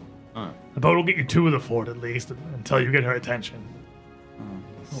toothpick. The boat will get you to the fort, at least, until you get her attention.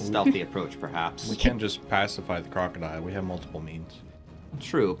 Stealthy approach, perhaps. We can't just pacify the crocodile. We have multiple means.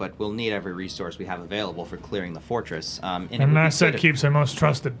 True, but we'll need every resource we have available for clearing the fortress. And it would And be Narset good if- keeps her most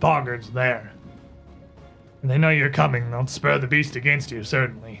trusted boggards there. And they know you're coming. They'll spur the beast against you,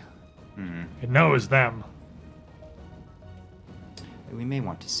 certainly. It knows them. We may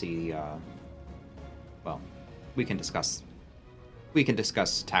want to see. Well, we can discuss. We can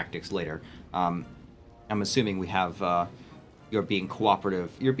discuss tactics later. I'm assuming we have. You're being cooperative.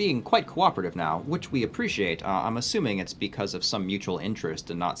 You're being quite cooperative now, which we appreciate. I'm assuming it's because of some mutual interest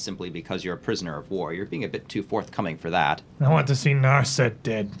and not simply because you're a prisoner of war. You're being a bit too forthcoming for that. I want to see Narset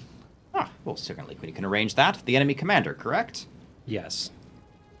dead. Well, certainly we can arrange that. The enemy commander, correct? Yes.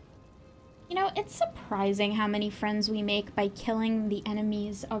 You know, it's surprising how many friends we make by killing the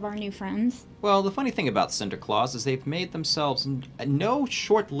enemies of our new friends. Well, the funny thing about Cinderclaws is they've made themselves no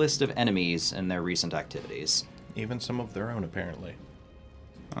short list of enemies in their recent activities. Even some of their own, apparently.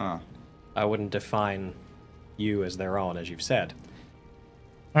 I wouldn't define you as their own, as you've said.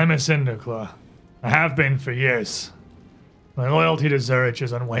 I'm a Cinderclaw. I have been for years. My loyalty to Zurich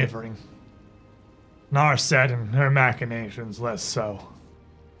is unwavering. Narset and her machinations less so.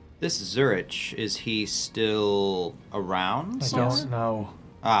 This Zurich, is he still around? I somewhere? don't know.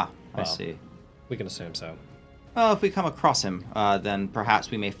 I Well. see. We can assume so. Well, if we come across him, then perhaps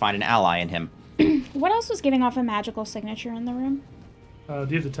we may find an ally in him. What else was giving off a magical signature in the room? Do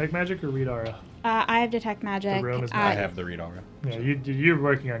you have detect magic or read aura? I have detect magic. The room is I have the read aura. Yeah, you're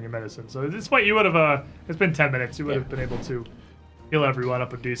working on your medicine. So at this point, you would have. It's been 10 minutes. You would have been able to heal everyone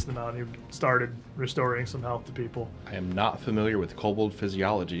up a decent amount. You started restoring some health to people. I am not familiar with kobold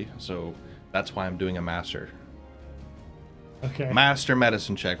physiology, so that's why I'm doing a master. Okay. Master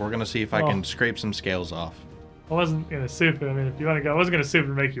medicine check. We're gonna see if I Oh. can scrape some scales off. I wasn't gonna super. I mean, if you want to go, I wasn't gonna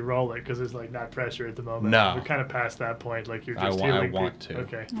super make you roll it because there's like not pressure at the moment. No. We're kind of past that point. Like you're I just wa- I healing. want people.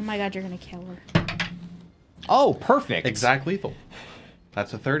 to. Okay. Oh my god, you're gonna kill her. Oh, perfect. Exact lethal.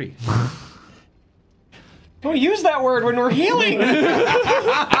 That's a 30. Don't use that word when we're healing!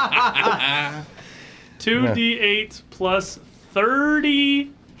 2d8 plus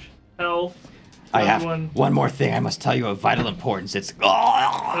 30 health. I have Everyone, one more thing I must tell you of vital importance. It's.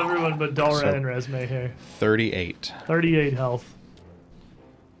 everyone but Dora So- and Resme here. 38. 38 health.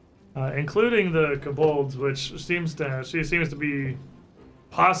 Including the kobolds, which she seems to be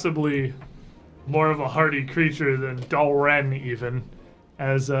possibly more of a hardy creature than Dalren even,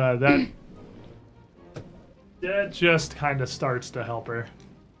 as that just kind of starts to help her,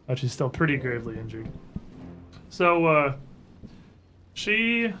 but she's still pretty gravely injured. So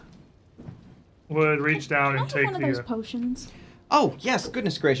she would reach down and Can I take have one of those the. potions? Oh, yes,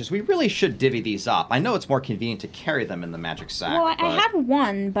 goodness gracious. We really should divvy these up. I know it's more convenient to carry them in the magic sack. Well, I but- have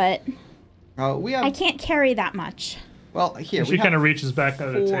one, but We have. I can't carry that much. Well, here She we kind of have reaches back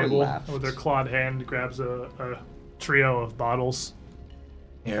under the 4 table left. with her clawed hand, grabs a trio of bottles.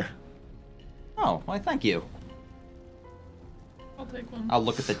 Here. Oh, why? Thank you. I'll take one. I'll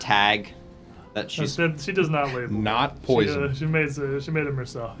look at the tag that she's. She does not label. Not poison. She made them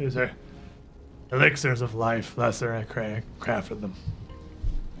herself. These are elixirs of life. That's where I crafted them.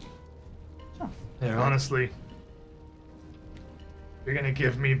 They're honestly. You're gonna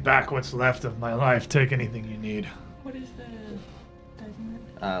give me back what's left of my life. Take anything you need. What is the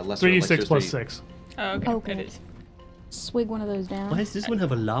document? Lesser 3d6 elixirs, plus 3D. 6. Oh, okay. Okay. It is. Swig one of those down. Why does this one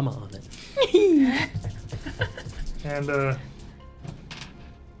have a llama on it? And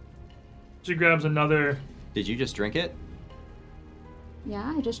she grabs another. Did you just drink it?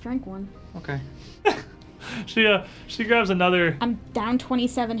 Yeah, I just drank one. Okay. She grabs another. I'm down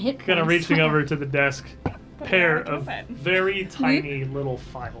 27 hit points. Kind of reaching over to the desk. Pair I of bet. very tiny little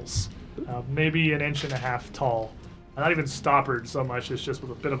files, maybe 1.5 inches tall. Not even stoppered so much. It's just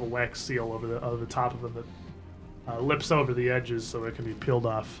with a bit of a wax seal over the top of them that lips over the edges so it can be peeled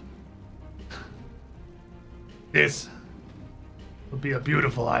off. This would be a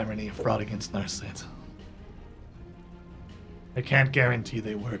beautiful irony if brought against Narset. I can't guarantee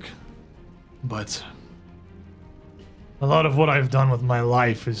they work, but a lot of what I've done with my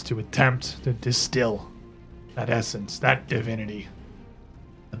life is to attempt to distill that essence, that divinity,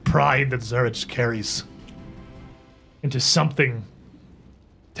 the pride that Zurich carries into something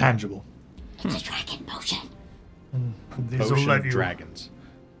tangible. It's a dragon potion. These will Potion let of you. dragons.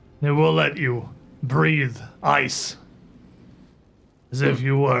 They will let you breathe ice, as if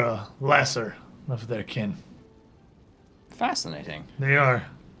you were a lesser of their kin. Fascinating. They are.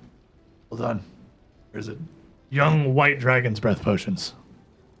 Hold on. There's a young white dragon's breath potions.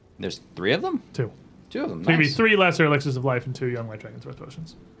 There's 3 of them? 2. 2 of them. So it'd be Nice. 3 lesser elixirs of life and 2 young white dragon's breath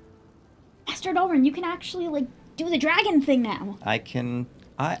potions. Master Dolrin, you can actually like do the dragon thing now. I can.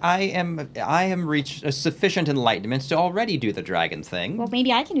 I am reached a sufficient enlightenment to already do the dragon thing. Well,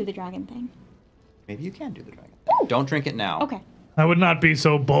 maybe I can do the dragon thing. Maybe you can do the dragon thing. Don't drink it now. Okay. I would not be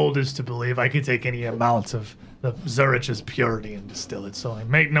so bold as to believe I could take any amount of the Zurich's purity and distill it, so I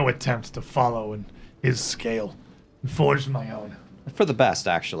made no attempt to follow in his scale and forged my own. For the best,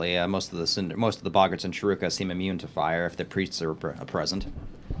 actually. Most of the boggarts in Chiruka seem immune to fire if the priests are present.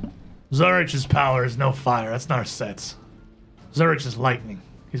 Zurich's power is no fire, that's Narset's. Zurich is lightning.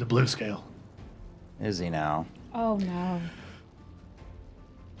 He's a blue scale. Is he now? Oh no.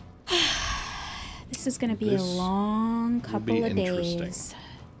 This is gonna be a This long will couple be of interesting. days.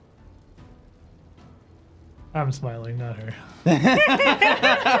 I'm smiling, not her.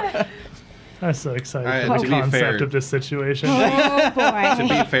 I'm so excited Alright, for to the be concept fair- of this situation. Oh To boy.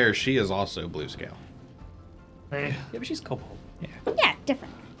 be fair, she is also blue scale. Hey, Yeah, but she's kobold. Yeah,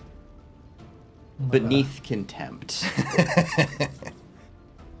 different. Beneath contempt.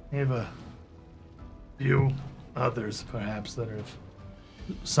 we have a few others, perhaps, that are of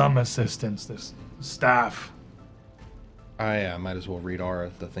some assistance. This staff. I might as well read Aura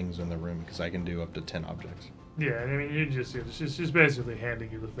the things in the room because I can do up to 10 objects. Yeah, I mean, she's basically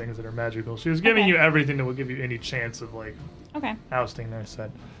handing you the things that are magical. She was giving you everything that will give you any chance of, like, Okay. ousting Narset.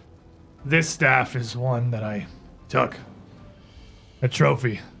 This staff is one that I took. A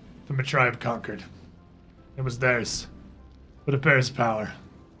trophy from a tribe conquered. It was theirs, but it bears power.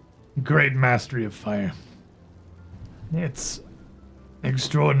 Great mastery of fire. It's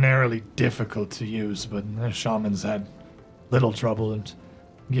extraordinarily difficult to use, but the shamans had little trouble, and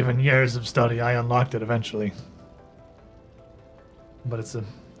given years of study, I unlocked it eventually. But it's a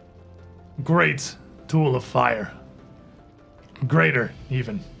great tool of fire. Greater,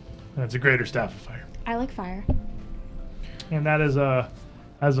 even. And it's a greater staff of fire. I like fire. And that is a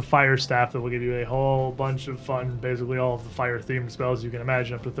fire staff that will give you a whole bunch of fun, basically all of the fire themed spells you can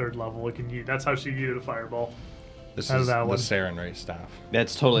imagine up to 3rd level. It can that's how she used a fireball. This Out of is that the one. Saren Ray staff.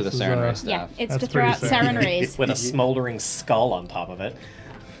 That's totally This the is, Saren Ray yeah, staff. Yeah, it's That's to throw out pretty sad. Saren rays. With a smoldering skull on top of it.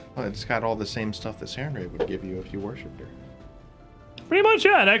 Well, it's got all the same stuff that Saren Ray would give you if you worshipped her. Pretty much,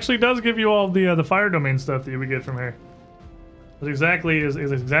 yeah. It actually does give you all the fire domain stuff that you would get from her. It exactly is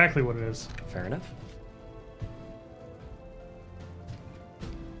exactly what it is. Fair enough.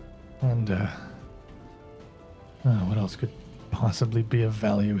 And what else could possibly be of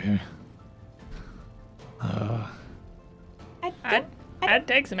value here? I'd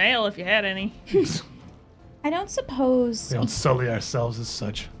take some ale if you had any. I don't suppose. We don't sully ourselves as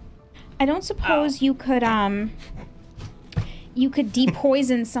such. I don't suppose you could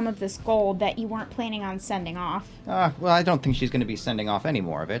depoison some of this gold that you weren't planning on sending off. Well, I don't think she's going to be sending off any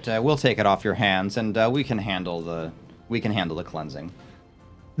more of it. We'll take it off your hands, and we can handle the cleansing.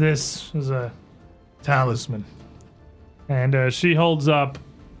 This is a talisman. And she holds up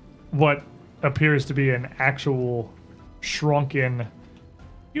what appears to be an actual shrunken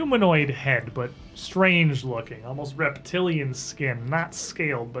humanoid head, but strange looking, almost reptilian skin, not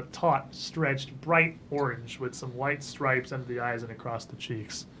scaled, but taut, stretched, bright orange with some white stripes under the eyes and across the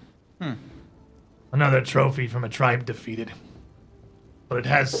cheeks. Another trophy from a tribe defeated. But it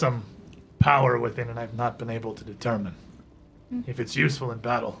has some power within it I've not been able to determine. If it's useful in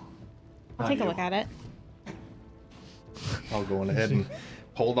battle. I'll take a look at it. I'll go on ahead and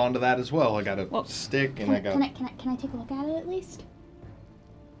hold on to that as well. I got a stick and I got... Can I take a look at it at least?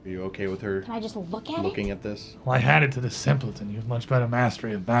 Are you okay with her Can I just look at looking it? at this? Well, I had it to the simpleton. You have much better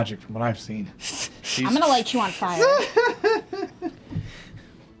mastery of magic from what I've seen. I'm gonna light you on fire.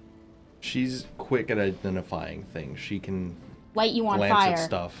 She's quick at identifying things. She can Light you on glance fire. at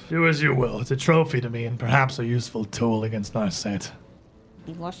stuff. Do as you will. It's a trophy to me and perhaps a useful tool against Narset.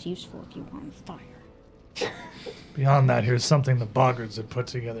 Be less useful if you were on fire. Beyond that, here's something the Boggards had put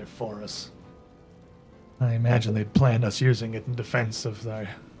together for us. I imagine they'd planned us using it in defense of their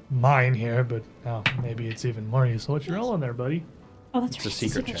mine here, but now maybe it's even more useful. What you rolling there, buddy? Oh, that's It's a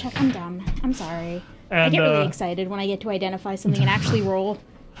right. secret check. I'm dumb. I'm sorry. I And, get really excited when I get to identify something and actually roll.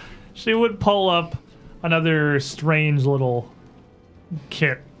 She would pull up another strange little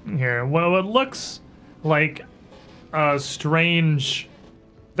kit here. What looks like a strange,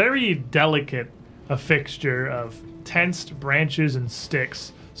 very delicate a fixture of tensed branches and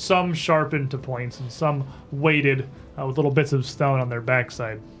sticks, some sharpened to points and some weighted with little bits of stone on their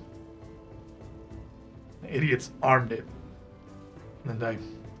backside. The idiots armed it. And I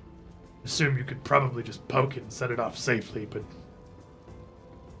assume you could probably just poke it and set it off safely, but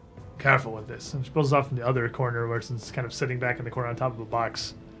careful with this. And she pulls off in the other corner where it's kind of sitting back in the corner on top of a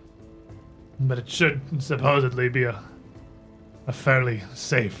box. But it should supposedly be a fairly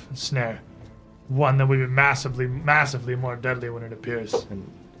safe snare. One that would be massively more deadly when it appears. And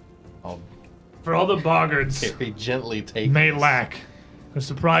I'll For all the Boggards very gently take may this. lack a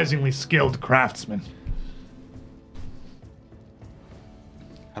surprisingly skilled craftsman.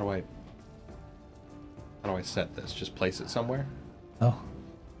 How do I set this? Just place it somewhere? Oh.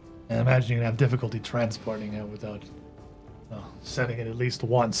 I imagine you'd have difficulty transporting it without setting it at least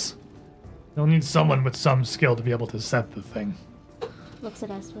once. You'll need someone with some skill to be able to set the thing. Looks at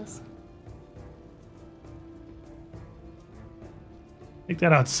Esvis. Take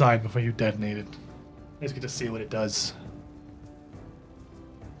that outside before you detonate it. Let's get to see what it does.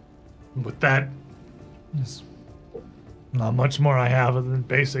 And with that, there's not much more I have other than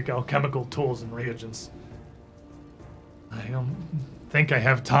basic alchemical tools and reagents. I don't think I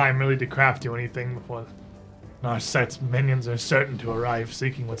have time really to craft you anything before Narset's minions are certain to arrive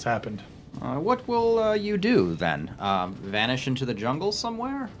seeking what's happened. What will you do then? Vanish into the jungle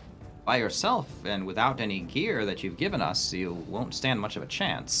somewhere? By yourself and without any gear that you've given us, you won't stand much of a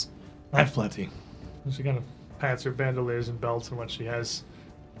chance. I have plenty. She kind of pats her bandoliers and belts and what she has.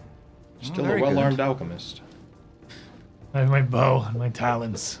 Still very a good. well-armed alchemist. I have my bow and my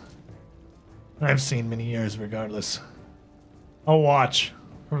talons. I've seen many years regardless. I'll watch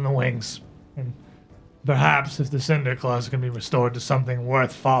from the wings, and perhaps if the Cinder Claws can be restored to something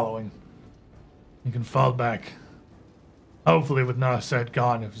worth following, you can fall back. Hopefully with Narset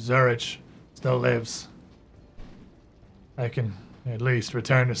gone, if Zurich still lives, I can at least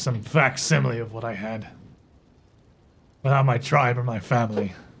return to some facsimile of what I had. Without my tribe or my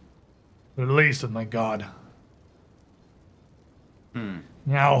family, but at least with my god.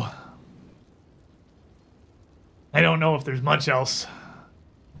 Now, I don't know if there's much else.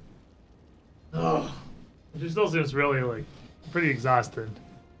 Oh, she still seems really, pretty exhausted,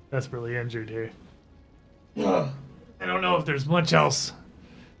 desperately injured here. I don't know if there's much else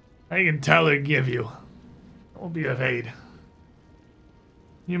I can tell or give you. It will be of aid.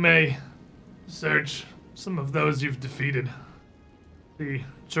 You may search some of those you've defeated. The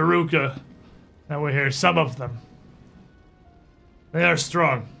Chiruka that were here, some of them. They are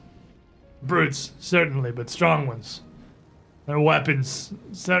strong. Brutes, certainly, but strong ones. Their weapons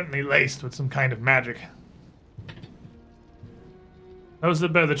certainly laced with some kind of magic. Those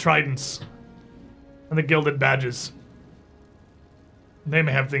that bear the tridents and the gilded badges, they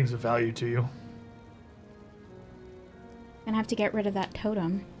may have things of value to you. Gonna have to get rid of that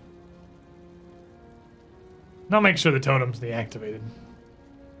totem. And I'll make sure the totem's deactivated.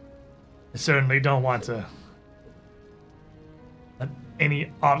 I certainly don't want to let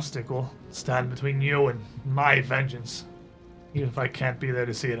any obstacle stand between you and my vengeance, even if I can't be there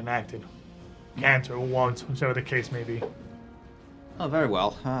to see it enacted. Can't or won't, whichever the case may be. Oh, very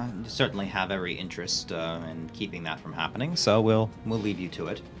well. You certainly have every interest in keeping that from happening, so we'll leave you to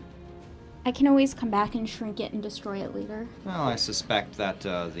it. I can always come back and shrink it and destroy it later. Well, I suspect that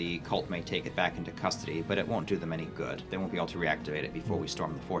the cult may take it back into custody, but it won't do them any good. They won't be able to reactivate it before we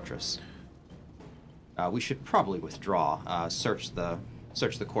storm the fortress. We should probably withdraw, search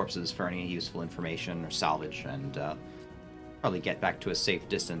the corpses for any useful information or salvage, and probably get back to a safe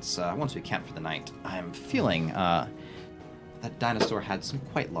distance once we can for the night. I'm feeling that dinosaur had some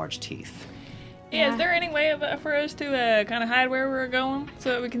quite large teeth. Yeah, is there any way for us to kind of hide where we're going so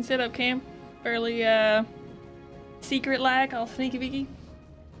that we can set up camp fairly secret-like, all sneaky-beaky?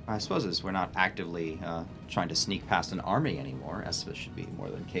 I suppose as we're not actively trying to sneak past an army anymore, Esphus should be more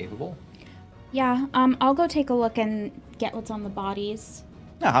than capable. Yeah, I'll go take a look and get what's on the bodies.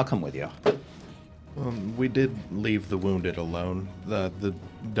 Yeah, I'll come with you. We did leave the wounded alone. The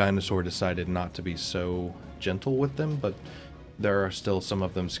dinosaur decided not to be so gentle with them, but there are still some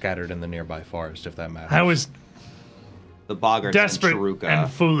of them scattered in the nearby forest, if that matters. I was The boggards desperate and Chiruka.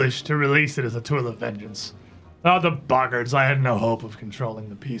 and foolish to release it as a tool of vengeance. Without the boggards, I had no hope of controlling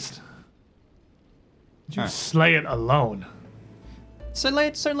the beast. Did you Huh. slay it alone?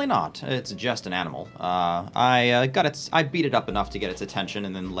 Certainly not. It's just an animal. I beat it up enough to get its attention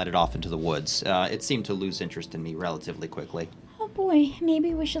and then let it off into the woods. It seemed to lose interest in me relatively quickly. Oh boy,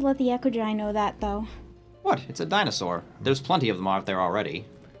 maybe we should let the Ecogine know that, though. What? It's a dinosaur. There's plenty of them out there already.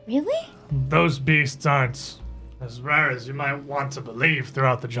 Really? Those beasts aren't as rare as you might want to believe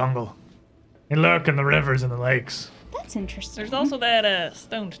throughout the jungle. They lurk in the rivers and the lakes. That's interesting. There's also that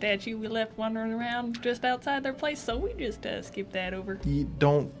stone statue we left wandering around just outside their place, so we just skip that over. You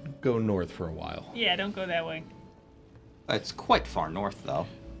don't go north for a while. Yeah, don't go that way. It's quite far north, though.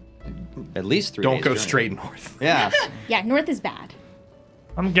 At least 3 Don't days go journey. straight north. Yeah. Yeah, north is bad.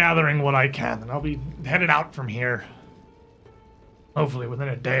 I'm gathering what I can, and I'll be headed out from here. Hopefully within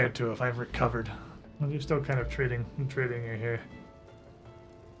a day or two if I've recovered. Well, you're still kind of treating you here.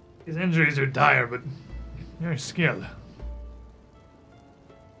 These injuries are dire, but you're skilled.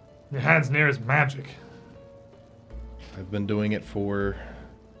 Your hand's near as magic. I've been doing it for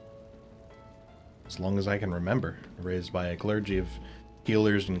as long as I can remember. Raised by a clergy of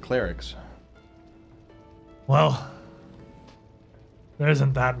healers and clerics. Well, there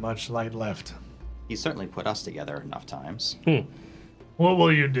isn't that much light left. He certainly put us together enough times. What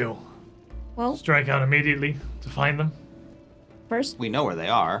will you do? Well, Strike out immediately to find them? first, We know where they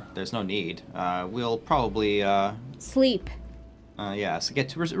are. There's no need. We'll probably, sleep. yes, get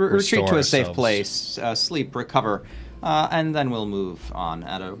to retreat to a safe ourselves. place, sleep, recover, and then we'll move on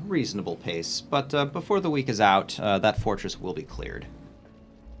at a reasonable pace. But before the week is out, that fortress will be cleared.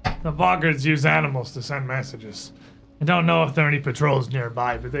 The boggards use animals to send messages. I don't know if there are any patrols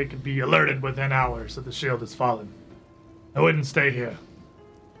nearby, but they could be alerted within hours that the shield has fallen. I wouldn't stay here.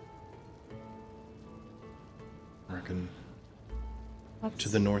 I reckon Let's- to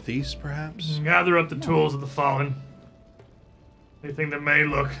the northeast, perhaps? Gather up the tools of the fallen. Anything that may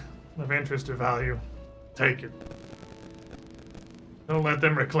look of interest or value, take it. Don't let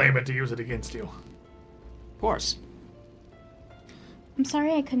them reclaim it to use it against you. Of course. I'm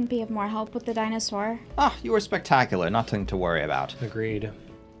sorry I couldn't be of more help with the dinosaur. Ah, you were spectacular. Nothing to worry about. Agreed.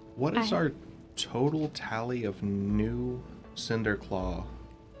 What is our total tally of new Cinderclaw?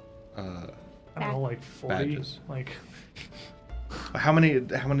 I don't know, like 40? Badges. Like, How many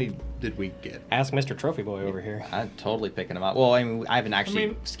did we get? Ask Mr. Trophy Boy over here. I'm totally picking them up. Well, I mean, I haven't actually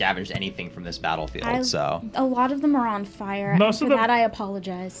mean- scavenged anything from this battlefield, so. A lot of them are on fire. Most and of for them- that, I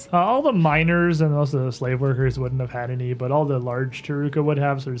apologize. all the miners and most of the slave workers wouldn't have had any, but all the large Chiruka would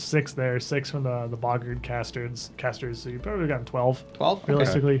have. So there's 6 there, 6 from the boggard casters. So you probably gotten 12, 12? Okay.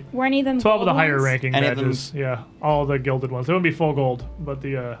 realistically. Were any of them 12 of the gold higher ones? ranking Any of them- badges. Yeah, all the gilded ones. They wouldn't be full gold, but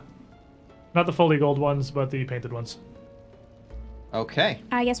the not the fully gold ones, but the painted ones. Okay.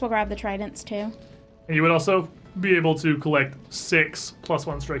 I guess we'll grab the tridents too. And you would also be able to collect 6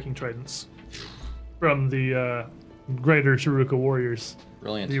 +1 striking tridents from the greater Chiruka warriors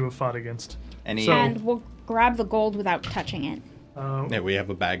Brilliant. that you have fought against. Any So- And we'll grab the gold without touching it. Yeah, we have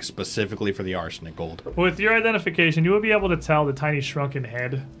a bag specifically for the arsenic gold. With your identification, you will be able to tell the tiny shrunken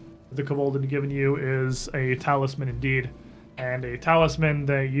head that the kobold had given you is a talisman indeed, and a talisman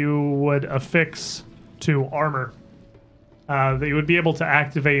that you would affix to armor. That you would be able to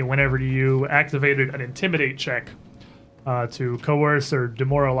activate whenever you activated an intimidate check to coerce or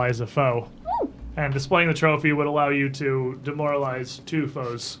demoralize a foe. And displaying the trophy would allow you to demoralize 2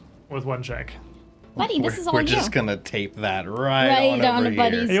 foes with 1 check. Buddy, this is all We're you. just gonna tape that right Right on on over the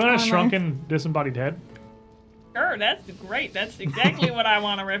buddies. here. Hey, you want a Armor. shrunken, disembodied head? Sure, that's great. That's exactly what I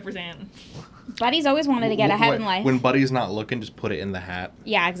want to represent. Buddy's always wanted to get ahead in life. When Buddy's not looking, just put it in the hat.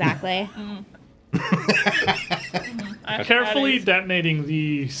 Yeah, exactly. Carefully detonating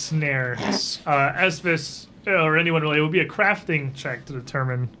the snare. Esvis, or anyone really, it would be a crafting check to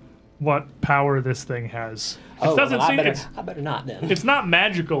determine what power this thing has. It doesn't well, seem I better not then. it's not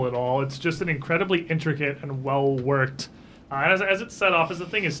magical at all. It's just an incredibly intricate and well worked. And as it's set off, as the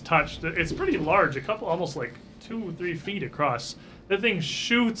thing is touched, it's pretty large, a couple, almost like 2 or 3 feet across. The thing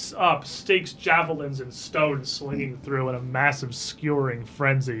shoots up, stakes javelins and stones slinging through in a massive skewering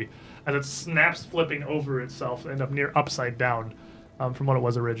frenzy as it snaps, flipping over itself, and up near upside down from what it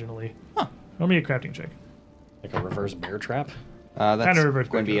was originally. Roll me a crafting check. Like a reverse bear trap. That's Kinda reverse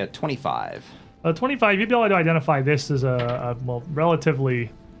going to be quick. a 25. 25, you'd be able to identify this as a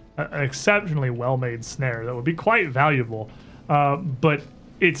relatively, an exceptionally well-made snare that would be quite valuable, but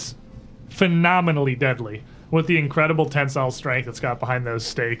it's phenomenally deadly with the incredible tensile strength it's got behind those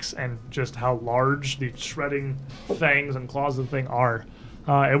stakes and just how large the shredding fangs and claws of the thing are.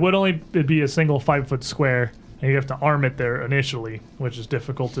 It would only be a single 5-foot square, and you have to arm it there initially, which is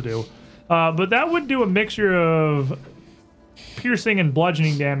difficult to do. But that would do a mixture of piercing and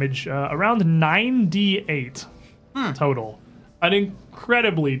bludgeoning damage, around 9d8 total. An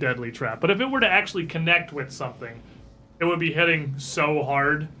incredibly deadly trap. But if it were to actually connect with something, it would be hitting so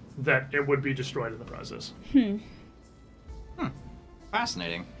hard that it would be destroyed in the process.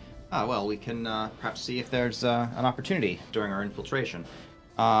 Fascinating. Well, we can perhaps see if there's an opportunity during our infiltration.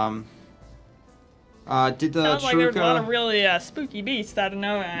 Did the Sounds like there's a lot of Chiruka... really spooky beasts. I don't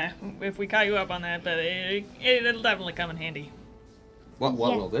know if we caught you up on that, but it'll definitely come in handy. What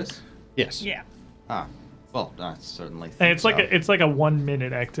Yeah. will this? Yes. Yeah. Well, I certainly think And so. it's like a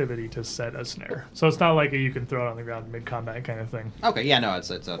 1-minute activity to set a snare. So it's not like you can throw it on the ground mid-combat kind of thing. Okay, yeah, no, it's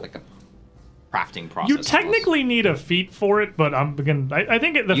like a crafting process. You almost. technically need a feat for it, but I think the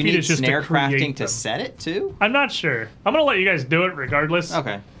You feat need is just snare to create crafting to them. set it too? I'm not sure. I'm gonna let you guys do it regardless.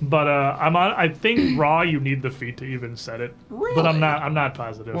 Okay. But I think raw you need the feet to even set it. But I'm Really? not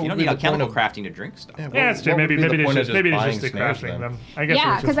positive. Well, You don't would need be a the chemical point crafting to drink stuff. Yeah, Yeah, it's true. Maybe it's just the crafting them. I guess Yeah,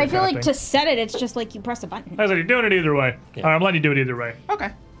 it's just because I the feel like crafting. to set it, it's just like you press a button. I was like, you're doing it either way. Yeah. All right, I'm letting you do it either way. Okay.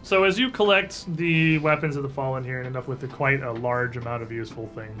 So as you collect the weapons of the fallen here and end up with quite a large amount of useful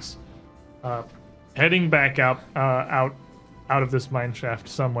things, heading back out of this mine shaft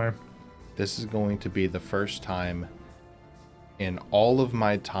somewhere. This is going to be the first time in all of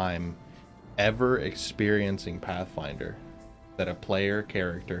my time ever experiencing Pathfinder that a player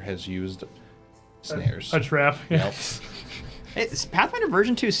character has used snares. A trap. Yep. It's Pathfinder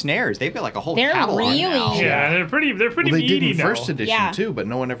version 2 snares. They've got like a whole They're catalog really- now. Yeah, and they're pretty Well, they meaty did in now. first edition Yeah. too, but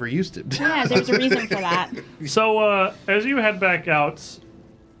no one ever used it. Yeah, there's a reason for that. So as you head back out,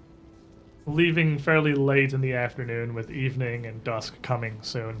 leaving fairly late in the afternoon with evening and dusk coming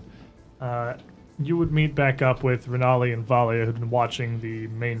soon, you would meet back up with Renali and Valia, who'd been watching the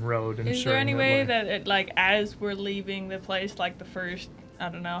main road. Is there any way that, like, as we're leaving the place, like the first, I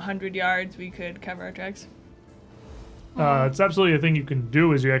don't know, 100 yards, we could cover our tracks? It's absolutely a thing you can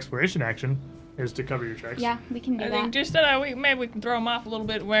do as your exploration action, is to cover your tracks. Yeah, we can do I that. think just that maybe we can throw them off a little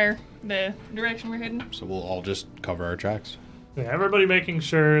bit where the direction we're heading. So we'll all just cover our tracks. Yeah, everybody making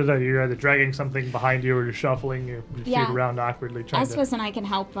sure that you're either dragging something behind you or you're shuffling your feet Yeah. around awkwardly trying to... Esvis and I can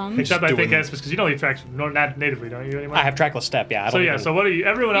help them. Except I Just think doing- Esvis, because you know the tracks not natively, don't you, anymore? I have trackless step. Yeah. I So don't yeah, even- so what are you...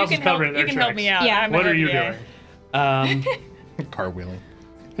 Everyone else is covering their you can tracks. help me out. Yeah. I'm What a are you heavy guy. doing? Car wheeling.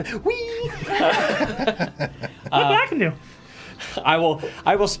 What I can do? I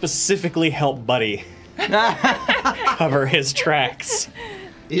will specifically help Buddy cover his tracks.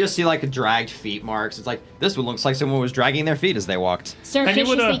 You just see like dragged feet marks. It's like, this one looks like someone was dragging their feet as they walked. And you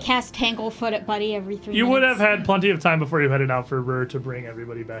would, Surreptitiously cast Tanglefoot at Buddy every 3 minutes. You would have had plenty of time before you headed out for Rur to bring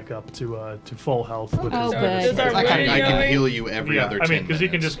everybody back up to full health. With Oh, his good. medicine. Is our I Really can going? heal you every Yeah, other 10 I mean, because you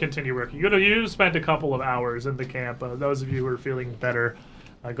can minutes. just continue working. You spent a couple of hours in the camp. Those of you who are feeling better,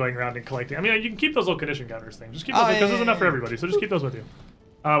 going around and collecting. I mean, you can keep those little condition counters things. Just keep those Oh, because yeah, there's yeah, enough for yeah. everybody. So just keep those with you.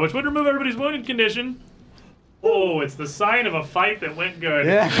 Which would remove everybody's wounded condition. Oh, it's the sign of a fight that went good.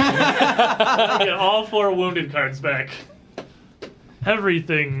 You get all 4 wounded cards back.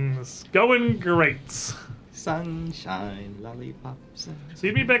 Everything's going great. Sunshine, lollipops. So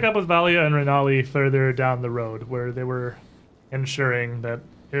you meet back up with Valia and Renali further down the road, where they were ensuring that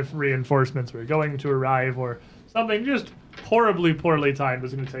if reinforcements were going to arrive or something just poorly timed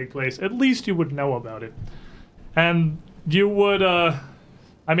was going to take place, at least you would know about it. And you would, I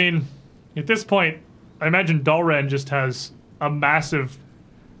mean, at this point, I imagine Dalren just has a massive,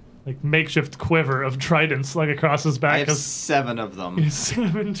 like, makeshift quiver of tridents, like, across his back. I have 'cause 7 of them.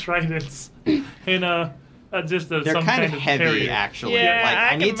 7 tridents. And Just They're some kind of heavy, carrier. actually. Yeah, like I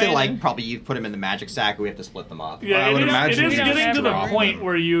I need can to like imagine. probably you put them in the magic sack. We have to split them up. Yeah, I would it imagine is we don't getting have to the room. point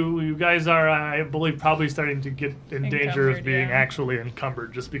where you guys are, I believe, probably starting to get in danger of Encumbered, being yeah. actually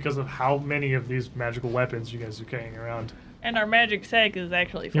encumbered just because of how many of these magical weapons you guys are carrying around. And our magic sack is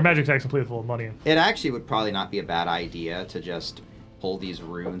actually Your full. magic sack's completely full of money. It actually would probably not be a bad idea to just pull these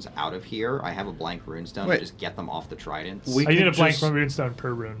runes out of here. I have a blank runestone Wait. and just get them off the tridents. We I need could a blank just- runestone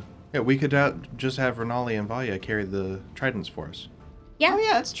per rune. Yeah, we could just have Renali and Valia carry the tridents for us. Yeah. Oh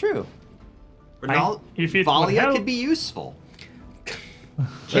yeah, that's true. if it would Valia help- could be useful.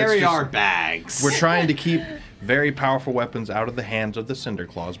 Carry just- our bags. We're trying to keep very powerful weapons out of the hands of the Cinder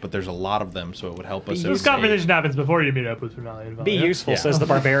Claws, but there's a lot of them, so it would help us. This conversation happens before you meet up with Renali and Be Valia. useful, says the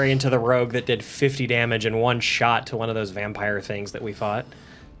barbarian to the rogue that did 50 damage in one shot to one of those vampire things that we fought.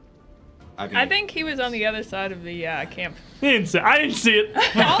 I think he was on the other side of the camp. I didn't see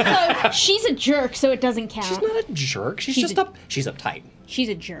it. Also, she's a jerk, so it doesn't count. She's not a jerk. She's She's just she's uptight. She's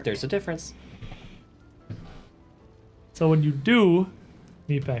a jerk. There's a difference. So when you do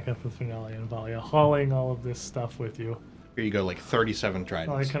meet back up with Renali and Valia, hauling all of this stuff with you, Here you go, like 37 I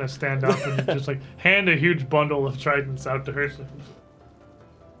tridents. kind of stand up and just like hand a huge bundle of tridents out to her.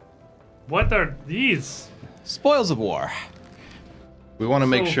 What are these? Spoils of war. We want to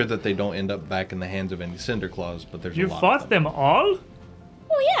make So- sure that they don't end up back in the hands of any Cinder Claws, but there's You a lot fought of them. them all?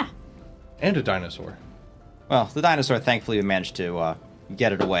 Oh yeah. And a dinosaur. Well, the dinosaur thankfully managed to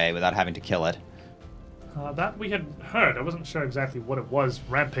get it away without having to kill it. That we had heard. I wasn't sure exactly what it was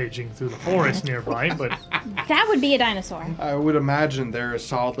rampaging through the forest nearby, but That would be a dinosaur. I would imagine they're a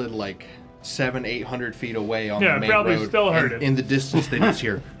solid like 700-800 feet away on Yeah, the main probably road. still heard and it. In the distance, they just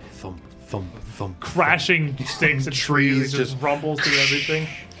hear thump, thump, thump. crashing stakes and trees Trees just just- rumbles through everything.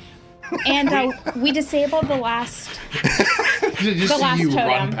 And we disabled the last. Just The last see you totem.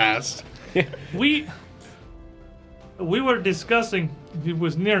 run past. We were discussing. It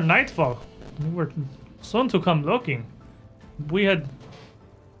was near nightfall. We were soon to come looking. We had.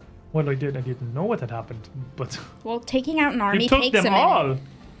 Well, I didn't know what had happened, but Well, taking out an army you took takes a them minute. all.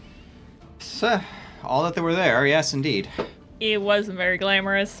 So, all that they were there, yes, indeed. It wasn't very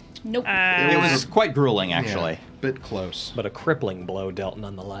glamorous. Nope. It was quite grueling, actually. Yeah, bit close. But a crippling blow dealt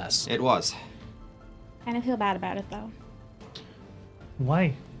nonetheless. It was. Kind of feel bad about it though.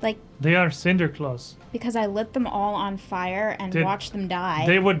 Why? Like They are cinder claws. because I lit them all on fire and Did- watched them die.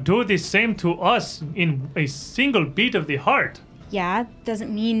 They would do the same to us in a single beat of the heart. Yeah,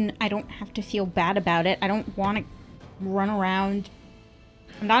 doesn't mean I don't have to feel bad about it. I don't want to run around.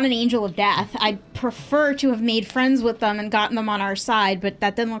 I'm not an angel of death. I'd prefer to have made friends with them and gotten them on our side, but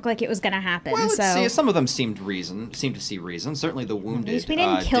that didn't look like it was going to happen. Well, let's so see. Some of them seemed to see reason. Certainly, the wounded. at least we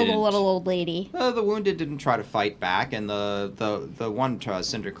didn't kill the little old lady. The wounded didn't try to fight back, and the one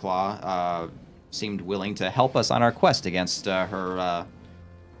Cinderclaw seemed willing to help us on our quest against her,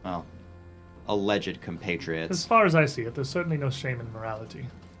 well, alleged As compatriots. far as I see it, there's certainly no shame in morality.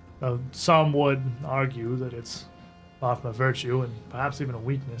 Though some would argue that it's often a virtue and perhaps even a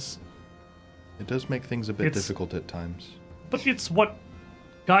weakness. It does make things a bit It's- difficult at times. But it's what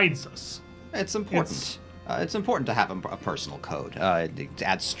guides us. It's important. It's important to have a personal code. It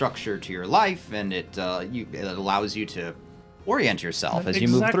adds structure to your life, and it allows you to orient yourself as you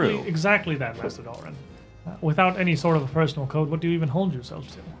move through. Exactly that, Master Dalren. Without any sort of a personal code, what do you even hold yourself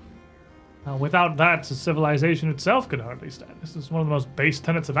to? Without that, civilization itself could hardly stand. This is one of the most base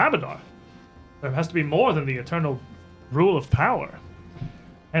tenets of Abadar. There has to be more than the eternal rule of power.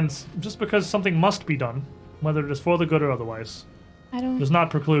 And just because something must be done, whether it is for the good or otherwise, I don't. does not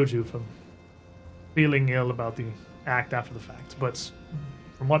preclude you from feeling ill about the act after the fact. But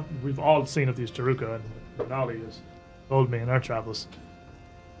from what we've all seen of these Jaruka and what Renali has told me in our travels,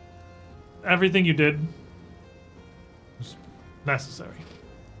 everything you did was necessary.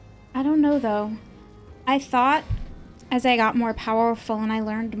 I don't know though. I thought as I got more powerful and I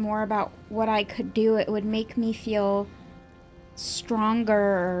learned more about what I could do, it would make me feel stronger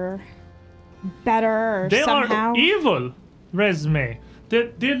or better or They somehow. are evil, Resme.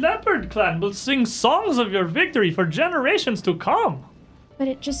 The Leopard clan will sing songs of your victory for generations to come. But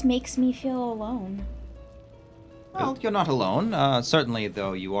it just makes me feel alone. Well, you're not alone. Certainly,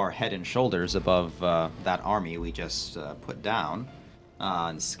 though, you are head and shoulders above that army we just put down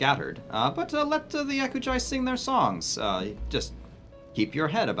and scattered. But let the Yakujai sing their songs. Just keep your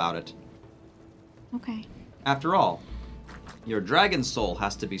head about it. Okay. After all, your dragon soul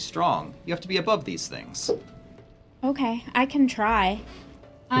has to be strong. You have to be above these things. Okay, I can try.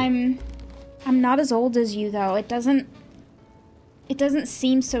 I'm not as old as you though. It doesn't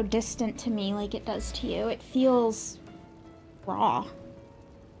seem so distant to me like it does to you. It feels raw.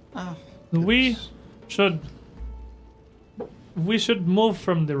 We we should move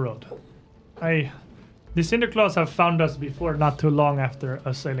from the road. The Cinderclaws have found us before, not too long after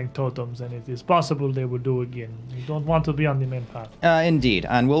assailing totems, and it is possible they will do again. We don't want to be on the main path. Indeed,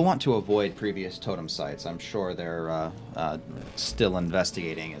 and we'll want to avoid previous totem sites. I'm sure they're still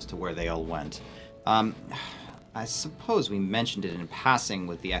investigating as to where they all went. I suppose we mentioned it in passing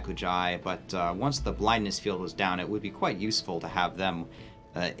with the Ekujai, but once the blindness field was down, it would be quite useful to have them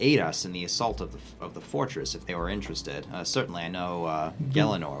aid us in the assault of the fortress if they were interested. Certainly, I know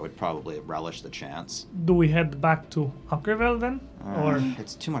Gelinor would probably relish the chance. Do we head back to Ankerville then? Or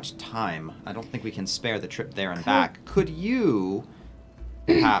It's too much time. I don't think we can spare the trip there and back. Could you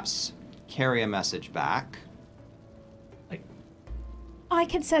perhaps carry a message back? I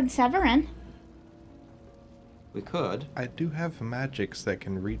could send Severin. We could. I do have magics that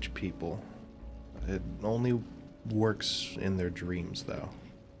can reach people. It only works in their dreams, though.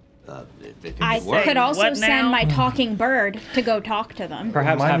 If I it works. could also What send now? my talking bird to go talk to them.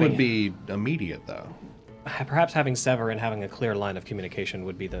 Perhaps Mine having would be immediate, though. perhaps having Severin having a clear line of communication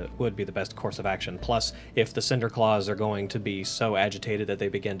would be the best course of action. Plus, if the Cinderclaws are going to be so agitated that they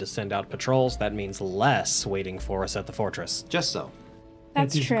begin to send out patrols, that means less waiting for us at the fortress. Just so.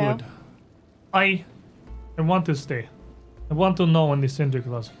 That's it is true. good. I want to stay. I want to know when the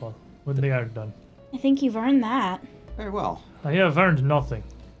Cinderclaws fall, when they are done. I think you've earned that. Very well. I have earned nothing,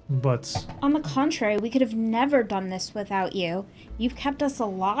 but On the contrary, we could have never done this without you. You've kept us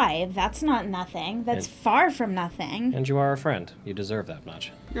alive. That's not nothing. That's far from nothing. And you are a friend. You deserve that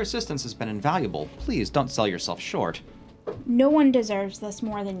much. Your assistance has been invaluable. Please don't sell yourself short. No one deserves this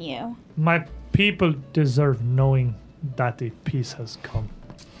more than you. my people deserve knowing that a peace has come.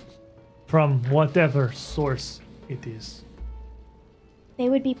 From whatever source it is. They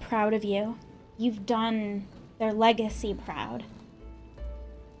would be proud of you. You've done their legacy proud.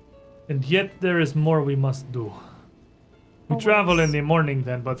 And yet there is more we must do. We Always. travel in the morning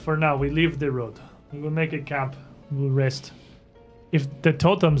then, but for now we leave the road. We will make a camp. We'll rest. If the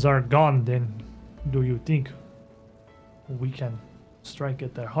totems are gone, then do you think we can strike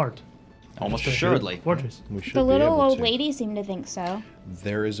at their heart? Almost The assuredly. Fortress. We should The be little able old to. lady seemed to think so.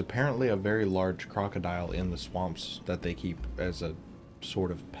 There is apparently a very large crocodile in the swamps that they keep as a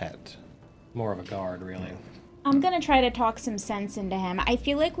sort of pet. More of a guard, really. I'm gonna try to talk some sense into him. I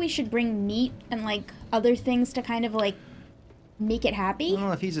feel like we should bring meat and like other things to kind of like make it happy. I don't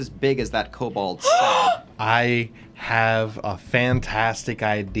know if he's as big as that kobold said. I have a fantastic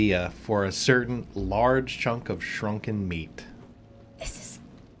idea for a certain large chunk of shrunken meat. This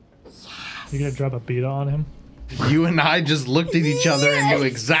is You gonna drop a beta on him? You and I just looked at each other and knew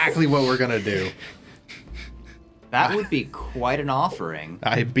exactly what we're gonna do. That would be quite an offering.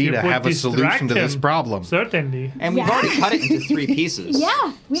 I beat It to would have a solution distract to this him. problem. Certainly. And we've Yeah. already cut it into 3 pieces.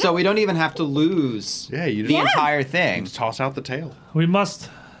 Yeah, we So we don't even have to lose Yeah, you the just entire thing. toss out the tail. We must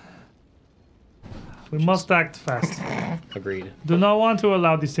act fast. Agreed. Do not want to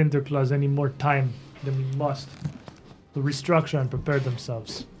allow the Cinderclaws any more time than we must to restructure and prepare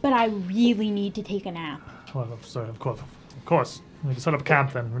themselves. But I really need to take a nap. Well, sorry, of course. We need to set up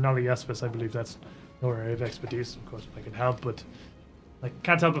camp then. Renali Yesvis, I believe that's your area of expertise. Of course, I can help, but I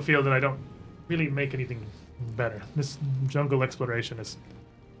can't help but feel that I don't really make anything better. This jungle exploration is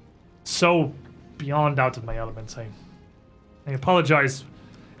so beyond out of my elements. I apologize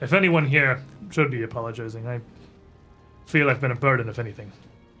if anyone here should be apologizing. I feel I've been a burden, if anything.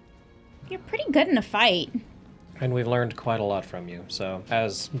 You're pretty good in a fight. And we've learned quite a lot from you. So,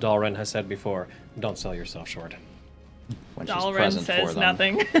 as Dalren has said before, don't sell yourself short. When she's Dalren present for says them.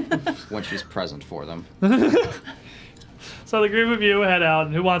 nothing. When she's present for them. So the group of you head out,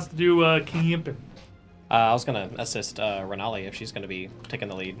 and who wants to do camping? I was gonna assist Renali if she's gonna be taking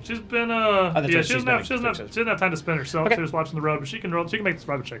the lead. She's been that's yeah, right, she she's doesn't been have time to spin herself. Okay. She's just watching the road, but she can make this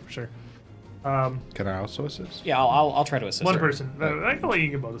private check for sure. Can I also assist? Yeah, I'll try to assist One her. person. I can let you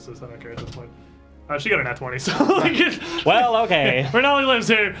can both assist. I don't care at this point. She got a nat 20, so like, Well, okay. Renali lives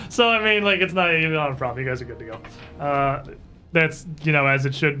here, so I mean, like, it's not a problem. You guys are good to go. That's as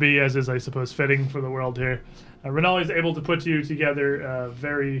it should be, as is, I suppose, fitting for the world here. Renali is able to put you together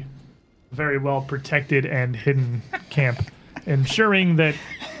very, very well protected and hidden camp, ensuring that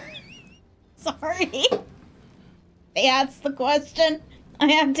Sorry. They asked the question.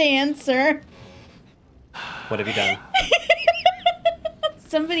 I have to answer. What have you done?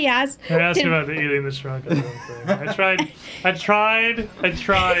 Somebody asked. I asked did- you about the eating the shrunk. I tried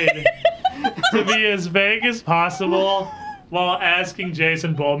to be as vague as possible while asking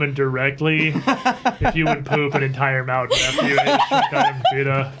Jason Bowman directly if you would poop an entire mountain after you ate a shrunk item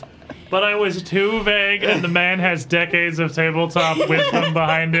pita. But I was too vague, and the man has decades of tabletop wisdom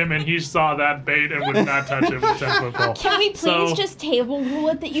behind him, and he saw that bait and would not touch it with 10-foot pole. Can we please So- just table rule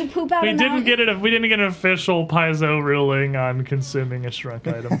it that you poop out We a didn't mountain? get it. We didn't get an official Paizo ruling on consuming a shrunk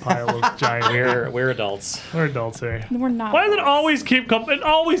item pile of giant. We're adults. We're adults here. We're not. Why does it always it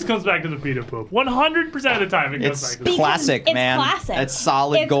always comes back to the PETA poop? 100% of the time it goes It's back to the Because classic, it's man. Classic. It's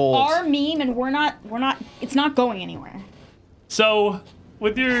solid it's gold. our meme, and we're not. It's not going anywhere. So,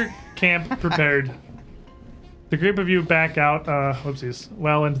 with your camp prepared, the group of you back out, whoopsies,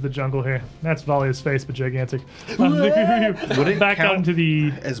 well into the jungle here. That's Valia's face, but gigantic. The group of Would you it back out count into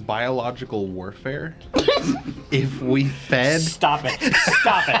the... as biological warfare if we fed? Stop it.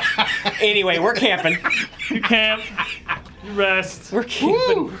 Stop it. Anyway, we're camping. You camp, you rest. We're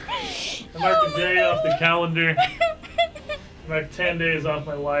camping. I mark a day off the calendar. I mark 10 days off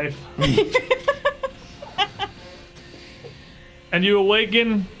my life. And you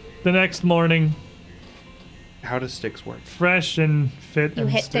awaken the next morning, How does sticks work? fresh and fit You and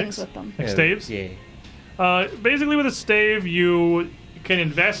hit sticks. things with them. Like staves? Yeah. Basically, with a stave, you can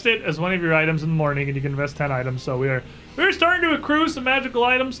invest it as one of your items in the morning, and you can invest 10 items. So we're starting to accrue some magical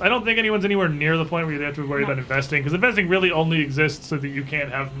items. I don't think anyone's anywhere near the point where you have to worry about investing, because investing really only exists so that you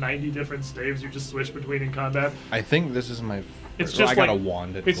can't have 90 different staves you just switch between in combat. I think this is my. It's well, just I got like a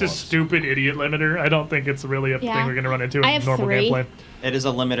wand. At it's gloves. a stupid idiot limiter. I don't think it's really a Yeah. thing we're gonna run into in I have normal 3. gameplay. It is a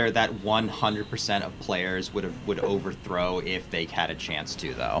limiter that 100% of players would overthrow if they had a chance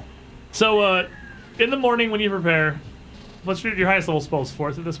to, though. So, in the morning when you prepare, what's your highest level spell is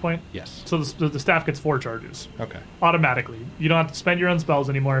 4th at this point? Yes. So the staff gets 4 charges. Okay. Automatically. You don't have to spend your own spells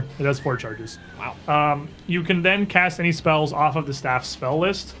anymore. It has 4 charges. Wow. You can then cast any spells off of the staff's spell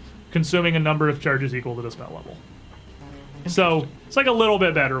list, consuming a number of charges equal to the spell level. So it's like a little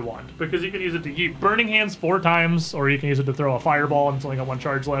bit better wand, because you can use it to yeet Burning Hands 4 times, or you can use it to throw a fireball and it's only got 1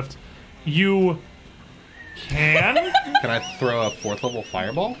 charge left. You can. Can I throw a 4th level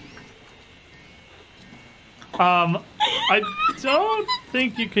fireball? I don't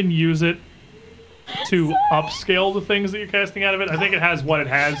think you can use it to upscale the things that you're casting out of it. I think it has what it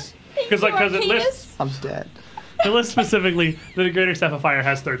has. Because it lists I'm dead. it lists specifically that a Greater Staff of Fire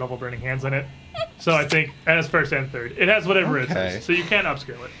has 3rd level Burning Hands in it. So I think it has 1st and 3rd. It has whatever it Okay. is. So you can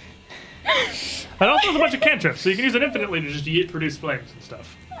upscale it. It also has a bunch of cantrips, so you can use it infinitely to just produce flames and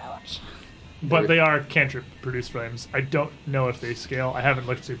stuff. But they are cantrip produce flames. I don't know if they scale. I haven't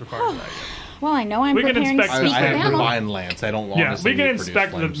looked super far into that yet. Well, I know I'm We can preparing inspect to this speak I with have thing. Anna. divine lance. I don't want Yeah, to we can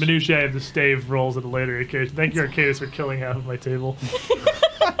inspect the minutiae of the stave rolls at a later occasion. Thank you, Arcadis, for killing half of my table.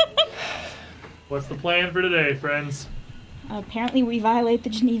 What's the plan for today, friends? Apparently, we violate the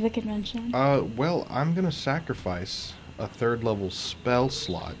Geneva Convention. Well, I'm gonna sacrifice a 3rd level spell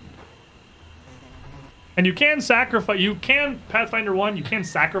slot. And you can Pathfinder 1, you can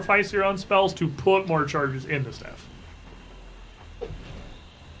sacrifice your own spells to put more charges in the staff.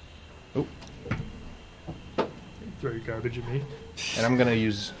 Oh, Throw your garbage at me. and I'm gonna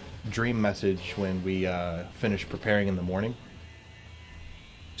use Dream Message when we finish preparing in the morning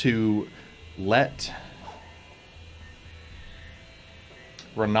to let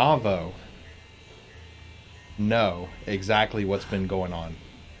Renavo know exactly what's been going on,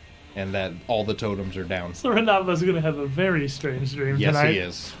 and that all the totems are down. So Renava's gonna have a very strange dream Yes, tonight. he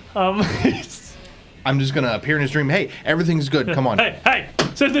is. Is. I'm just gonna appear in his dream. Hey, everything's good. Come on. Hey,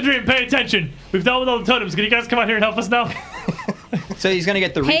 says the dream, pay attention. We've dealt with all the totems. Can you guys come out here and help us now? So he's gonna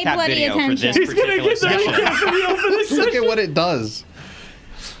get the Pay recap bloody video for this attention. He's gonna particular get the session. recap video for this Look at session. what it does.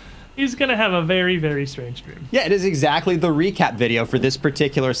 He's gonna have a very, very strange dream. Yeah, it is exactly the recap video for this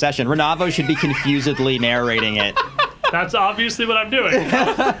particular session. Renavo should be confusedly narrating it. That's obviously what I'm doing.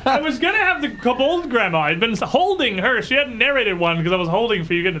 I was gonna have the kobold grandma. I'd been holding her. She hadn't narrated one because I was holding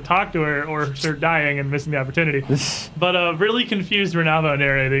for you getting to talk to her or her dying and missing the opportunity. But really confused Renavo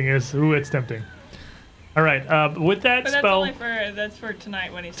narrating is, ooh, it's tempting. All right, with that But that's spell, only for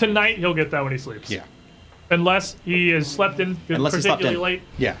tonight when he's tonight he'll get that when he sleeps. Yeah. Unless he has slept in Unless he slept particularly in. late.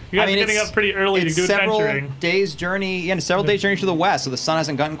 Yeah. You guys I mean, are getting it's- up pretty early to It's go several adventuring. days journey, several days journey to the west, so the sun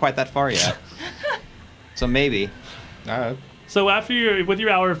hasn't gotten quite that far yet. So maybe. So with your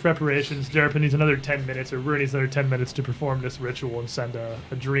hour of preparations, Derpin needs another 10 minutes, or Rune needs another 10 minutes to perform this ritual and send a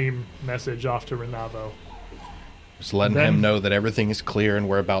dream message off to Renavo. Just letting Then- him know that everything is clear and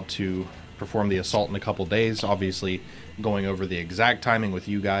we're about to perform the assault in a couple days. Obviously, going over the exact timing with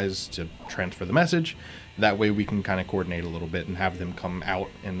you guys to transfer the message. That way we can kind of coordinate a little bit and have them come out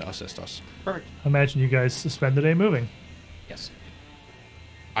and assist us. Perfect. Imagine you guys spend the day moving. Yes.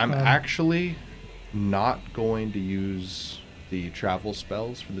 I'm actually not going to use the travel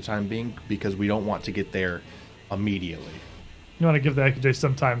spells for the time being because we don't want to get there immediately. You want to give the EKJ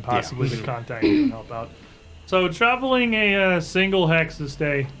some time possibly to contact you and help out. So traveling a single hex this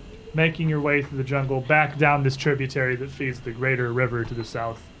day, making your way through the jungle back down this tributary that feeds the greater river to the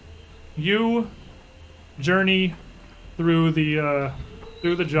south. You journey through the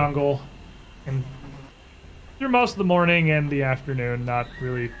jungle and through most of the morning and the afternoon, not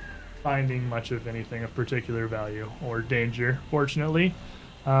really finding much of anything of particular value or danger, fortunately.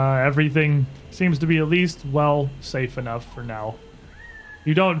 Everything seems to be at least, well, safe enough for now.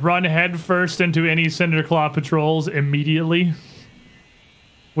 You don't run headfirst into any Cinderclaw patrols immediately,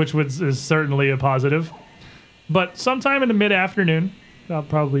 which is certainly a positive. But sometime in the mid-afternoon, about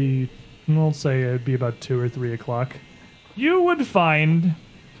probably, we'll say it'd be about 2 or 3 o'clock, you would find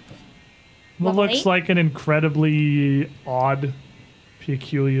what Lovely. looks like an incredibly odd,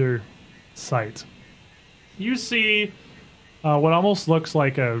 peculiar sight. You see what almost looks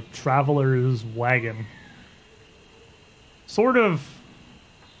like a traveler's wagon, sort of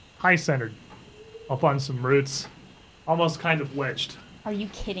high-centered up on some roots, almost kind of wedged Are you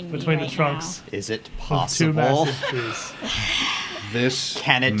kidding me between right the trunks Is it of 2 possible? massive trees. This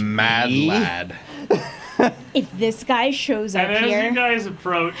Can it mad be? lad. now? If this guy shows up And as here, you guys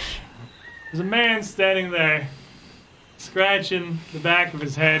approach, there's a man standing there, scratching the back of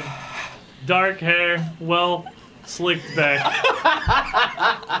his head, dark hair, well slicked back.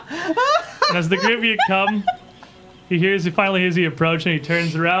 And as the group of you come, he finally hears you approach, and he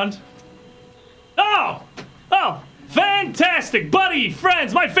turns around. Oh, fantastic, buddy,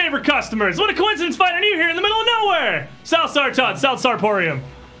 friends, my favorite customers. What a coincidence finding you here in the middle of nowhere. South Sartot, South Sarporium.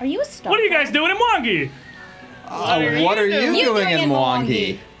 are you a star? What are you guys doing in Mwangi? What are you You doing doing in in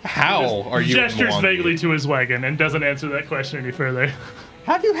Mwangi? How are you? Gestures Mwangi? vaguely to his wagon and doesn't answer that question any further.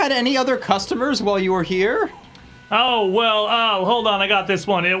 Have you had any other customers while you were here? Oh, well, hold on, I got this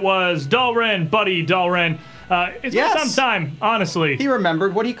one. It was Dalren, buddy Dalren. It's Yes. been some time, honestly. He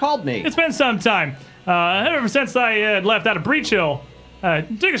remembered what he called me. It's been some time. Ever since I had left out of Breach Hill,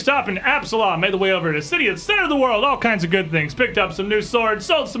 took a stop in Absalom, made the way over to the city at the center of the world, all kinds of good things. Picked up some new swords,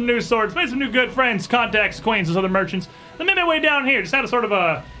 sold some new swords, made some new good friends, contacts, acquaintances, other merchants. Then made my way down here, just had a sort of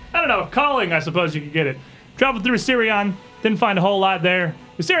a, calling, I suppose you could get it. Traveled through Sirion, didn't find a whole lot there.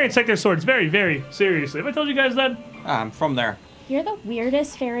 The Syrians take their swords very, very seriously. Have I told you guys that? I'm from there. You're the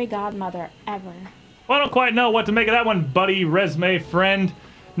weirdest fairy godmother ever. Well, I don't quite know what to make of that one, buddy, resume, friend.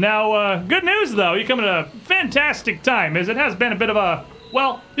 Now, good news, though. You come at a fantastic time, as it has been a bit of a,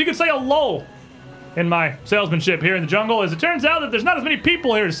 well, you could say a lull in my salesmanship here in the jungle, as it turns out that there's not as many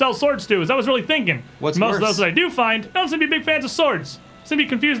people here to sell swords to as I was really thinking. What's Most of worse? those that I do find don't seem to be big fans of swords. Seem to be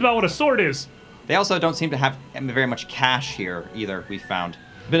confused about what a sword is. They also don't seem to have very much cash here either, we found.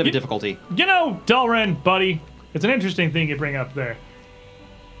 A bit of a difficulty. You know, Dalren, buddy, it's an interesting thing you bring up there.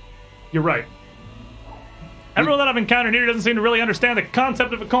 You're right. Everyone that I've encountered here doesn't seem to really understand the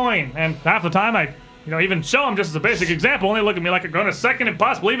concept of a coin, and half the time I, even show them just as a basic example, and they look at me like I'm going a second and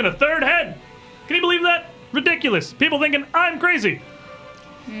possibly even a third head. Can you believe that? Ridiculous. People thinking I'm crazy.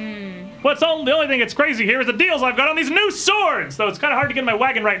 The only thing that's crazy here is the deals I've got on these new swords, though it's kind of hard to get in my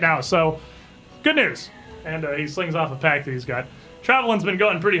wagon right now, so good news. And he slings off a pack that he's got. Traveling's been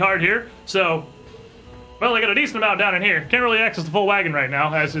going pretty hard here, so, well, I got a decent amount down in here. Can't really access the full wagon right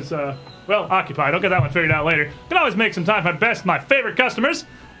now, as it's, occupied. I'll get that one figured out later. Can always make some time for my favorite customers.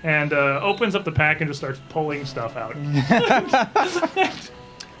 And opens up the pack and just starts pulling stuff out.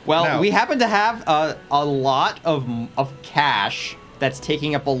 Well, Now- we happen to have a lot of cash that's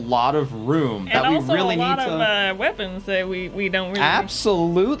taking up a lot of room And that we also really a lot need to. of weapons that we don't really.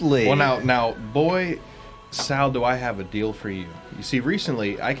 Absolutely. Well, now, boy, Sal, do I have a deal for you. You see,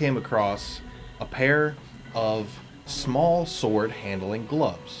 recently I came across a pair of small sword handling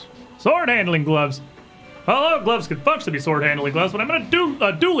gloves. Sword handling gloves. Although gloves could functionally be sword handling gloves, but I met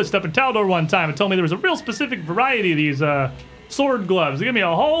a duelist up in Taldor one time and told me there was a real specific variety of these sword gloves. They give me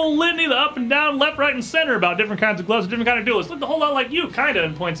a whole litany, the up and down, left, right, and center about different kinds of gloves, different kind of duelists. Looked a whole lot like you, kind of,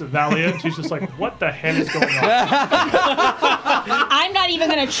 and points at Valia. And she's just like, what the hell is going on? I'm not even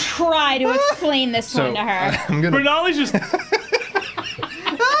gonna try to explain this one to her. I'm gonna. Bernali's just...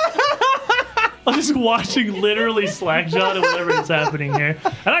 I'm just watching literally Slackjawed and whatever is happening here.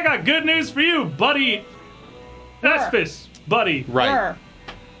 And I got good news for you, buddy. Aspis, buddy. Right. Sure.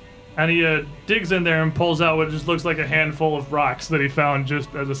 And he digs in there and pulls out what just looks like a handful of rocks that he found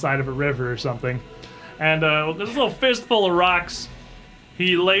just at the side of a river or something. And this little fistful of rocks,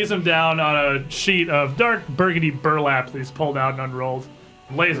 he lays them down on a sheet of dark burgundy burlap that he's pulled out and unrolled.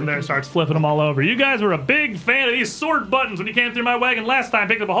 Lays them there and starts flipping them all over. You guys were a big fan of these sword buttons when you came through my wagon last time.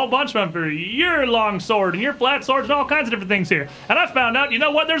 Picked up a whole bunch of them for your long sword and your flat swords and all kinds of different things here. And I found out, you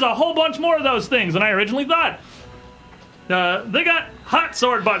know what? There's a whole bunch more of those things than I originally thought. They got hot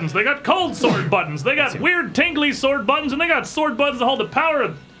sword buttons. They got cold sword buttons. They got weird tingly sword buttons, and they got sword buttons that hold the power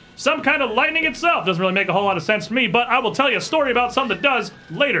of some kind of lightning itself. Doesn't really make a whole lot of sense to me, but I will tell you a story about something that does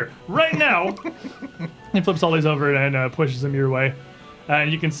later. Right now, he flips all these over and pushes them your way.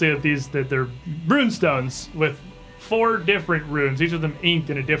 And you can see that they're rune stones with 4 different runes, each of them inked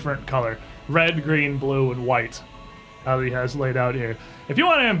in a different color. Red, green, blue, and white. How he has laid out here. If you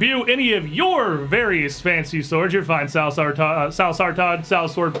want to imbue any of your various fancy swords, you'll find Sal Sartad, Sal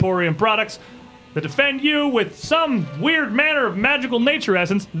Swordporium products that defend you with some weird manner of magical nature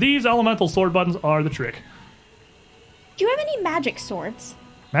essence. These elemental sword buttons are the trick. Do you have any magic swords?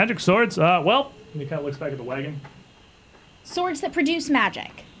 Magic swords? Well, he kind of looks back at the wagon. Swords that produce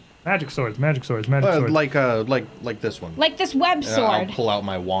magic. Magic swords, magic swords, magic swords. Like this one. Like this web sword. I'll pull out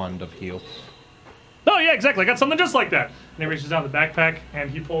my wand of heal. Oh, yeah, exactly. I got something just like that. And he reaches down the backpack,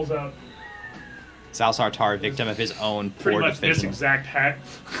 and he pulls out Sal Sartar, victim of his own pretty poor much this decisions. exact hat,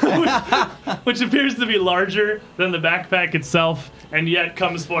 which appears to be larger than the backpack itself, and yet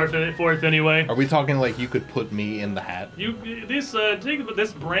comes forth anyway. Are we talking like you could put me in the hat? Take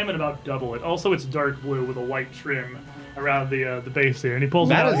this brim and about double it. Also, it's dark blue with a white trim around the base here, and he pulls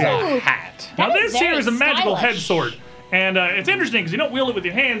it That out is here. a hat. Now That this is here very is a magical head stylish. sword. And it's interesting because you don't wield it with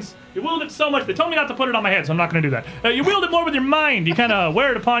your hands. You wield it so much. They told me not to put it on my head, so I'm not going to do that. You wield it more with your mind. You kind of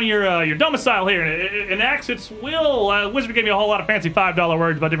wear it upon your domicile here, and it enacts its will. Wizard gave me a whole lot of fancy $5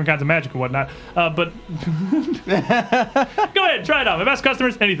 words about different kinds of magic and whatnot. But go ahead, try it out. My best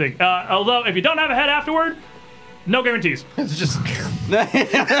customers, anything. Although if you don't have a head afterward, no guarantees. It's just I'm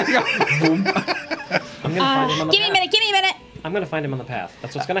gonna find him on the Give me a path. minute, give me a minute. I'm gonna find him on the path.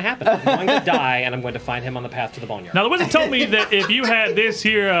 That's what's gonna happen. I'm going to die, and I'm going to find him on the path to the boneyard. Now the wizard told me that if you had this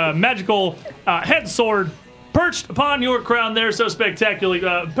here magical head sword perched upon your crown there so spectacularly,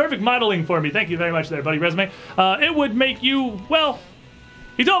 perfect modeling for me. Thank you very much there, buddy Resume. It would make you, well,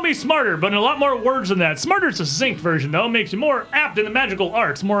 he told me smarter, but in a lot more words than that. Smarter is a succinct version, though. Makes you more apt in the magical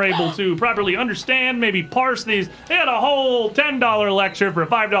arts, more able to properly understand, maybe parse these. They had a whole $10 lecture for a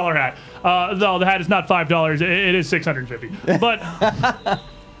 $5 hat. Though the hat is not $5, it is $650. But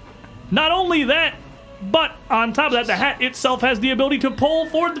not only that, but on top of that, the hat itself has the ability to pull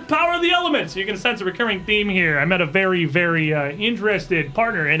forward the power of the elements. You can sense a recurring theme here. I met a very, very interested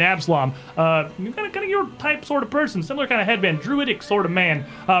partner in Absalom. Kind of your type sort of person, similar kind of headband, druidic sort of man.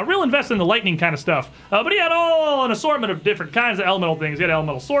 Real invested in the lightning kind of stuff. But he had all an assortment of different kinds of elemental things. He had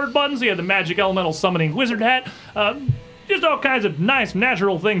elemental sword buttons. He had the magic elemental summoning wizard hat. Just all kinds of nice,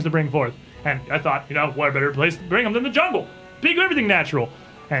 natural things to bring forth. And I thought, what a better place to bring them than the jungle. Peak of everything natural.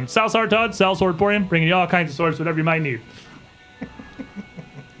 And Sal Sartad, Sal Swordporium, bringing you all kinds of swords, whatever you might need.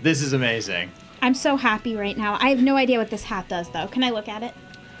 This is amazing. I'm so happy right now. I have no idea what this hat does, though. Can I look at it?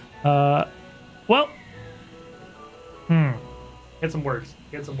 Well, Get some words.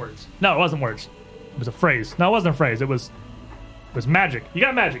 No, it wasn't words. It was a phrase. No, it wasn't a phrase. It was magic. You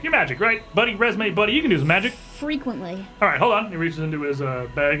got magic. You're magic, right? Buddy, Resume, buddy, you can do some magic. Frequently. All right, hold on. He reaches into his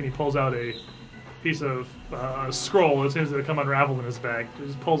bag and he pulls out a piece of scroll. It seems to come unraveled in his bag. He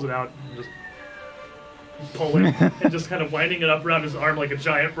just pulls it out and just pull it and just kind of winding it up around his arm like a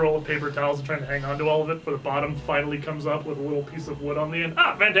giant roll of paper towels and trying to hang on to all of it for the bottom finally comes up with a little piece of wood on the end.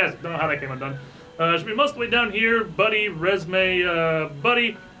 Ah, fantastic. Don't know how that came undone. Should be most of the way down here. Buddy, Resume,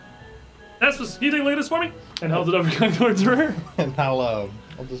 buddy. That's just, can you take a look at this for me? And holds it over towards her. and I'll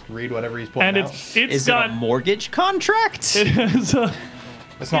just read whatever he's pulling And out. Is got it a mortgage contract? it is a,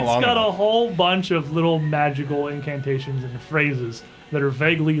 It's not long It's got a enough. whole bunch of little magical incantations and phrases that are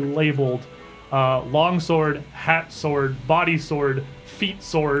vaguely labeled longsword, hat sword, body sword, feet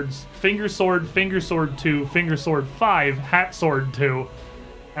swords, finger sword 2, finger sword 5, hat sword 2.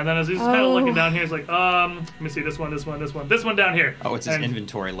 And then as he's kind of looking down here, he's like, let me see, this one down here. Oh, it's his And-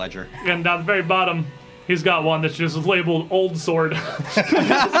 inventory ledger. And down the very bottom, he's got one that's just labeled old sword. As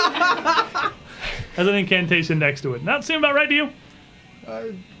an incantation next to it. Now, seem about right to you?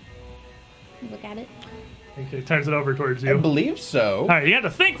 Look at it. Okay, turns it over towards I you. believe so. All right, you have to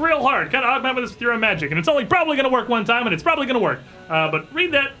think real hard. Kind of augment with this with your own magic, and it's only probably going to work one time, and it's probably going to work. But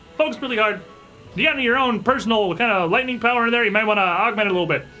read that, focus really hard. You got your own personal kind of lightning power in there. You might want to augment it a little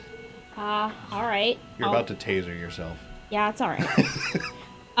bit. All right. You're about to taser yourself. Yeah, it's all right.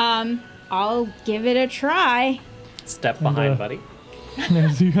 I'll give it a try. Step behind, buddy.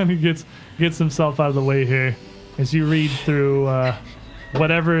 As he kind of gets himself out of the way here, as you read through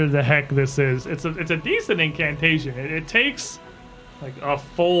whatever the heck this is. It's a decent incantation. It takes like a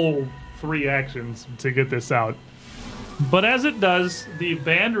full 3 actions to get this out. But as it does, the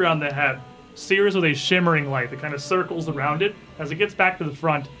band around the hat sears with a shimmering light that kind of circles around it. As it gets back to the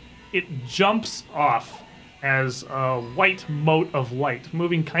front, it jumps off as a white mote of light,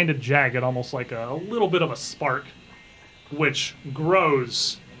 moving kind of jagged, almost like a little bit of a spark, which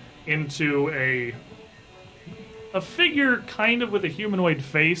grows into a figure kind of with a humanoid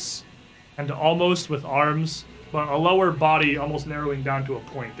face and almost with arms, but a lower body almost narrowing down to a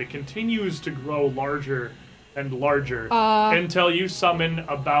point that continues to grow larger and larger until you summon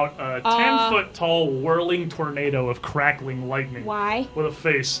about a 10-foot tall whirling tornado of crackling lightning. Why? With a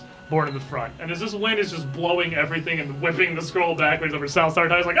face born in the front. And as this wind is just blowing everything and whipping the scroll backwards over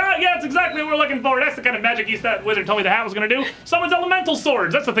Southstar, I was like, yeah, that's exactly what we're looking for. That's the kind of magic that wizard told me the hat was going to do. Summons elemental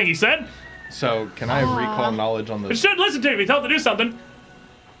swords. That's the thing he said. So, can I recall knowledge on It this? should listen to me. Tell him to do something.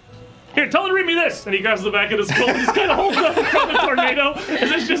 Here, tell him to read me this. And he grabs the back of his scroll and just kind of holds up in front of the tornado as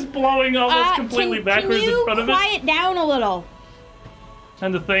it's just blowing almost completely backwards in front of it. Can you quiet down a little?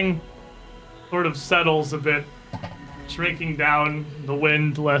 And the thing sort of settles a bit, shrinking down, the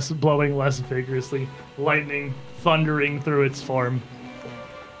wind blowing less vigorously, lightning thundering through its form.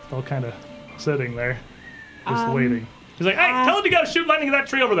 Still kind of sitting there, just waiting. He's like, hey, tell him to go shoot lightning at that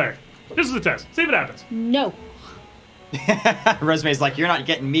tree over there. This is a test. See if it happens. No. Resume's like, you're not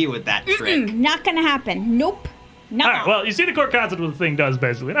getting me with that trick. Not gonna happen. Nope. No. All right, well, you see the core concept of what the thing does,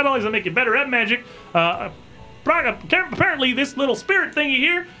 basically. Not only does it make you better at magic, apparently this little spirit thingy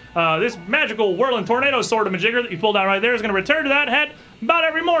here, this magical whirling tornado sword of Majigger that you pulled out right there is going to return to that head about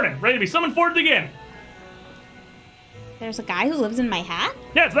every morning, ready to be summoned forth again. There's a guy who lives in my hat?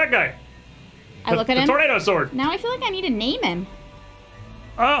 Yeah, it's that guy. I look at the him. tornado sword. Now I feel like I need to name him.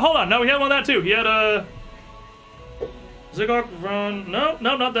 Hold on. No, he had one of that too. He had Zigok Run. No,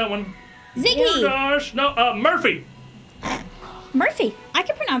 not that one. Ziggy! Gosh, no, Murphy. Murphy. I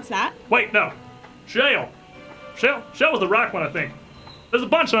can pronounce that. Wait, no. Shale. Shale was the rock one, I think. There's a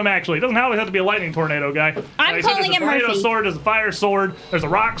bunch of them, actually. It doesn't always have to be a lightning tornado guy. I'm He said calling there's a him tornado Murphy. sword, there's a fire sword, there's a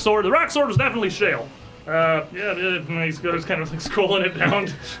rock sword. The rock sword was definitely Shale. He's just kind of like scrolling it down,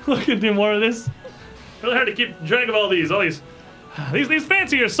 looking through more of this. Really hard to keep track of all these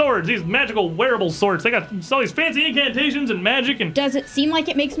fancier swords, these magical wearable swords. They got all these fancy incantations and magic and. Does it seem like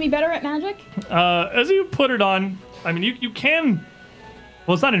it makes me better at magic? As you put it on, I mean, you can.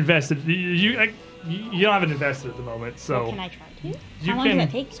 Well, it's not invested. You don't have it invested at the moment, so. Well, can I try to? You How long does that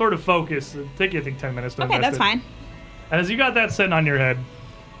can take? sort of focus. It'll take you, I think, 10 minutes to Okay, invest that's it. fine. And as you got that sitting on your head,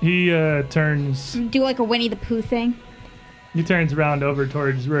 he turns. Do like a Winnie the Pooh thing. He turns around over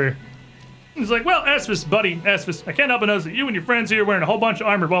towards where. He's like, well, Esphus, buddy, Esphus, I can't help but notice that you and your friends here are wearing a whole bunch of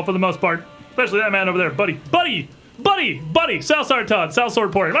armor, well, for the most part. Especially that man over there, buddy, Southstar Todd, South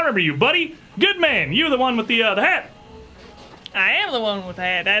Sword Porter. I remember you, buddy. Good man. You the one with the hat. I am the one with the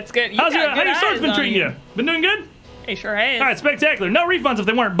hat. That's good. How your sword's been treating you? Been doing good? He sure has. All right, spectacular. No refunds if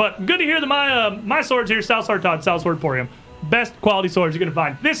they weren't, but good to hear that my swords here, Southstar Todd, South Sword Emporium, best quality swords you're gonna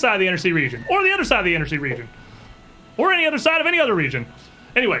find this side of the Inner Sea region, or the other side of the Inner Sea region, or any other side of any other region.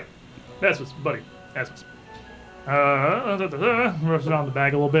 Anyway, that's what's, buddy. That's what's. Rubs it on the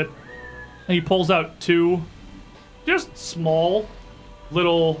bag a little bit, and he pulls out two, just small,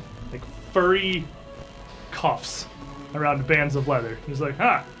 little, like furry cuffs around bands of leather. He's like,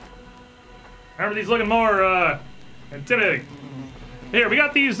 remember these looking more intimidating. Here, we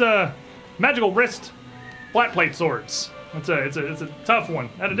got these magical wrist flat plate swords. It's a tough one.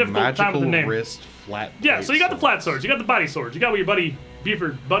 I had a difficult time with the name. Magical wrist flat. Yeah, plate so you got the flat swords, you got the body swords, you got what your buddy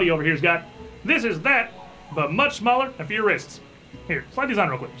Beaver buddy over here's got. This is that, but much smaller and for your wrists. Here, slide these on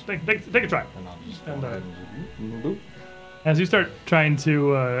real quick. Just take a try. And I'll just And, go ahead and boop. As you start trying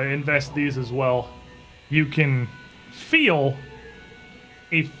to invest these as well, you can feel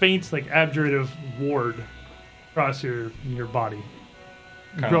a faint, like, abjurative ward across your body,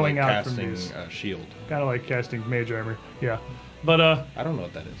 Kinda growing like out from casting these. a shield. Kind of like casting mage armor. Yeah, but I don't know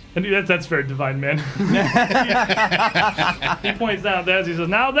what that is. and that's fair, divine man. He points out that he says,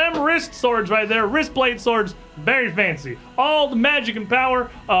 "Now them wrist swords right there, wrist blade swords, very fancy. All the magic and power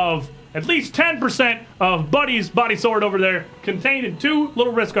of at least 10% of Buddy's body sword over there, contained in two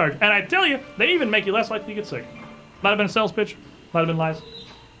little wrist guards. And I tell you, they even make you less likely to get sick. Might have been a sales pitch, might have been lies.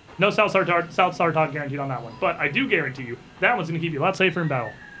 No South Star Talk guaranteed on that one, but I do guarantee you that one's gonna keep you a lot safer in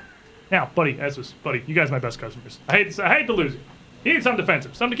battle. Now, buddy, buddy, you guys are my best customers. I hate to lose you. You need something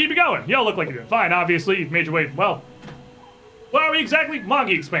defensive, something to keep you going. Y'all look like you're doing fine, obviously. You've made your way, well, where are we exactly?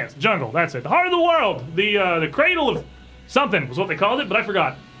 Mongi Expanse, the jungle, that's it. The heart of the world, the cradle of something was what they called it, but I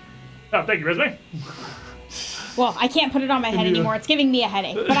forgot. Oh, thank you, Resume. Well, I can't put it on my head anymore. It's giving me a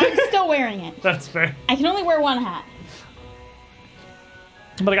headache, but I'm still wearing it. That's fair. I can only wear one hat.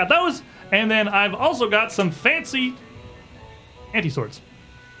 But I got those, and then I've also got some fancy anti-swords.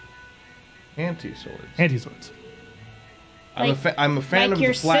 Anti-swords. Anti-swords. I'm a fan like of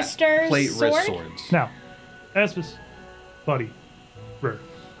your the flat sister's plate sword? wrist swords. Now, Espis, buddy, Rur.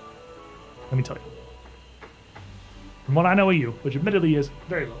 Let me tell you. From what I know of you, which admittedly is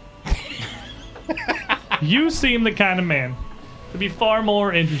very low, you seem the kind of man to be far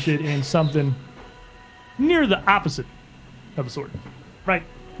more interested in something near the opposite of a sword. Right?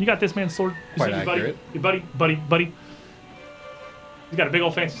 You got this man's sword. You Quite see your accurate. buddy. He's got a big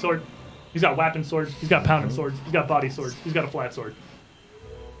old fancy sword. He's got weapon swords. He's got pounding swords. He's got body swords. He's got a flat sword.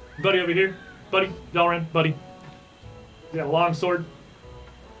 Buddy over here. Buddy. Dalren. Buddy. He's got a long sword.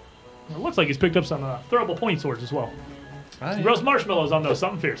 It looks like he's picked up some throwable pointy swords as well. Roast marshmallows on those.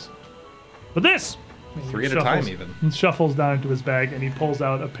 Something fierce. But this... 3 at a time, even. He shuffles down into his bag and he pulls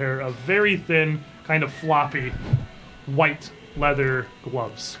out a pair of very thin, kind of floppy, white leather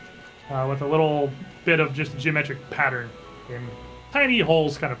gloves with a little bit of just geometric pattern in tiny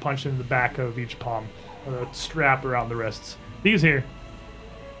holes kind of punched into the back of each palm with a strap around the wrists. These here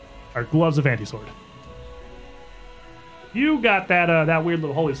are gloves of anti-sword. You got that weird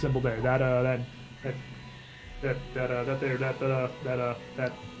little holy symbol there. That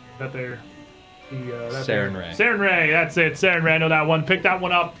there. Saren Ray. Saren Ray, that's it. Saren Ray, I know that one. Picked that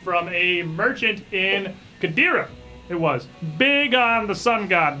one up from a merchant in Kadira. It was. Big on the sun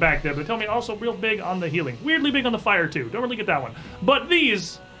god back there, but tell me also real big on the healing. Weirdly big on the fire too. Don't really get that one. But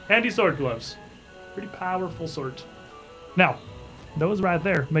these anti-sword gloves, pretty powerful sort. Now, those right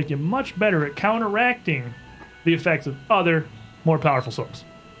there make you much better at counteracting the effects of other, more powerful swords.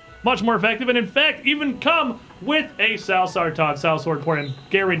 Much more effective, and in fact, even come with a Sal Sartad, Sal Swordporium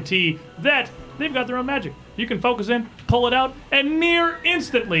guarantee that they've got their own magic. You can focus in, pull it out, and near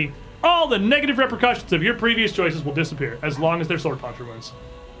instantly, all the negative repercussions of your previous choices will disappear, as long as they're sword puncher wounds.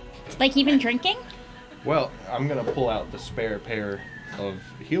 Like even drinking? Well, I'm gonna pull out the spare pair of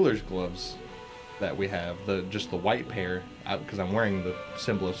healer's gloves that we have, just the white pair, because I'm wearing the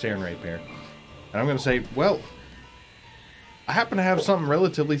symbol of Saren Ray pair. And I'm gonna say, well, I happen to have something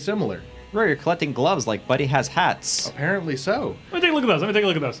relatively similar. Bro, you're collecting gloves like Buddy has hats. Apparently so. Let me take a look at those. Let me take a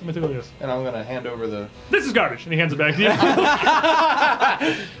look at those. And I'm gonna hand over the... This is garbage, and he hands it back to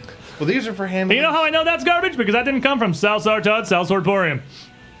you. Well, these are for handling... You know how I know that's garbage? Because that didn't come from Sal Sartad, Sal Swordporium.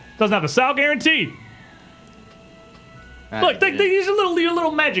 Doesn't have the Sal guarantee. Look, these are your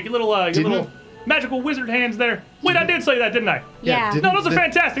little magic, your little magical wizard hands there. Wait, I did say that, didn't I? Yeah. didn't- No, those are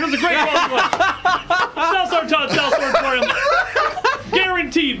fantastic. Those are great gloves. Sal Sartad, Sal Swordporium.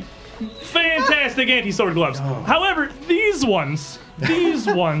 Guaranteed. Fantastic anti-sword gloves. However, these ones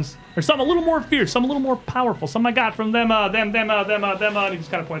are some a little more fierce, some a little more powerful. Some I got from them, and he just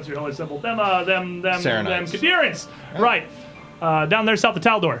kind of points to your holy symbol. Them Saranites. Kadirans. Right. Down there south of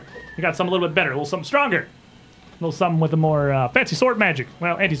Taldor. You got some a little bit better, a little something stronger. A little something with a more fancy sword magic.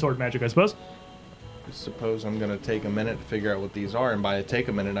 Well, anti-sword magic, I suppose. I suppose I'm gonna take a minute to figure out what these are, and by take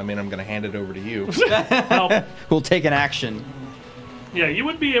a minute, I mean I'm gonna hand it over to you. Well, We'll take an action. yeah, you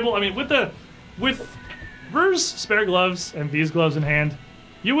would be able. I mean, with Rur's spare gloves and these gloves in hand,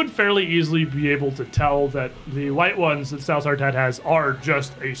 you would fairly easily be able to tell that the white ones that Sal Sartad has are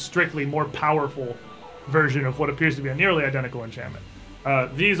just a strictly more powerful version of what appears to be a nearly identical enchantment.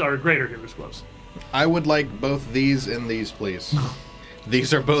 These are greater healer's gloves. I would like both these and these, please.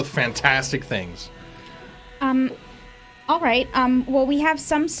 These are both fantastic things. All right. Well, we have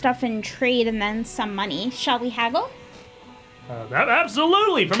some stuff in trade and then some money. Shall we haggle?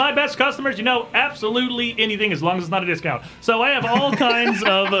 Absolutely. For my best customers, absolutely anything as long as it's not a discount. So I have all kinds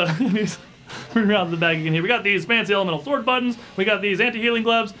of around the bag again here. We got these fancy elemental sword buttons. We got these anti-healing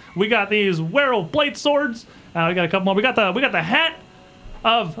gloves. We got these werewolf blade swords. We got a couple more. We got the hat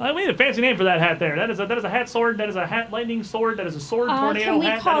of. We need a fancy name for that hat there. That is a hat sword. That is a hat lightning sword. That is a sword tornado can we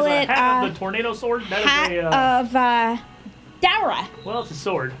hat. call That is it, a hat of the tornado sword. That Hat is of Dowra. well, it's a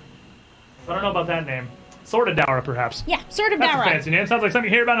sword. I don't know about that name. Sword of Dowra, perhaps. Yeah, Sword of That's a Dowra. fancy name. Sounds like something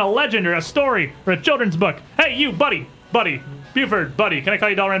you hear about in a legend or a story or a children's book. Hey, you, buddy, Buford, buddy. Can I call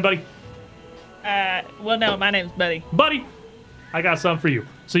you Dalren, buddy? Well, no, my name's Buddy. Buddy, I got something for you.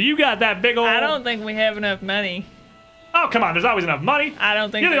 So you got that big old... I don't think we have enough money. Oh, come on. There's always enough money. I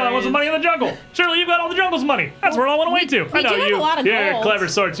don't think You're the there only ones with is. money in the jungle. Surely you've got all the jungle's money. That's where I want to wait to. I know do have you. a lot of You're gold. clever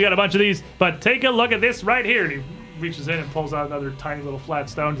sorts. You got a bunch of these. But take a look at this right here. And he reaches in and pulls out another tiny little flat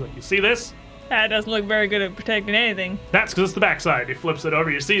stone. He's like, you see this? That doesn't look very good at protecting anything. That's because it's the backside. He flips it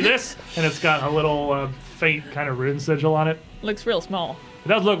over. You see this? And it's got a little faint kind of rune sigil on it. Looks real small. It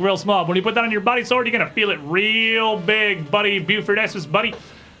does look real small. But when you put that on your body sword, you're going to feel it real big, buddy. Buford Estes, buddy.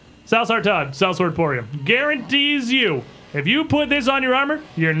 Sal Sartad, Sal Swordporium. Guarantees you, if you put this on your armor,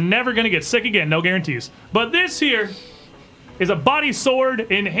 you're never going to get sick again. No guarantees. But this here is a body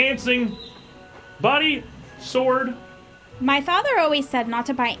sword enhancing body sword My father always said not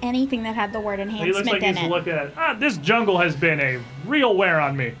to buy anything that had the word He looks enhancement like in he's it. looking at, this jungle has been a real wear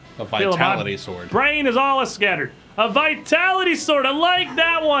on me. A Feel vitality my sword. Brain is all scattered. A vitality sword. I like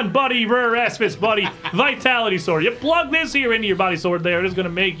that one, buddy. Espis, buddy. Vitality sword. You plug this here into your body sword there. It is going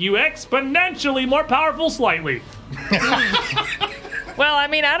to make you exponentially more powerful slightly. Well, I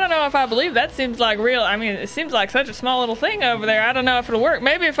mean, I don't know if I believe that seems like real. I mean, it seems like such a small little thing over there. I don't know if it'll work.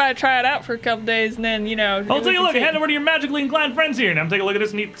 Maybe if I try it out for a couple days and then, I'll take a look. Head over to your magically inclined friends here, and I'm taking a look at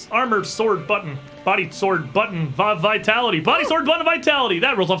this neat armor sword button. Body sword button vitality. Body sword button vitality.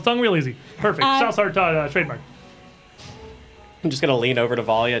 That rolls off the tongue real easy. Perfect. Southside trademark. I'm just gonna lean over to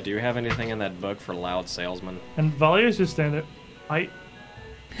Valia. Do you have anything in that book for loud salesmen? And Valia's just standing there.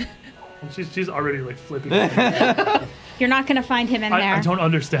 And she's already like flipping. You're not gonna find him in there. I don't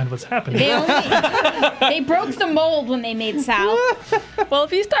understand what's happening. They broke the mold when they made Sal. Well,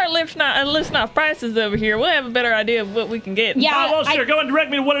 if you start listing off prices over here, we'll have a better idea of what we can get. Yeah, Oh, well, sure. Go and direct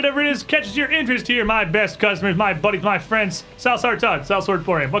me to whatever it is catches your interest here, my best customers, my buddies, my friends. Sal Sartad, Sal Sword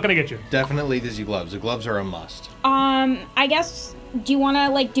Emporium. What can I get you? Definitely Dizzy gloves. The gloves are a must. I guess. Do you want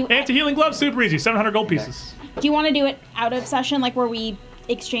to do? Anti-healing gloves, super easy. 700 gold pieces. Do you want to do it out of session, like where we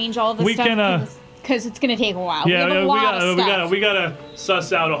exchange all of the We stuff? can, because it's gonna take a while. Yeah, we have a lot of stuff. we gotta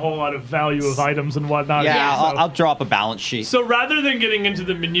suss out a whole lot of value of items and whatnot. Yeah, So- I'll draw up a balance sheet. So rather than getting into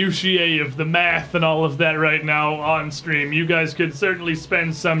the minutiae of the math and all of that right now on stream, you guys could certainly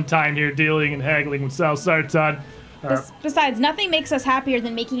spend some time here dealing and haggling with Sal Sartad. Besides, nothing makes us happier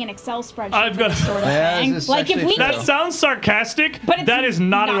than making an Excel spreadsheet. I've got- for this sort of Yeah, thing. this is Like if actually we true. That sounds sarcastic, But it's that is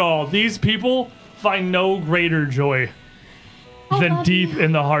not at not. all. These people find no greater joy than love deep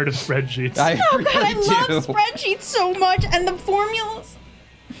in the heart of spreadsheets. I Oh really God, I love do. spreadsheets so much, and the formulas.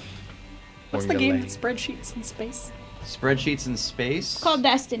 What's the game with spreadsheets in space? Spreadsheets in space. It's called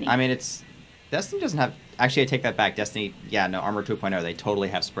Destiny. I mean, it's Destiny doesn't have. Actually, I take that back. Destiny, yeah, no, Armor 2.0. They totally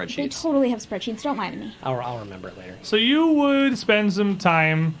have they spreadsheets. totally have spreadsheets. Don't lie to me. I'll remember it later. So you would spend some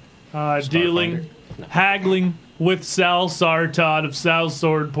time dealing, haggling with Sal Sartad of Sal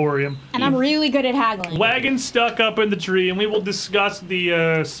Sword Emporium. And I'm really good at haggling. Wagon stuck up in the tree, and we will discuss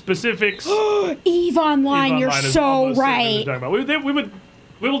the specifics. Eve Online, you're Online is so almost certain right. to talk about.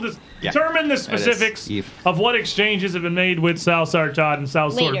 We will just Yeah. determine the is specifics Eve. of what exchanges have been made with Sal Sartad and Sal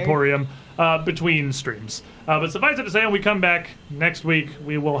Sword Later. Emporium between streams. But suffice it to say, when we come back next week,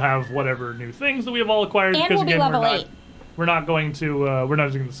 we will have whatever new things that we have all acquired. And because we'll be again, level we're not, 8. We're not going to. We're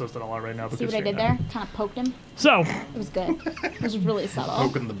not going to suss it all out right now. See because what I did there? Kind of poked him. So It was good. It was really subtle.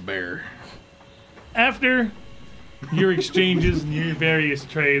 Poking the bear. after your exchanges and your various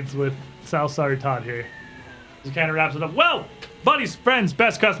trades with Sal Sartad here, he kind of wraps it up. Well, buddies, friends,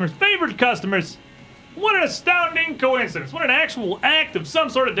 best customers, favorite customers. What an astounding coincidence. What an actual act of some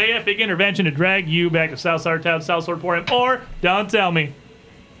sort of deific intervention to drag you back to Sal Sartad, Sal Sword Emporium. Or, don't tell me,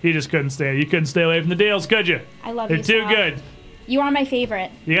 you just couldn't stay. You couldn't stay away from the deals, could you? I love They're you, too Sal. good. You are my favorite.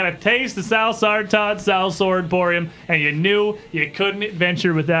 You got a taste of Sal Sartad, Sal Sword Emporium, and you knew you couldn't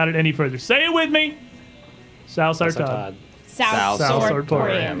venture without it any further. Say it with me. Sal Sartad. Sal Sal Sword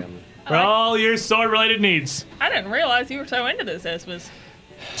Sword Emporium. For all your sword-related needs. I didn't realize you were so into this, Espis.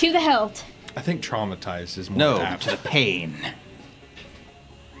 To the hilt. I think traumatized is more No apt. to the pain.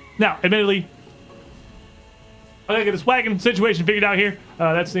 Now, admittedly, I gotta get this wagon situation figured out here.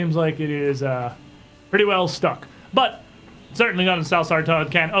 That seems like it is pretty well stuck. But certainly nothing Sal Sartad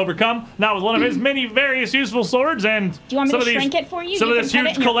can overcome. Not with one of his many various useful swords and Do you want me some to of these, shrink it for you? Some You of this can put it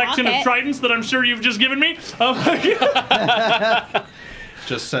huge in your collection of pocket. tridents that I'm sure you've just given me.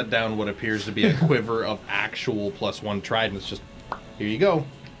 Just set down what appears to be a quiver of actual +1 tridents. Just here you go.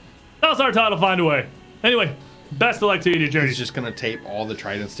 Sal Sartad will find a way. Anyway, best of luck to you in your journey. He's just gonna tape all the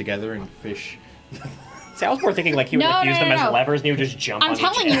tridents together and fish. See, I was more thinking like he would No, like, use no, them no, as no. levers and he would just jump I'm on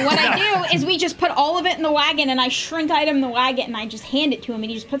telling each you, end. what I do is we just put all of it in the wagon and I shrink item in the wagon and I just hand it to him and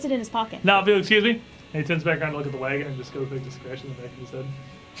he just puts it in his pocket. Now, if you'll excuse me, and he turns back around to look at the wagon and just goes back to scratching the back of his head.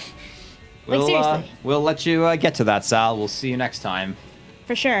 We'll, seriously. we'll let you get to that, Sal. We'll see you next time.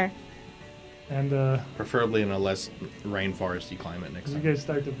 For sure. And Preferably in a less rainforesty climate next as you time. guys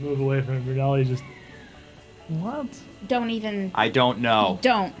start to move away from him, Renali just... What? Don't even. I don't know.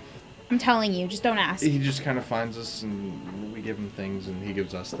 Don't. I'm telling you, just don't ask. He just kind of finds us and we give him things and he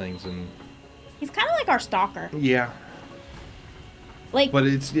gives us things and He's kind of like our stalker. yeah. Like, But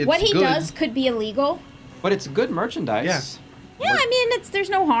it's what he good. does could be illegal. But it's good merchandise. Yeah. Yeah, I mean, there's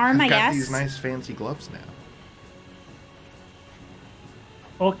no harm, I've I got guess. these nice fancy gloves now.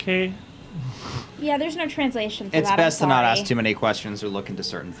 Okay. Yeah, there's no translation for It's that. best to I'm not sorry. ask too many questions or look into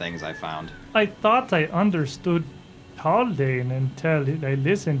certain things, I found. I thought I understood Haldane until I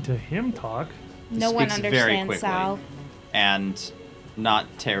listened to him talk. No one speaks very understands quickly. Sal. and not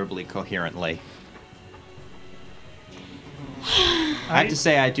terribly coherently. I have to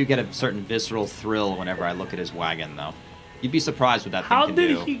say, I do get a certain visceral thrill whenever I look at his wagon, though. You'd be surprised what that thing How can did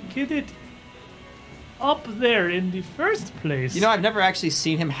do. he get it up there in the first place? You know, I've never actually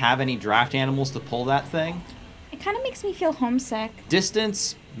seen him have any draft animals to pull that thing. It kind of makes me feel homesick.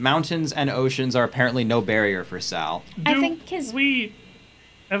 Distance, mountains, and oceans are apparently no barrier for Sal. I Do think his- we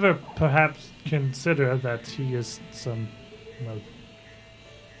ever perhaps consider that he is some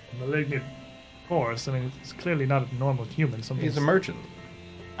malignant force? I mean, it's clearly not a normal human. He's a merchant.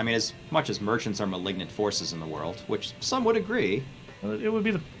 I mean, as much as merchants are malignant forces in the world, which some would agree. It would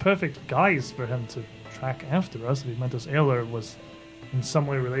be the perfect guise for him to track after us if he meant us ill or was in some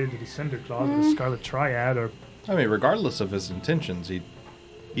way related to the Cinder Claws or the Scarlet Triad or... I mean, regardless of his intentions, He's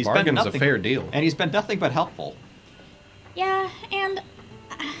been bargain's a nothing, fair deal. and he's been nothing but helpful. Yeah, and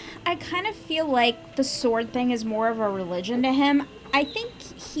I kind of feel like the sword thing is more of a religion to him. I think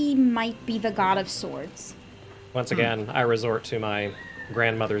he might be the god of swords. Once again, I resort to my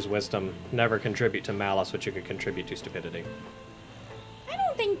grandmother's wisdom. Never contribute to malice what you could contribute to stupidity. I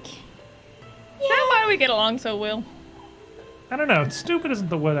don't think... Is that why we get along so well? I don't know. Stupid isn't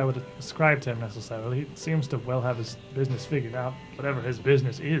the word I would ascribe to him necessarily. He seems to well have his business figured out, whatever his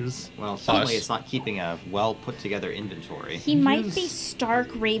business is. Well, certainly Us. it's not keeping a well put together inventory. He might is- be stark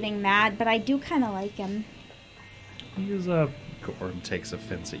raving mad, but I do kind of like him. He is a... Gorm takes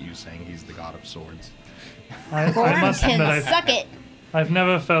offense at you saying he's the god of swords. I Gorm must admit, can suck it. I've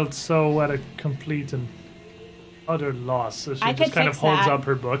never felt so at a complete and utter loss. So she I just could kind of fix holds that. up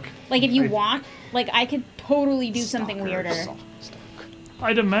her book. Like, if you I- want, like, I could totally do something Stalker, weirder. stalker.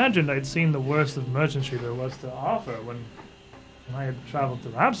 I'd imagined I'd seen the worst of merchantry there was to offer when I had traveled to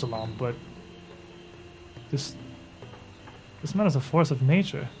Absalom, but this man is a force of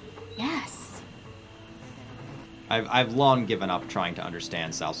nature. Yes. I've long given up trying to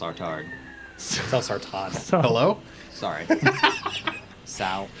understand Sal Sartard. Selsartad. So, Hello? Sorry.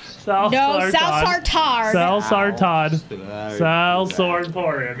 Sal. Sal No, Sartard. Sal Sartard. Sal Sartad. Sal. Sal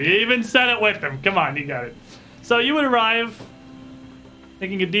Sortorium. You even said it with him. Come on, you got it. So you would arrive,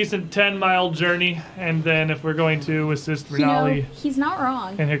 making a decent 10-mile journey, and then if we're going to assist You know, Renali he's not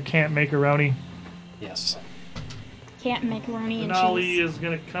wrong. and her can't macaroni, Yes. Can't macaroni and Renali cheese. is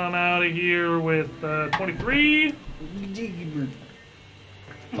going to come out of here with 23.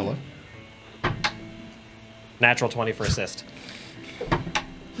 Hello? Natural 20 for assist.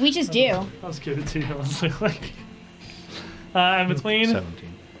 We just do. I'll just give it to you. honestly. Like, and between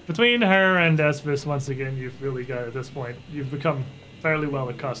 17. between her and Esvis, once again, you've really got, at this point, you've become fairly well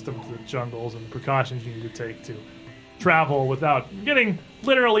accustomed to the jungles and precautions you need to take to travel without getting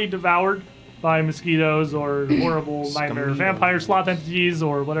literally devoured by mosquitoes or horrible nightmare Scumito. vampire sloth entities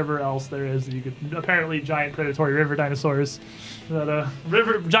or whatever else there is that you could. Apparently, giant predatory river dinosaurs, that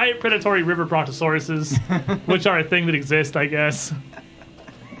giant predatory river brontosauruses, which are a thing that exist, I guess.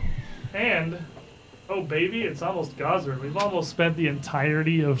 And oh baby, it's almost Gosrin. We've almost spent the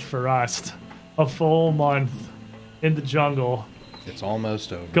entirety of Farast, a full month in the jungle, It's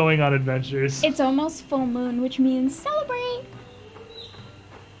almost over. going on adventures. It's almost full moon, which means celebrate.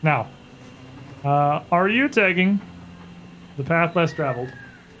 Now, are you taking the path less traveled,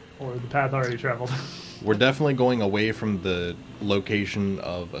 or the path already traveled? We're definitely going away from the location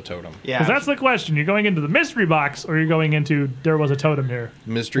of a totem. Yeah. Because that's the question. You're going into the mystery box, or you're going into there was a totem here.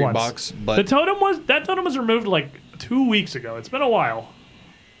 Mystery once. box, but The totem was removed like 2 weeks ago. It's been a while.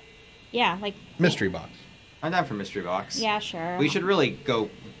 Yeah, like, mystery box. I'm down for mystery box. yeah, sure. We should really go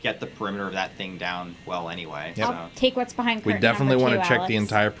get the perimeter of that thing down well anyway. Yep. I'll take what's behind We curtain definitely number want to two, check the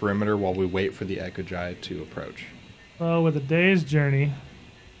Alex. entire perimeter while we wait for the Ekujai to approach. Well, with a day's journey,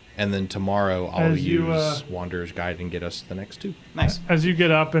 And then tomorrow I'll As you, use Wanderer's Guide and get us the next two. Nice. as you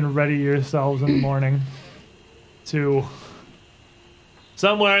get up and ready yourselves in the morning to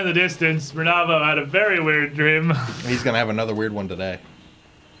somewhere in the distance, Renavo had a very weird dream. He's gonna have another weird one today.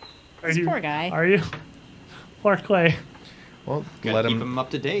 Are This you, poor guy. Are you? Poor Clay. Well, Gotta let keep him. him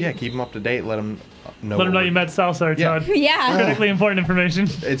up to date. Yeah, keep him up to date. Let him know. Let him know what you met Salsar, Yeah. Todd. Yeah. Critically important information.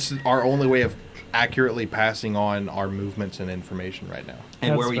 It's our only way of accurately passing on our movements and information right now.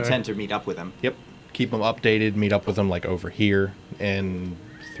 And where That's we fair. tend to meet up with him. Yep. Keep them updated. Meet up with them like over here in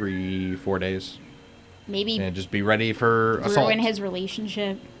 3-4 days, Maybe and just be ready for assault. ruin his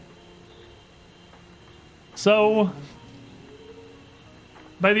relationship. So,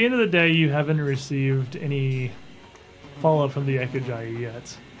 by the end of the day, you haven't received any follow-up from the Ekujai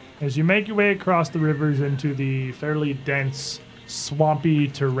yet. As you make your way across the rivers into the fairly dense, swampy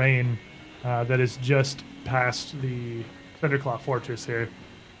terrain that is just past the Thunderclaw Fortress here,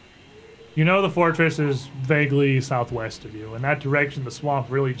 You know the fortress is vaguely southwest of you. In that direction, the swamp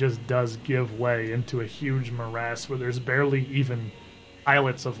really just does give way into a huge morass where there's barely even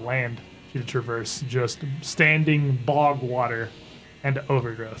islets of land to traverse, just standing bog water and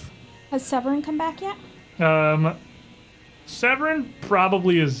overgrowth. Has Severin come back yet? Severin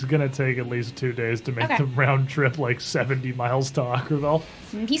probably is going to take at least 2 days to make Okay. the round trip, like 70 miles to Akerville.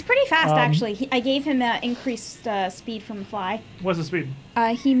 He's pretty fast, actually. I gave him increased speed from fly. What's the speed?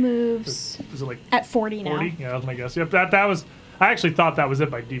 He moves Is it like at 40 now. 40? Yeah, that was my guess. Yep, that was. I actually thought that was it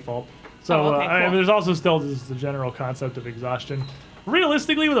by default. So Oh, okay, cool. there's also still just the general concept of exhaustion.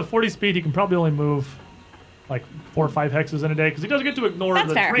 Realistically, with a 40 speed, he can probably only move like 4 or 5 hexes in a day because he doesn't get to ignore That's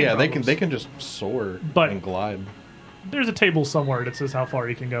the fair. terrain Yeah, problems. they can just soar But- and glide. There's a table somewhere that says how far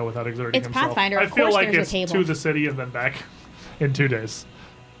he can go without exerting It's himself. Pathfinder, I of feel course like there's a it's table. to the city and then back in 2 days.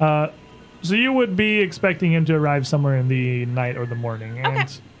 So you would be expecting him to arrive somewhere in the night or the morning. And Okay.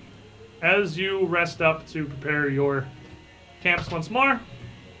 as you rest up to prepare your camps once more,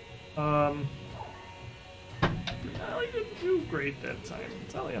 Denali didn't do great that time.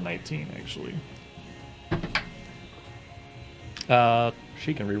 It's only a 19, actually.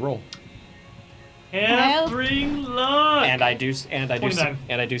 She can re-roll. And bring luck! And I do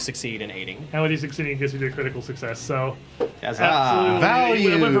 29. succeed in aiding. And with you succeeding, gives you the critical success. So, Yes, absolutely. value.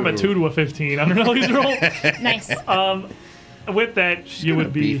 It went from a 2 to a 15 on Renali's roll. Nice. With that, you Got a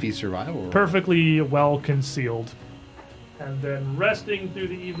would be beefy survival roll. perfectly well concealed. And then resting through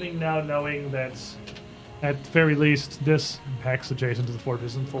the evening now, knowing that at the very least, this hex adjacent to the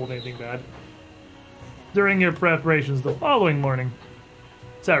fortress isn't full of anything bad. During your preparations the following morning,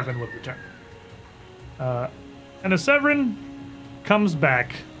 Severin would return. And as Severin comes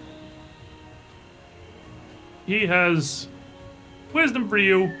back, he has wisdom for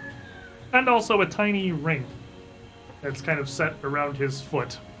you and also a tiny ring that's kind of set around his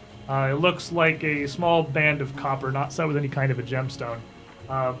foot. It looks like a small band of copper, not set with any kind of a gemstone,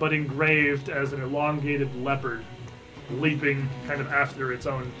 but engraved as an elongated leopard leaping kind of after its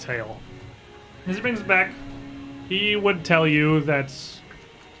own tail. As he brings it back, he would tell you that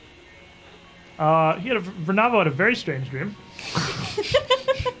Vernavo had a very strange dream.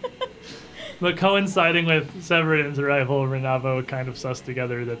 But coinciding with Severin's arrival, Renavo kind of sussed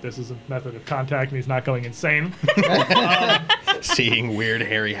together that this is a method of contact and he's not going insane. Seeing weird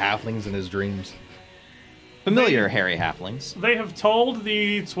hairy halflings in his dreams. Familiar hairy halflings. They have told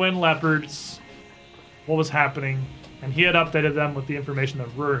the twin leopards what was happening, and he had updated them with the information that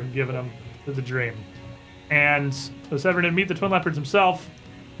Rur had given him to the dream. And so Severin didn't meet the twin leopards himself.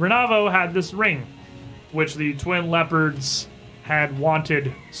 Renavo had this ring, which the twin leopards had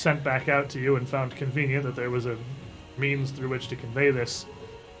wanted sent back out to you and found convenient that there was a means through which to convey this.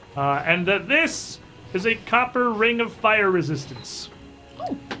 And that this is a copper ring of fire resistance.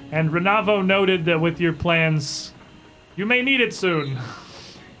 And Renavo noted that with your plans, you may need it soon.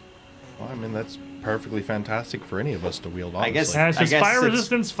 Well, I mean, that's perfectly fantastic for any of us to wield, honestly. I guess- And it's I just guess fire it's-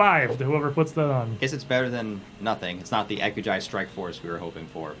 resistance 5 to whoever puts that on. Guess it's better than nothing. It's not the Ekujai strike force we were hoping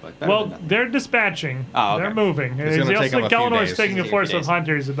for, but better Well, than nothing. they're dispatching. Oh, okay. They're moving. It's gonna take them a few Galanor is days. taking a It's force gonna of take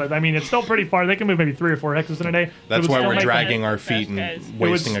hunters, but I mean, it's still pretty far. They can move maybe 3 or 4 hexes in a day. That's It would why still we're make dragging them- our feet and Guys. It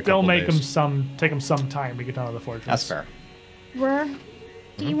would wasting a still couple make days. take them some time to get out of the fortress. That's fair. Rur,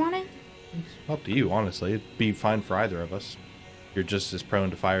 do you want it? Up to you, honestly. It'd be fine for either of us. You're just as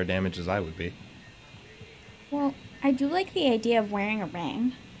prone to fire damage as I would be. Well, I do like the idea of wearing a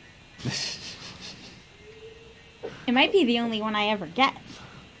ring. It might be the only one I ever get.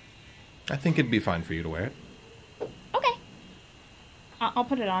 I think it'd be fine for you to wear it. Okay. I'll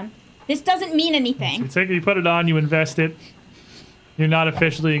put it on. This doesn't mean anything. You take it, you put it on, you invest it. You're not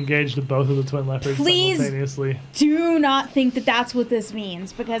officially engaged to both of the twin leopards Please. simultaneously. Do not think that that's what this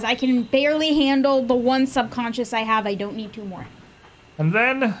means, because I can barely handle the one subconscious I have. I don't need 2 more. And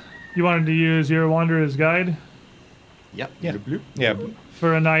then you wanted to use your Wanderer's Guide Yep. Yeah. Yeah.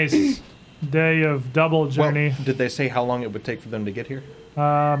 for a nice day of double journey. Well, did they say how long it would take for them to get here?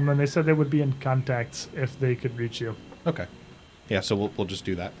 And they said they would be in contact if they could reach you. Okay. Yeah, so we'll just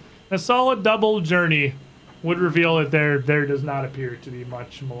do that. A solid double journey would reveal that there does not appear to be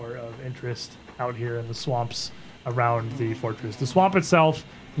much more of interest out here in the swamps around the fortress. The swamp itself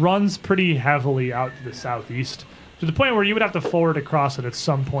runs pretty heavily out to the southeast, to the point where you would have to forward across it at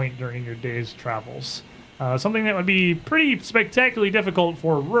some point during your day's travels. Something that would be pretty spectacularly difficult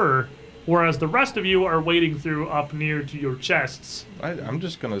for Rur, whereas the rest of you are wading through up near to your chests. I'm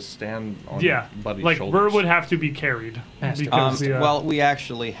just going to stand on Yeah, Buddy's like shoulders. Rur would have to be carried. Because Well, we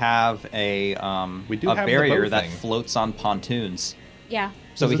actually have a We do have the barrier bow that thing. floats on pontoons. Yeah.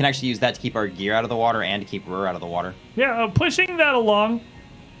 So we it- can actually use that to keep our gear out of the water and to keep Rur out of the water. yeah, pushing that along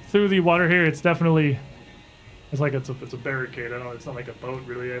through the water here, it's definitely it's a barricade. I don't know. It's not like a boat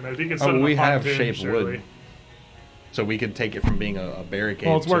really, and I think it's. We have pontoon, shaped surely. wood, so we could take it from being a barricade.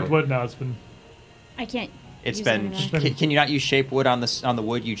 Well, it's worked so- wood now. It's been. I can't. It's use been. it anymore. Can you not use shape wood on the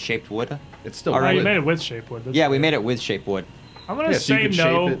wood you shaped wood? It's still Oh, wood. you made it with shape wood. That's Yeah, we good. made it with shape wood. I'm gonna Yeah, so you say could shape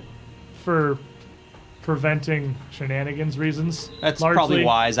no it. for preventing shenanigans reasons. That's largely. probably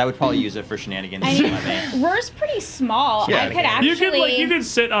wise. I would probably use it for shenanigans. I if you let me. mean, Rur's pretty small. Yeah, I could yeah. actually. You could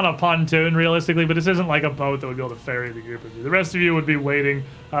sit on a pontoon realistically, but this isn't like a boat that would be able to ferry the group of you. The rest of you would be waiting.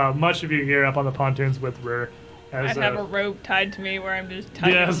 Much of you gear up on the pontoons with Rur. I'd have a rope tied to me where I'm just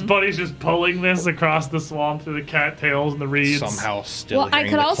tied. Yes, Buddy's just pulling this across the swamp through the cattails and the reeds. Somehow still. Well, I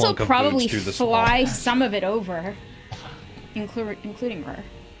hearing could the also clunk of probably boots through the fly swamp. some of it over, including Rur.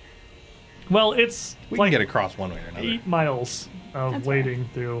 Well, it's We like can get across one way or another. 8 miles of That's wading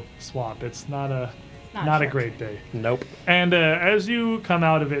through swamp. It's not a Not a short. great day. Nope. And as you come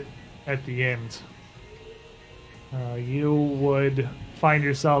out of it at the end, you would find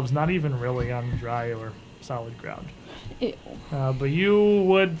yourselves not even really on dry or solid ground. Ew. But you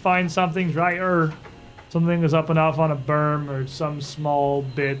would find something drier, something that's up and off on a berm or some small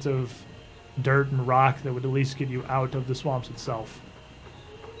bit of dirt and rock that would at least get you out of the swamps itself.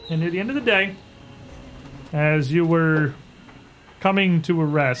 And at the end of the day, as you were coming to a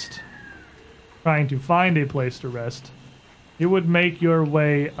rest, trying to find a place to rest, you would make your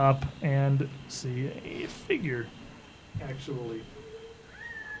way up and see a figure, actually.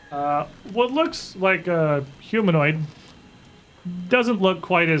 What looks like a humanoid doesn't look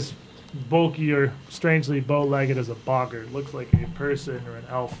quite as bulky or strangely bow-legged as a boggart. It looks like a person or an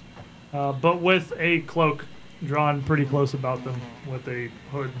elf, but with a cloak drawn pretty close about them, with a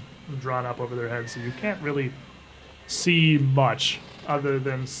hood drawn up over their heads, so you can't really see much other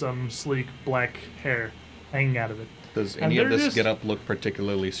than some sleek black hair hanging out of it. Does And any of they're this just- get up look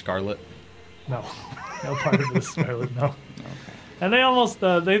particularly scarlet? No, no part of this Scarlet, no. And they almost,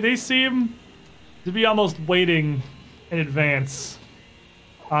 they seem to be almost waiting in advance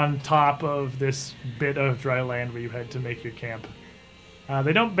on top of this bit of dry land where you had to make your camp.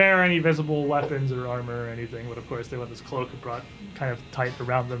 They don't bear any visible weapons or armor or anything, but of course they want this cloak brought kind of tight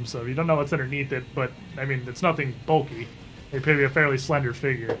around them, so you don't know what's underneath it, but I mean, it's nothing bulky. They appear to be a fairly slender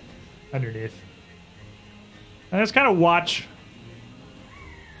figure underneath. And just kind of watch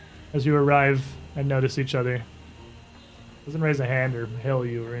as you arrive and notice each other. Doesn't raise a hand or hail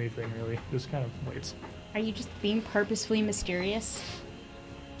you or anything, really. Just kind of waits. Are you just being purposefully mysterious?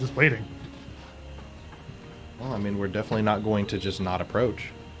 Just waiting. Well, I mean, we're definitely not going to just not approach.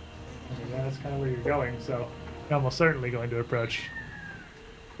 I mean, yeah, that's kind of where you're going, so you're almost certainly going to approach.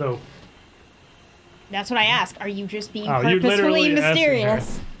 So, That's what I ask. Are you just being Oh, you purposefully literally asked me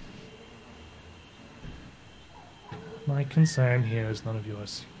mysterious? my concern here is none of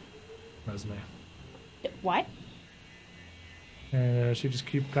yours, Resume. What? And she just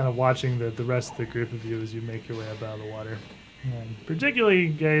keep kind of watching the rest of the group of you as you make your way up out of the water. And particularly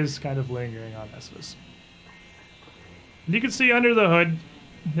gaze kind of lingering on Esvis. And you can see under the hood,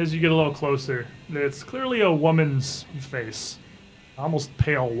 as you get a little closer, that it's clearly a woman's face. Almost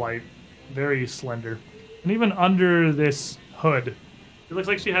pale white, very slender. And even under this hood, it looks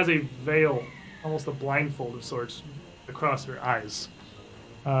like she has a veil, almost a blindfold of sorts, across her eyes.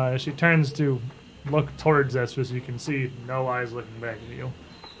 As she turns to look towards Esvis, you can see no eyes looking back at you.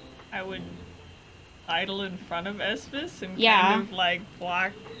 I would idle in front of Esvis and Yeah. kind of like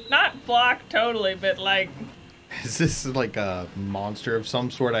block, not block totally, but like Is this like a monster of some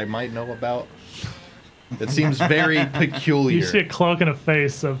sort I might know about? It seems very peculiar. You see a cloak and a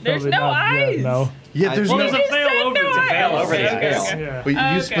face, so There's probably no not yet, eyes! no. Yeah, there's Well, no. there's a just veil said over no the eyes. veil over the Okay, eyes. okay. Yeah. But you Okay,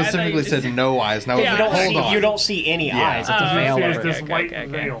 I thought specifically you said just- no eyes. Now Yeah. You don't hold see. on. You don't see any Yeah. eyes. It's a Oh, veil See, over it's it. this Okay, white okay.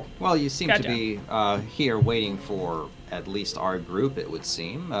 veil. Well, you seem Gotcha. to be here waiting for at least our group, it would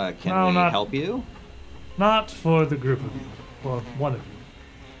seem. Can No, we not- help you? Not for the group of you, for one of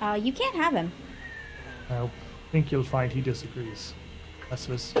you. You can't have him. I think you'll find he disagrees.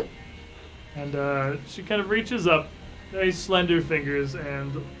 Esvis. And she kind of reaches up, very slender fingers,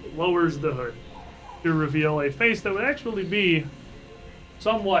 and lowers the hood to reveal a face that would actually be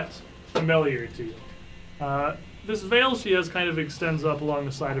somewhat familiar to you. This veil she has kind of extends up along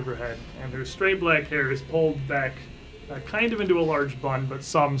the side of her head, and her straight black hair is pulled back kind of into a large bun, but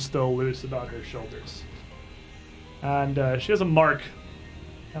some still loose about her shoulders. And she has a mark,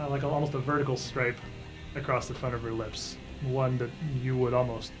 kind of like almost a vertical stripe across the front of her lips, one that you would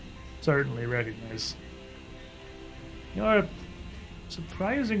almost certainly recognize. You're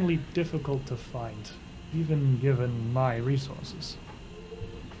surprisingly difficult to find, even given my resources.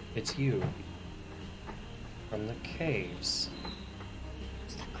 It's you. From the caves.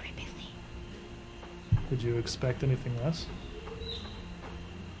 It's the Did you expect anything less?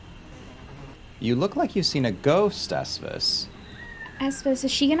 You look like you've seen a ghost, Esvis. Esvis,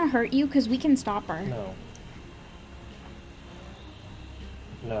 is she gonna hurt you? Because we can stop her. No.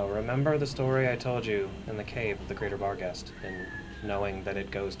 No, remember the story I told you in the cave of the Greater Barghest, and knowing that it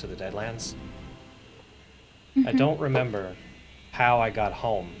goes to the Deadlands? I don't remember how I got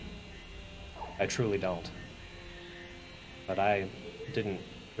home. I truly don't. But I didn't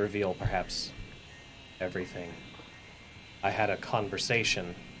reveal, perhaps, everything. I had a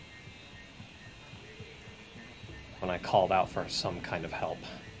conversation when I called out for some kind of help.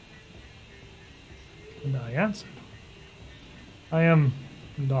 And I answered. I am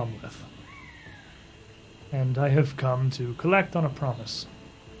Domlith. And I have come to collect on a promise.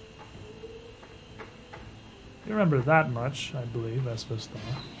 You remember that much, I believe, Esvis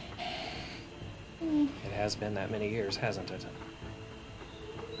thought. It has been that many years, hasn't it?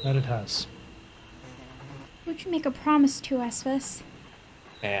 That it has. Would you make a promise to Esvis?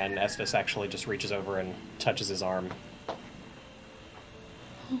 And Esvis actually just reaches over and touches his arm.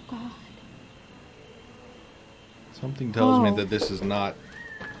 Oh, God. Something tells me Oh. that this is not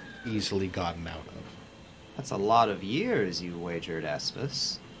easily gotten out of. That's a lot of years you wagered,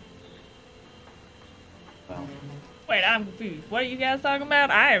 Esvis. Well, Wait, I'm confused. What are you guys talking about?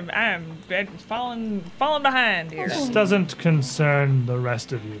 I'm falling behind here. This doesn't concern the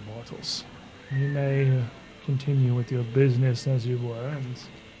rest of you mortals. You may continue with your business as you were, and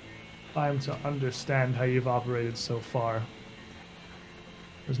I'm to understand how you've operated so far.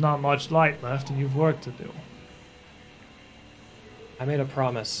 There's not much light left, and you've work to do. I made a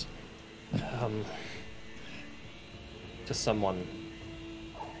promise to someone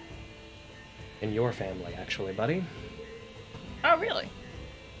in your family, actually, buddy. Oh, really?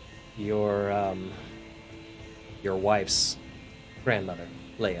 Your wife's grandmother,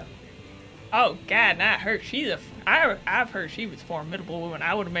 Leia. Oh, God, not her. I've heard she was a formidable woman.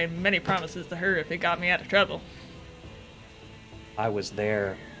 I would have made many promises to her if it got me out of trouble. I was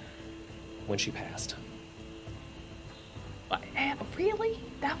there when she passed. What, really?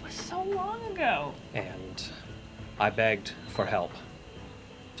 That was so long ago. And I begged for help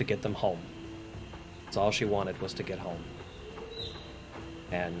to get them home. That's all she wanted, was to get home.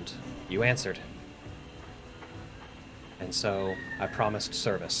 And you answered. And so I promised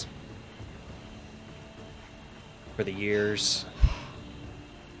service. For the years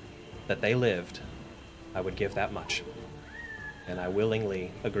that they lived, I would give that much. And I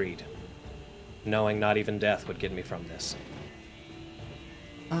willingly agreed, knowing not even death would get me from this.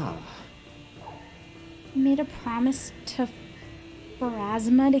 Ah, You made a promise to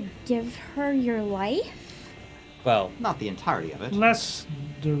Pharasma to give her your life? Well, not the entirety of it. Less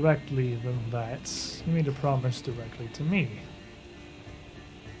directly than that. You made a promise directly to me.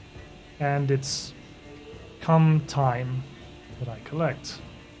 And it's come time that I collect.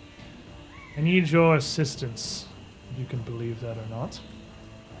 I need your assistance, if you can believe that or not.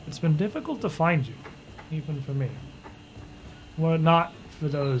 It's been difficult to find you, even for me. Were it not for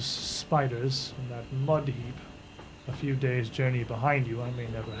those spiders and that mud heap a few days' journey behind you, I may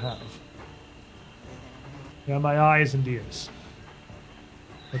never have. They are my eyes and ears.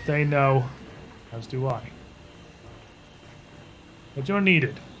 But they know, as do I, that you're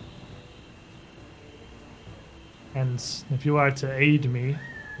needed. And if you are to aid me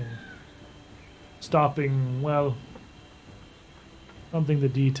in stopping, well, something the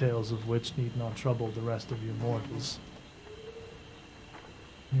details of which need not trouble the rest of you mortals,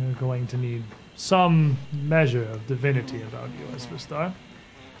 you're going to need some measure of divinity about you, Esvistar.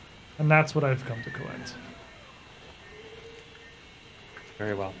 And that's what I've come to collect.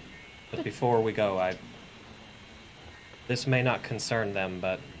 very well. But before we go, this may not concern them,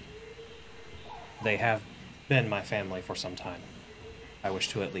 but they have been my family for some time. I wish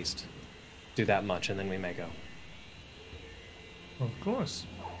to at least do that much, and then we may go. Of course.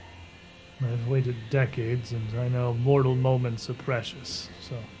 I've waited decades, and I know mortal moments are precious,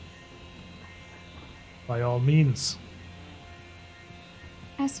 so by all means.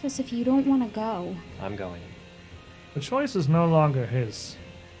 Esvis, if you don't want to go. I'm going. The choice is no longer his.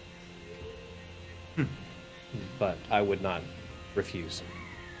 But I would not refuse.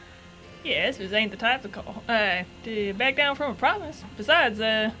 Yes, this ain't the type to back down from a promise. Besides,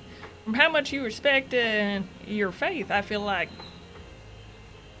 from how much you respect your faith, I feel like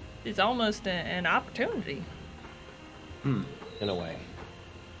it's almost an opportunity. In a way.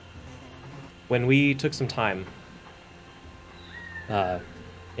 When we took some time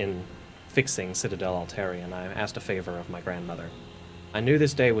in fixing Citadel Altarian, I asked a favor of my grandmother. I knew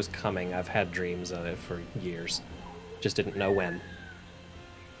this day was coming. I've had dreams of it for years. Just didn't know when.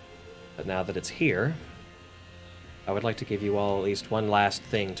 But now that it's here, I would like to give you all at least one last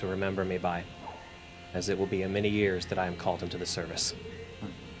thing to remember me by, as it will be in many years that I am called into the service.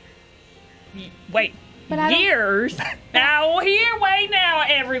 Wait. But I don't- Years? Wait now,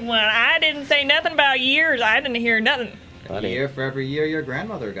 everyone. I didn't say nothing about years. I didn't hear nothing. A Buddy, year for every year your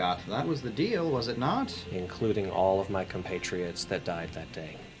grandmother got. That was the deal, was it not? including all of my compatriots that died that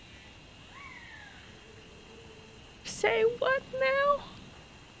day. Say what now?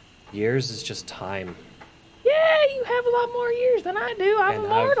 Years is just time. Yeah, you have a lot more years than I do. I'm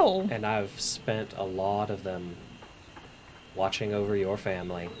immortal. I've spent a lot of them watching over your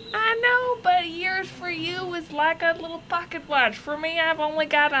family. I know, but years for you is like a little pocket watch. For me, I've only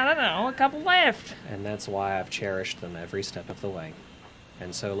got, I don't know, a couple left. And that's why I've cherished them every step of the way.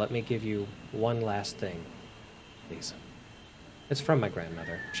 And so let me give you one last thing, please. It's from my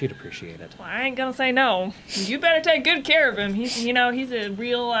grandmother. She'd appreciate it. Well, I ain't gonna say no. You better take good care of him. He's a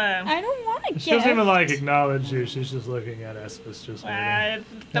real, I don't want to She doesn't give. even like acknowledge you. She's just looking at Espis, just waiting.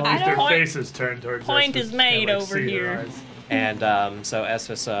 the At least her point, face is turned towards point Espis, is just made kinda, like, over see her here. eyes. And so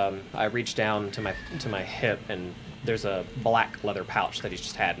Esphus, I reached down to my hip, and there's a black leather pouch that he's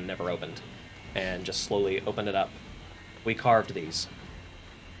just had and never opened, and just slowly opened it up. We carved these.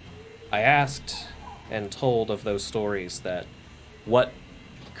 I asked and told of those stories that what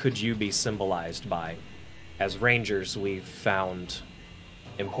could you be symbolized by? As rangers, we've found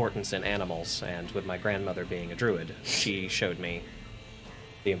importance in animals, and with my grandmother being a druid, she showed me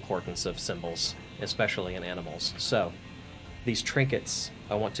the importance of symbols, especially in animals. So, these trinkets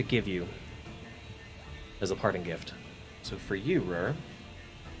I want to give you as a parting gift. So for you, Rur,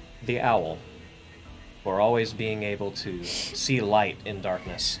 the owl, for always being able to see light in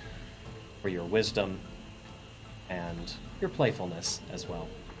darkness, for your wisdom and your playfulness as well.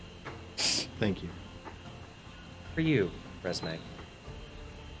 Thank you. For you, Resme,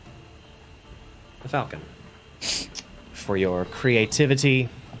 the falcon, for your creativity,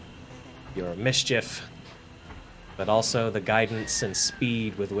 your mischief, but also the guidance and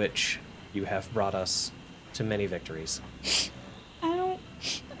speed with which you have brought us to many victories. I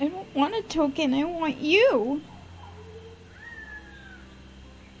don't want a token. I want you.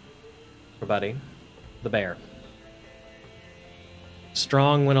 For Buddy, the bear.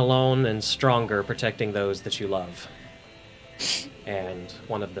 Strong when alone and stronger protecting those that you love. And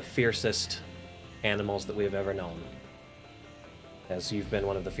one of the fiercest animals that we have ever known. As you've been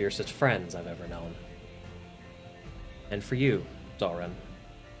one of the fiercest friends I've ever known. And for you, Dalren,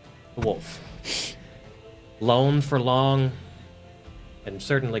 the wolf. Lone for long, and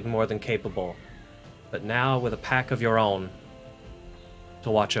certainly more than capable, but now with a pack of your own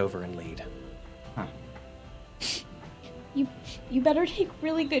to watch over and lead. You better take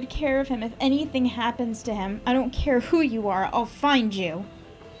really good care of him. If anything happens to him, I don't care who you are, I'll find you.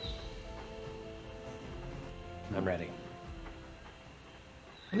 I'm ready.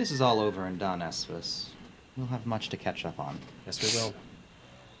 When this is all over and done, Espis, we'll have much to catch up on. Yes, we will.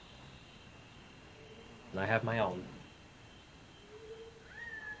 And I have my own.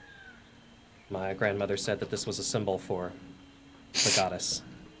 My grandmother said that this was a symbol for the goddess,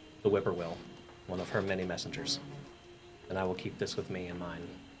 the whippoorwill, one of her many messengers. And I will keep this with me in mind.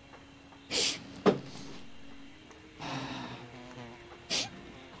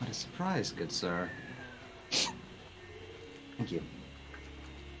 What a surprise, good sir. Thank you.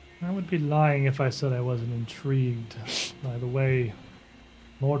 I would be lying if I said I wasn't intrigued by the way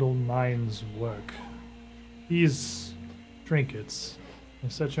mortal minds work. These trinkets, they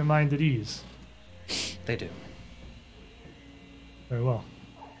set your mind at ease. They do. Very well.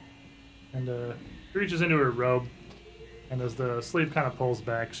 And she reaches into her robe, and as the sleeve kind of pulls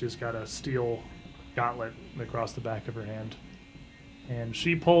back, she's got a steel gauntlet across the back of her hand. And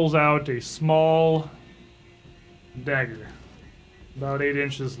she pulls out a small dagger, about 8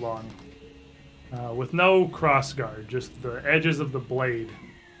 inches long, with no crossguard, just the edges of the blade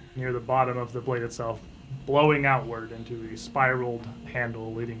near the bottom of the blade itself, blowing outward into a spiraled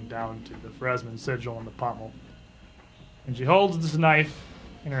handle leading down to the Pharasman sigil on the pommel. And she holds this knife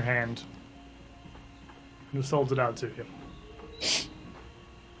in her hand and just holds it out to you.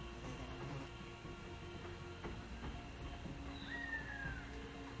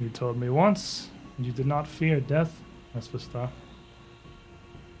 You told me once you did not fear death, Espista.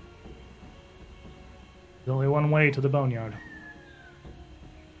 There's only one way to the boneyard.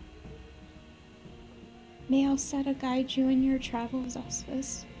 May Alceta guide you in your travels,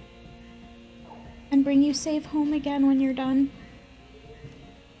 Espis. And bring you safe home again when you're done.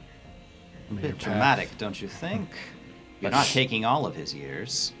 A bit dramatic, don't you think? You're not taking all of his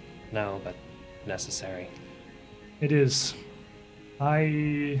years. No, but necessary. It is.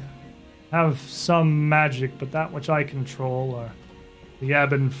 I have some magic, but that which I control are the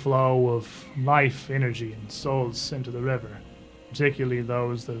ebb and flow of life, energy, and souls into the river, particularly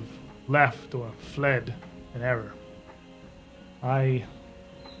those that have left or fled in error. I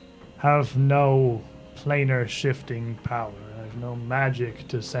have no planar shifting power. I have no magic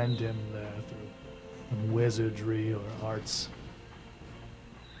to send him there through wizardry or arts.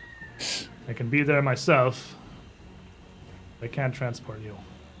 I can be there myself. I can't transport you.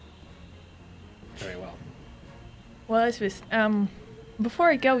 Very well. Well, it's just, before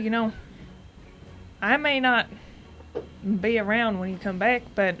I go, I may not be around when you come back,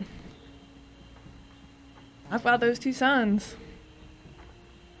 but I've got those two sons.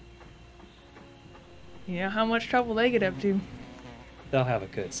 You know how much trouble they get up to. They'll have a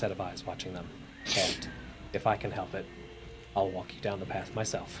good set of eyes watching them. And if I can help it, I'll walk you down the path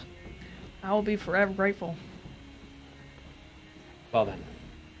myself. I will be forever grateful. Well then.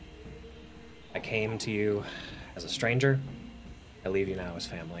 I came to you as a stranger. I leave you now as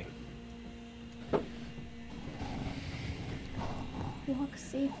family. Walk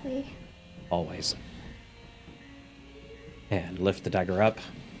safely. Always. And lift the dagger up.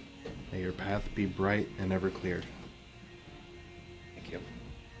 May your path be bright and ever clear. Thank you.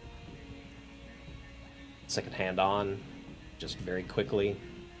 Second hand on, just very quickly.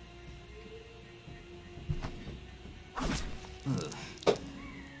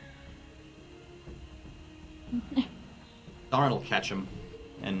 Darn will catch him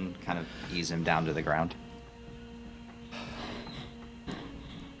and kind of ease him down to the ground.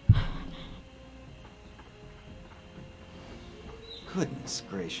 Goodness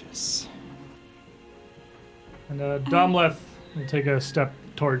gracious. And Domleth will take a step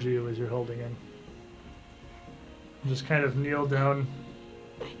towards you as you're holding him. Just kind of kneel down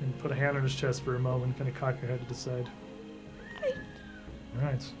and put a hand on his chest for a moment, kind of cock your head to the side.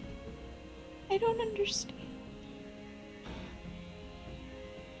 Alright. I don't understand.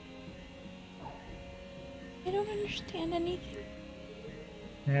 I don't understand anything.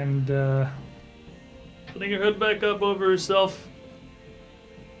 And putting her head back up over herself,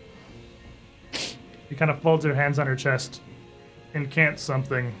 she kind of folds her hands on her chest, incants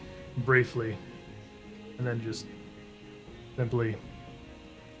something briefly, and then just simply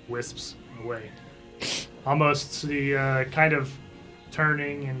wisps away. Almost the kind of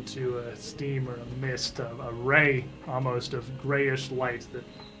turning into a steam or a mist, a ray almost of grayish light that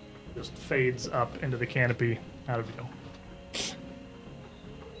just fades up into the canopy out of view.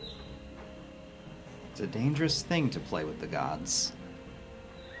 It's a dangerous thing to play with the gods.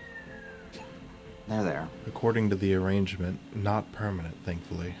 They're there. According to the arrangement, not permanent,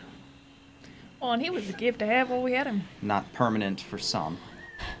 thankfully. Well, and he was a gift to have while we had him. Not permanent for some.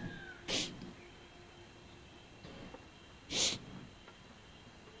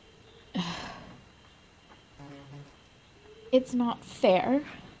 It's not fair.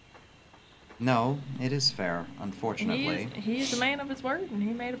 No, it is fair, unfortunately. He's a man of his word, and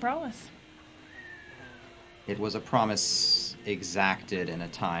he made a promise. It was a promise exacted in a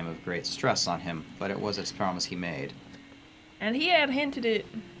time of great stress on him, but it was a promise he made. And he had hinted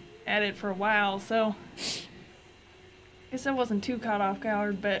at it for a while, so I guess I wasn't too caught off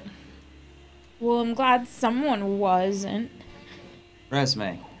guard, but... Well, I'm glad someone wasn't.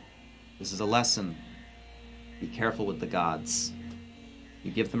 Resme, this is a lesson. Be careful with the gods.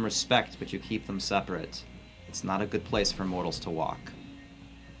 You give them respect, but you keep them separate. It's not a good place for mortals to walk.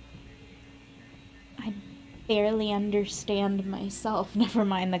 I barely understand myself, never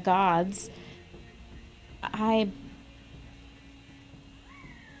mind the gods.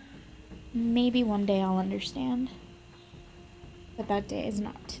 Maybe one day I'll understand. But that day is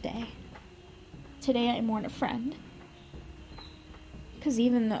not today. Today I mourn a friend. Because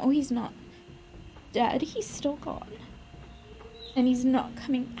even though he's not dead, he's still gone. And he's not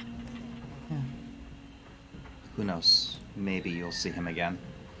coming back. Yeah. Who knows? Maybe you'll see him again.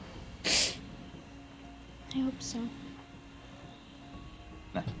 I hope so.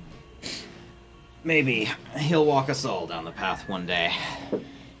 Maybe he'll walk us all down the path one day.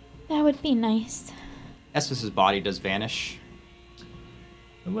 That would be nice. Esphus's body does vanish.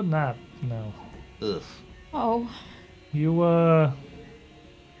 It would not, no. Ugh. Oh. You,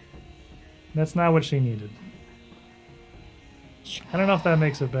 that's not what she needed. I don't know if that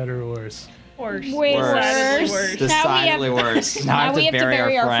makes it better or worse. Worse. Way Decidedly worse. worse. Decidedly worse. Now we have to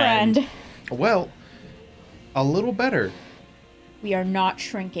bury our friend. Well, a little better. We are not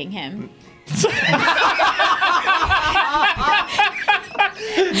shrinking him.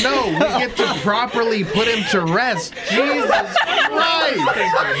 No, we get to properly put him to rest. Jesus Christ!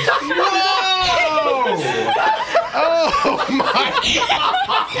 Whoa! Oh my!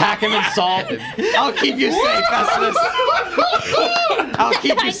 Pack him in salt. I'll keep you safe, Estus. I'll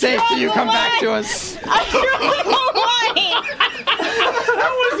keep you safe till you come back to us. I threw him away.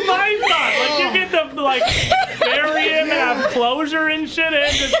 That was my thought. Like, you get to, like, bury him and have closure and shit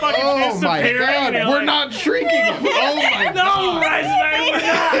and just fucking Oh my disappear. god! And We're like, not shrinking. Oh my No, god! Resume, we're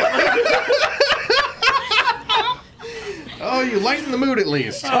not. Oh, you lighten the mood at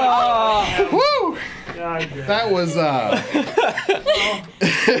least. Woo! God damn. That was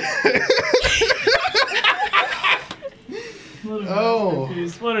What an Oh.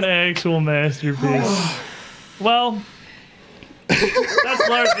 masterpiece. What an actual masterpiece. Well, that's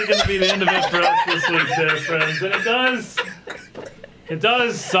largely going to be the end of it for us this week, there, friends. And it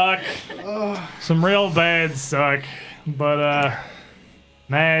does suck. Some real bad suck. But,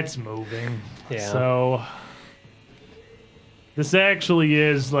 Matt's moving. Yeah. So, this actually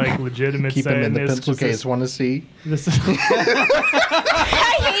is, like, legitimate keep him in the sadness, pencil 'cause case. Want to see? This is... I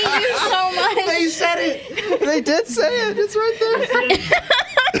hate you so much. said it. They did say it. It's right there.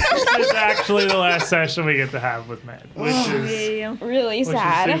 This is actually the last session we get to have with Matt, which is Really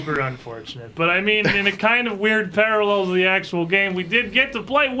sad. super unfortunate. But I mean, in a kind of weird parallel to the actual game, we did get to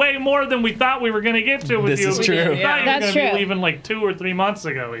play way more than we thought we were going to get to with This you. is We true. thought Yeah. you were That's gonna be true. leaving like 2 or 3 months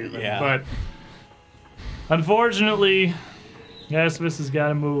ago, even. Yeah. But unfortunately, Esvis has got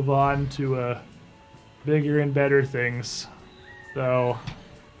to move on to bigger and better things. So,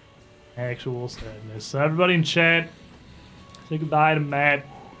 actual sadness. So everybody in chat, say goodbye to Matt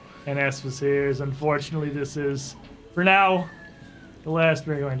and Esvis here. As unfortunately, this is, for now, the last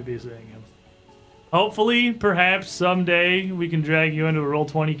we're going to be seeing him. Hopefully, perhaps someday we can drag you into a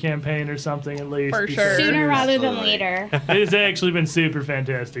Roll20 campaign or something at least. For because sure. Sooner rather than Absolutely. later. It has actually been super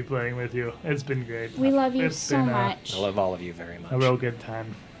fantastic playing with you. It's been great. We love you It's so been, much. I love all of you very much. A real good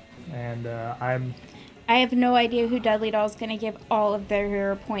time. And I have no idea who Dudley Doll's gonna give all of their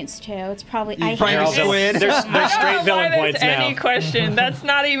hero points to. It's probably I probably hate all you. Squid. They're I straight don't know villain why points there's now. any question. That's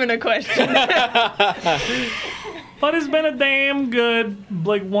not even a question. But it's been a damn good,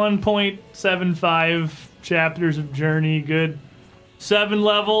 like, 1.75 chapters of Journey, good 7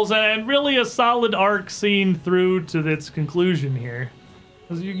 levels, and really a solid arc seen through to its conclusion here.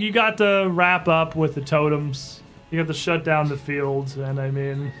 'Cause you got to wrap up with the totems, you got to shut down the fields, and I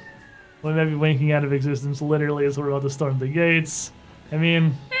mean, when maybe winking out of existence literally as we're about to storm the gates. I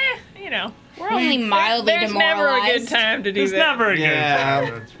mean, you know, We're only mildly there's never a good demoralized. time to do it's that. never a Yeah.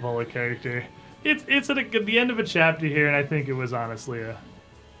 good time to roll a character. It's at the end of a chapter here, and I think it was honestly a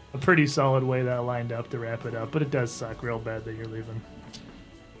pretty solid way that lined up to wrap it up. But it does suck real bad that you're leaving.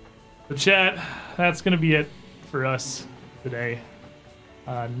 The chat, that's gonna be it for us today.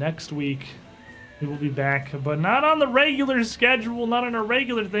 Next week we will be back, but not on the regular schedule, not on a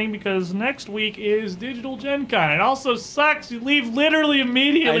regular thing, because next week is Digital Gen Con. It also sucks. You leave literally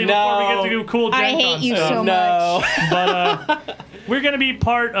immediately I before we get know. to do cool Gen I Con hate you stuff. so No. much. But we're going to be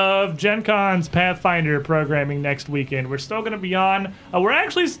part of Gen Con's Pathfinder programming next weekend. We're still going to be on. We're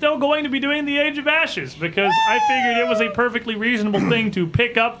actually still going to be doing the Age of Ashes because I figured it was a perfectly reasonable thing to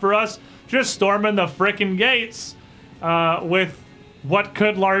pick up for us just storming the frickin' gates with what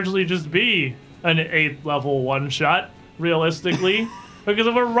could largely just be an 8th level one-shot, realistically. Because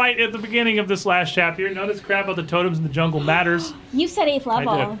we're right at the beginning of this last chapter. None of this crap about the totems in the jungle matters. You said 8th I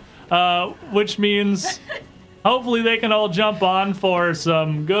level. did. Which means hopefully they can all jump on for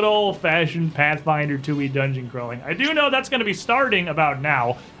some good old-fashioned Pathfinder 2e dungeon crawling. I do know that's going to be starting about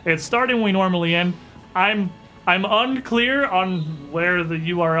now. It's starting when we normally end. I'm unclear on where the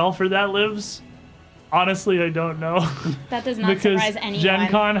URL for that lives. Honestly, I don't know. That does not Because surprise anyone. Gen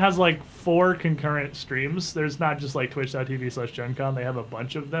Con has like 4 concurrent streams. There's not just like twitch.tv/Gen Con. They have a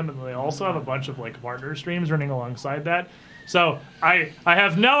bunch of them, and they also have a bunch of like partner streams running alongside that. So I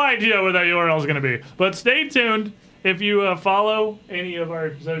have no idea where that URL is going to be. But stay tuned. If you follow any of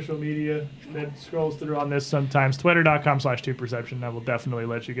our social media that scrolls through on this sometimes, twitter.com/2perception, I will definitely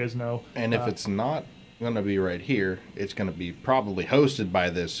let you guys know. And if it's not going to be right here, it's going to be probably hosted by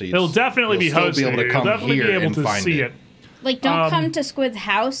this. So It'll definitely be you'll still hosted. be able to You'll come definitely here be able and to find see it. it. Like, don't come to Squid's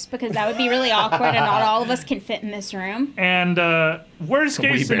house because that would be really awkward and not all of us can fit in this room. And worst We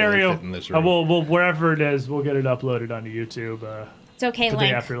barely case scenario, fit in this room. we'll wherever it is, we'll get it uploaded onto YouTube It's okay, the day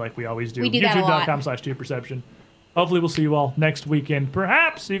Link. after, like we always do. We do that a lot. YouTube.com/2perception. Hopefully, we'll see you all next weekend.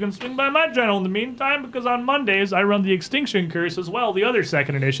 Perhaps you can swing by my channel in the meantime, because on Mondays I run the Extinction Curse as well, the other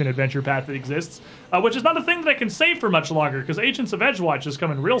 2nd edition adventure path that exists, which is not a thing that I can save for much longer, because Agents of Edgewatch is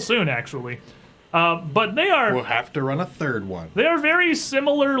coming real soon, actually. But they are. We'll have to run a 3rd one. They are very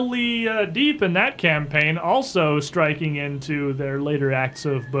similarly deep in that campaign, also striking into their later acts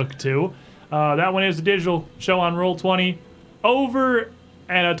of Book 2. That one is the digital show on Roll20 over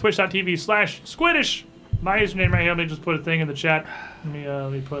at twitch.tv/Squiddish. My username right here. Let me just put a thing in the chat. Let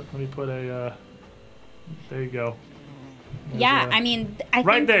me put a. There you go. Yeah, I mean, I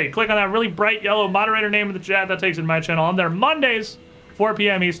right think there. Click on that really bright yellow moderator name in the chat. That takes you to my channel. I'm there Mondays, 4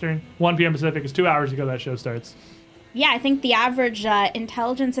 p.m. Eastern, 1 p.m. Pacific. It's 2 hours ago that show starts. Yeah, I think the average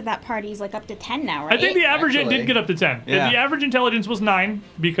intelligence of that party is like up to 10 now, right? I think the average Actually, it did get up to 10. yeah. The average intelligence was 9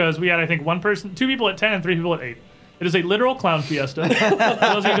 because we had, I think, 2 people at 10 and 3 people at 8. It is a literal clown fiesta. For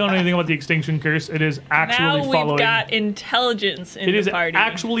those who don't know anything about the Extinction Curse, it is actually Now following. we've got intelligence in It is the party.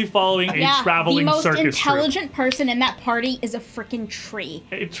 actually following a Yeah, traveling the most circus intelligent person in that party is a freaking tree.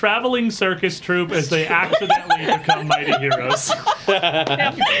 troupe. A traveling circus troupe as they accidentally become mighty heroes.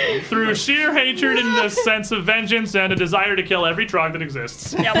 Through sheer hatred and a sense of vengeance and a desire to kill every trog that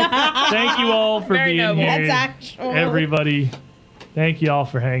exists. Yep. Thank you all for Very being noble. here. That's actual. Everybody, thank you all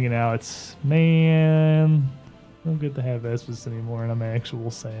for hanging out. Man, I don't get to have Espas anymore, and I'm actual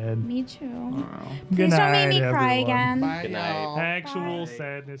sad. Me too. Good Please don't make night, me cry everyone. again. Bye, Good night. y'all. Actual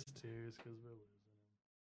sadness tears because we're losing.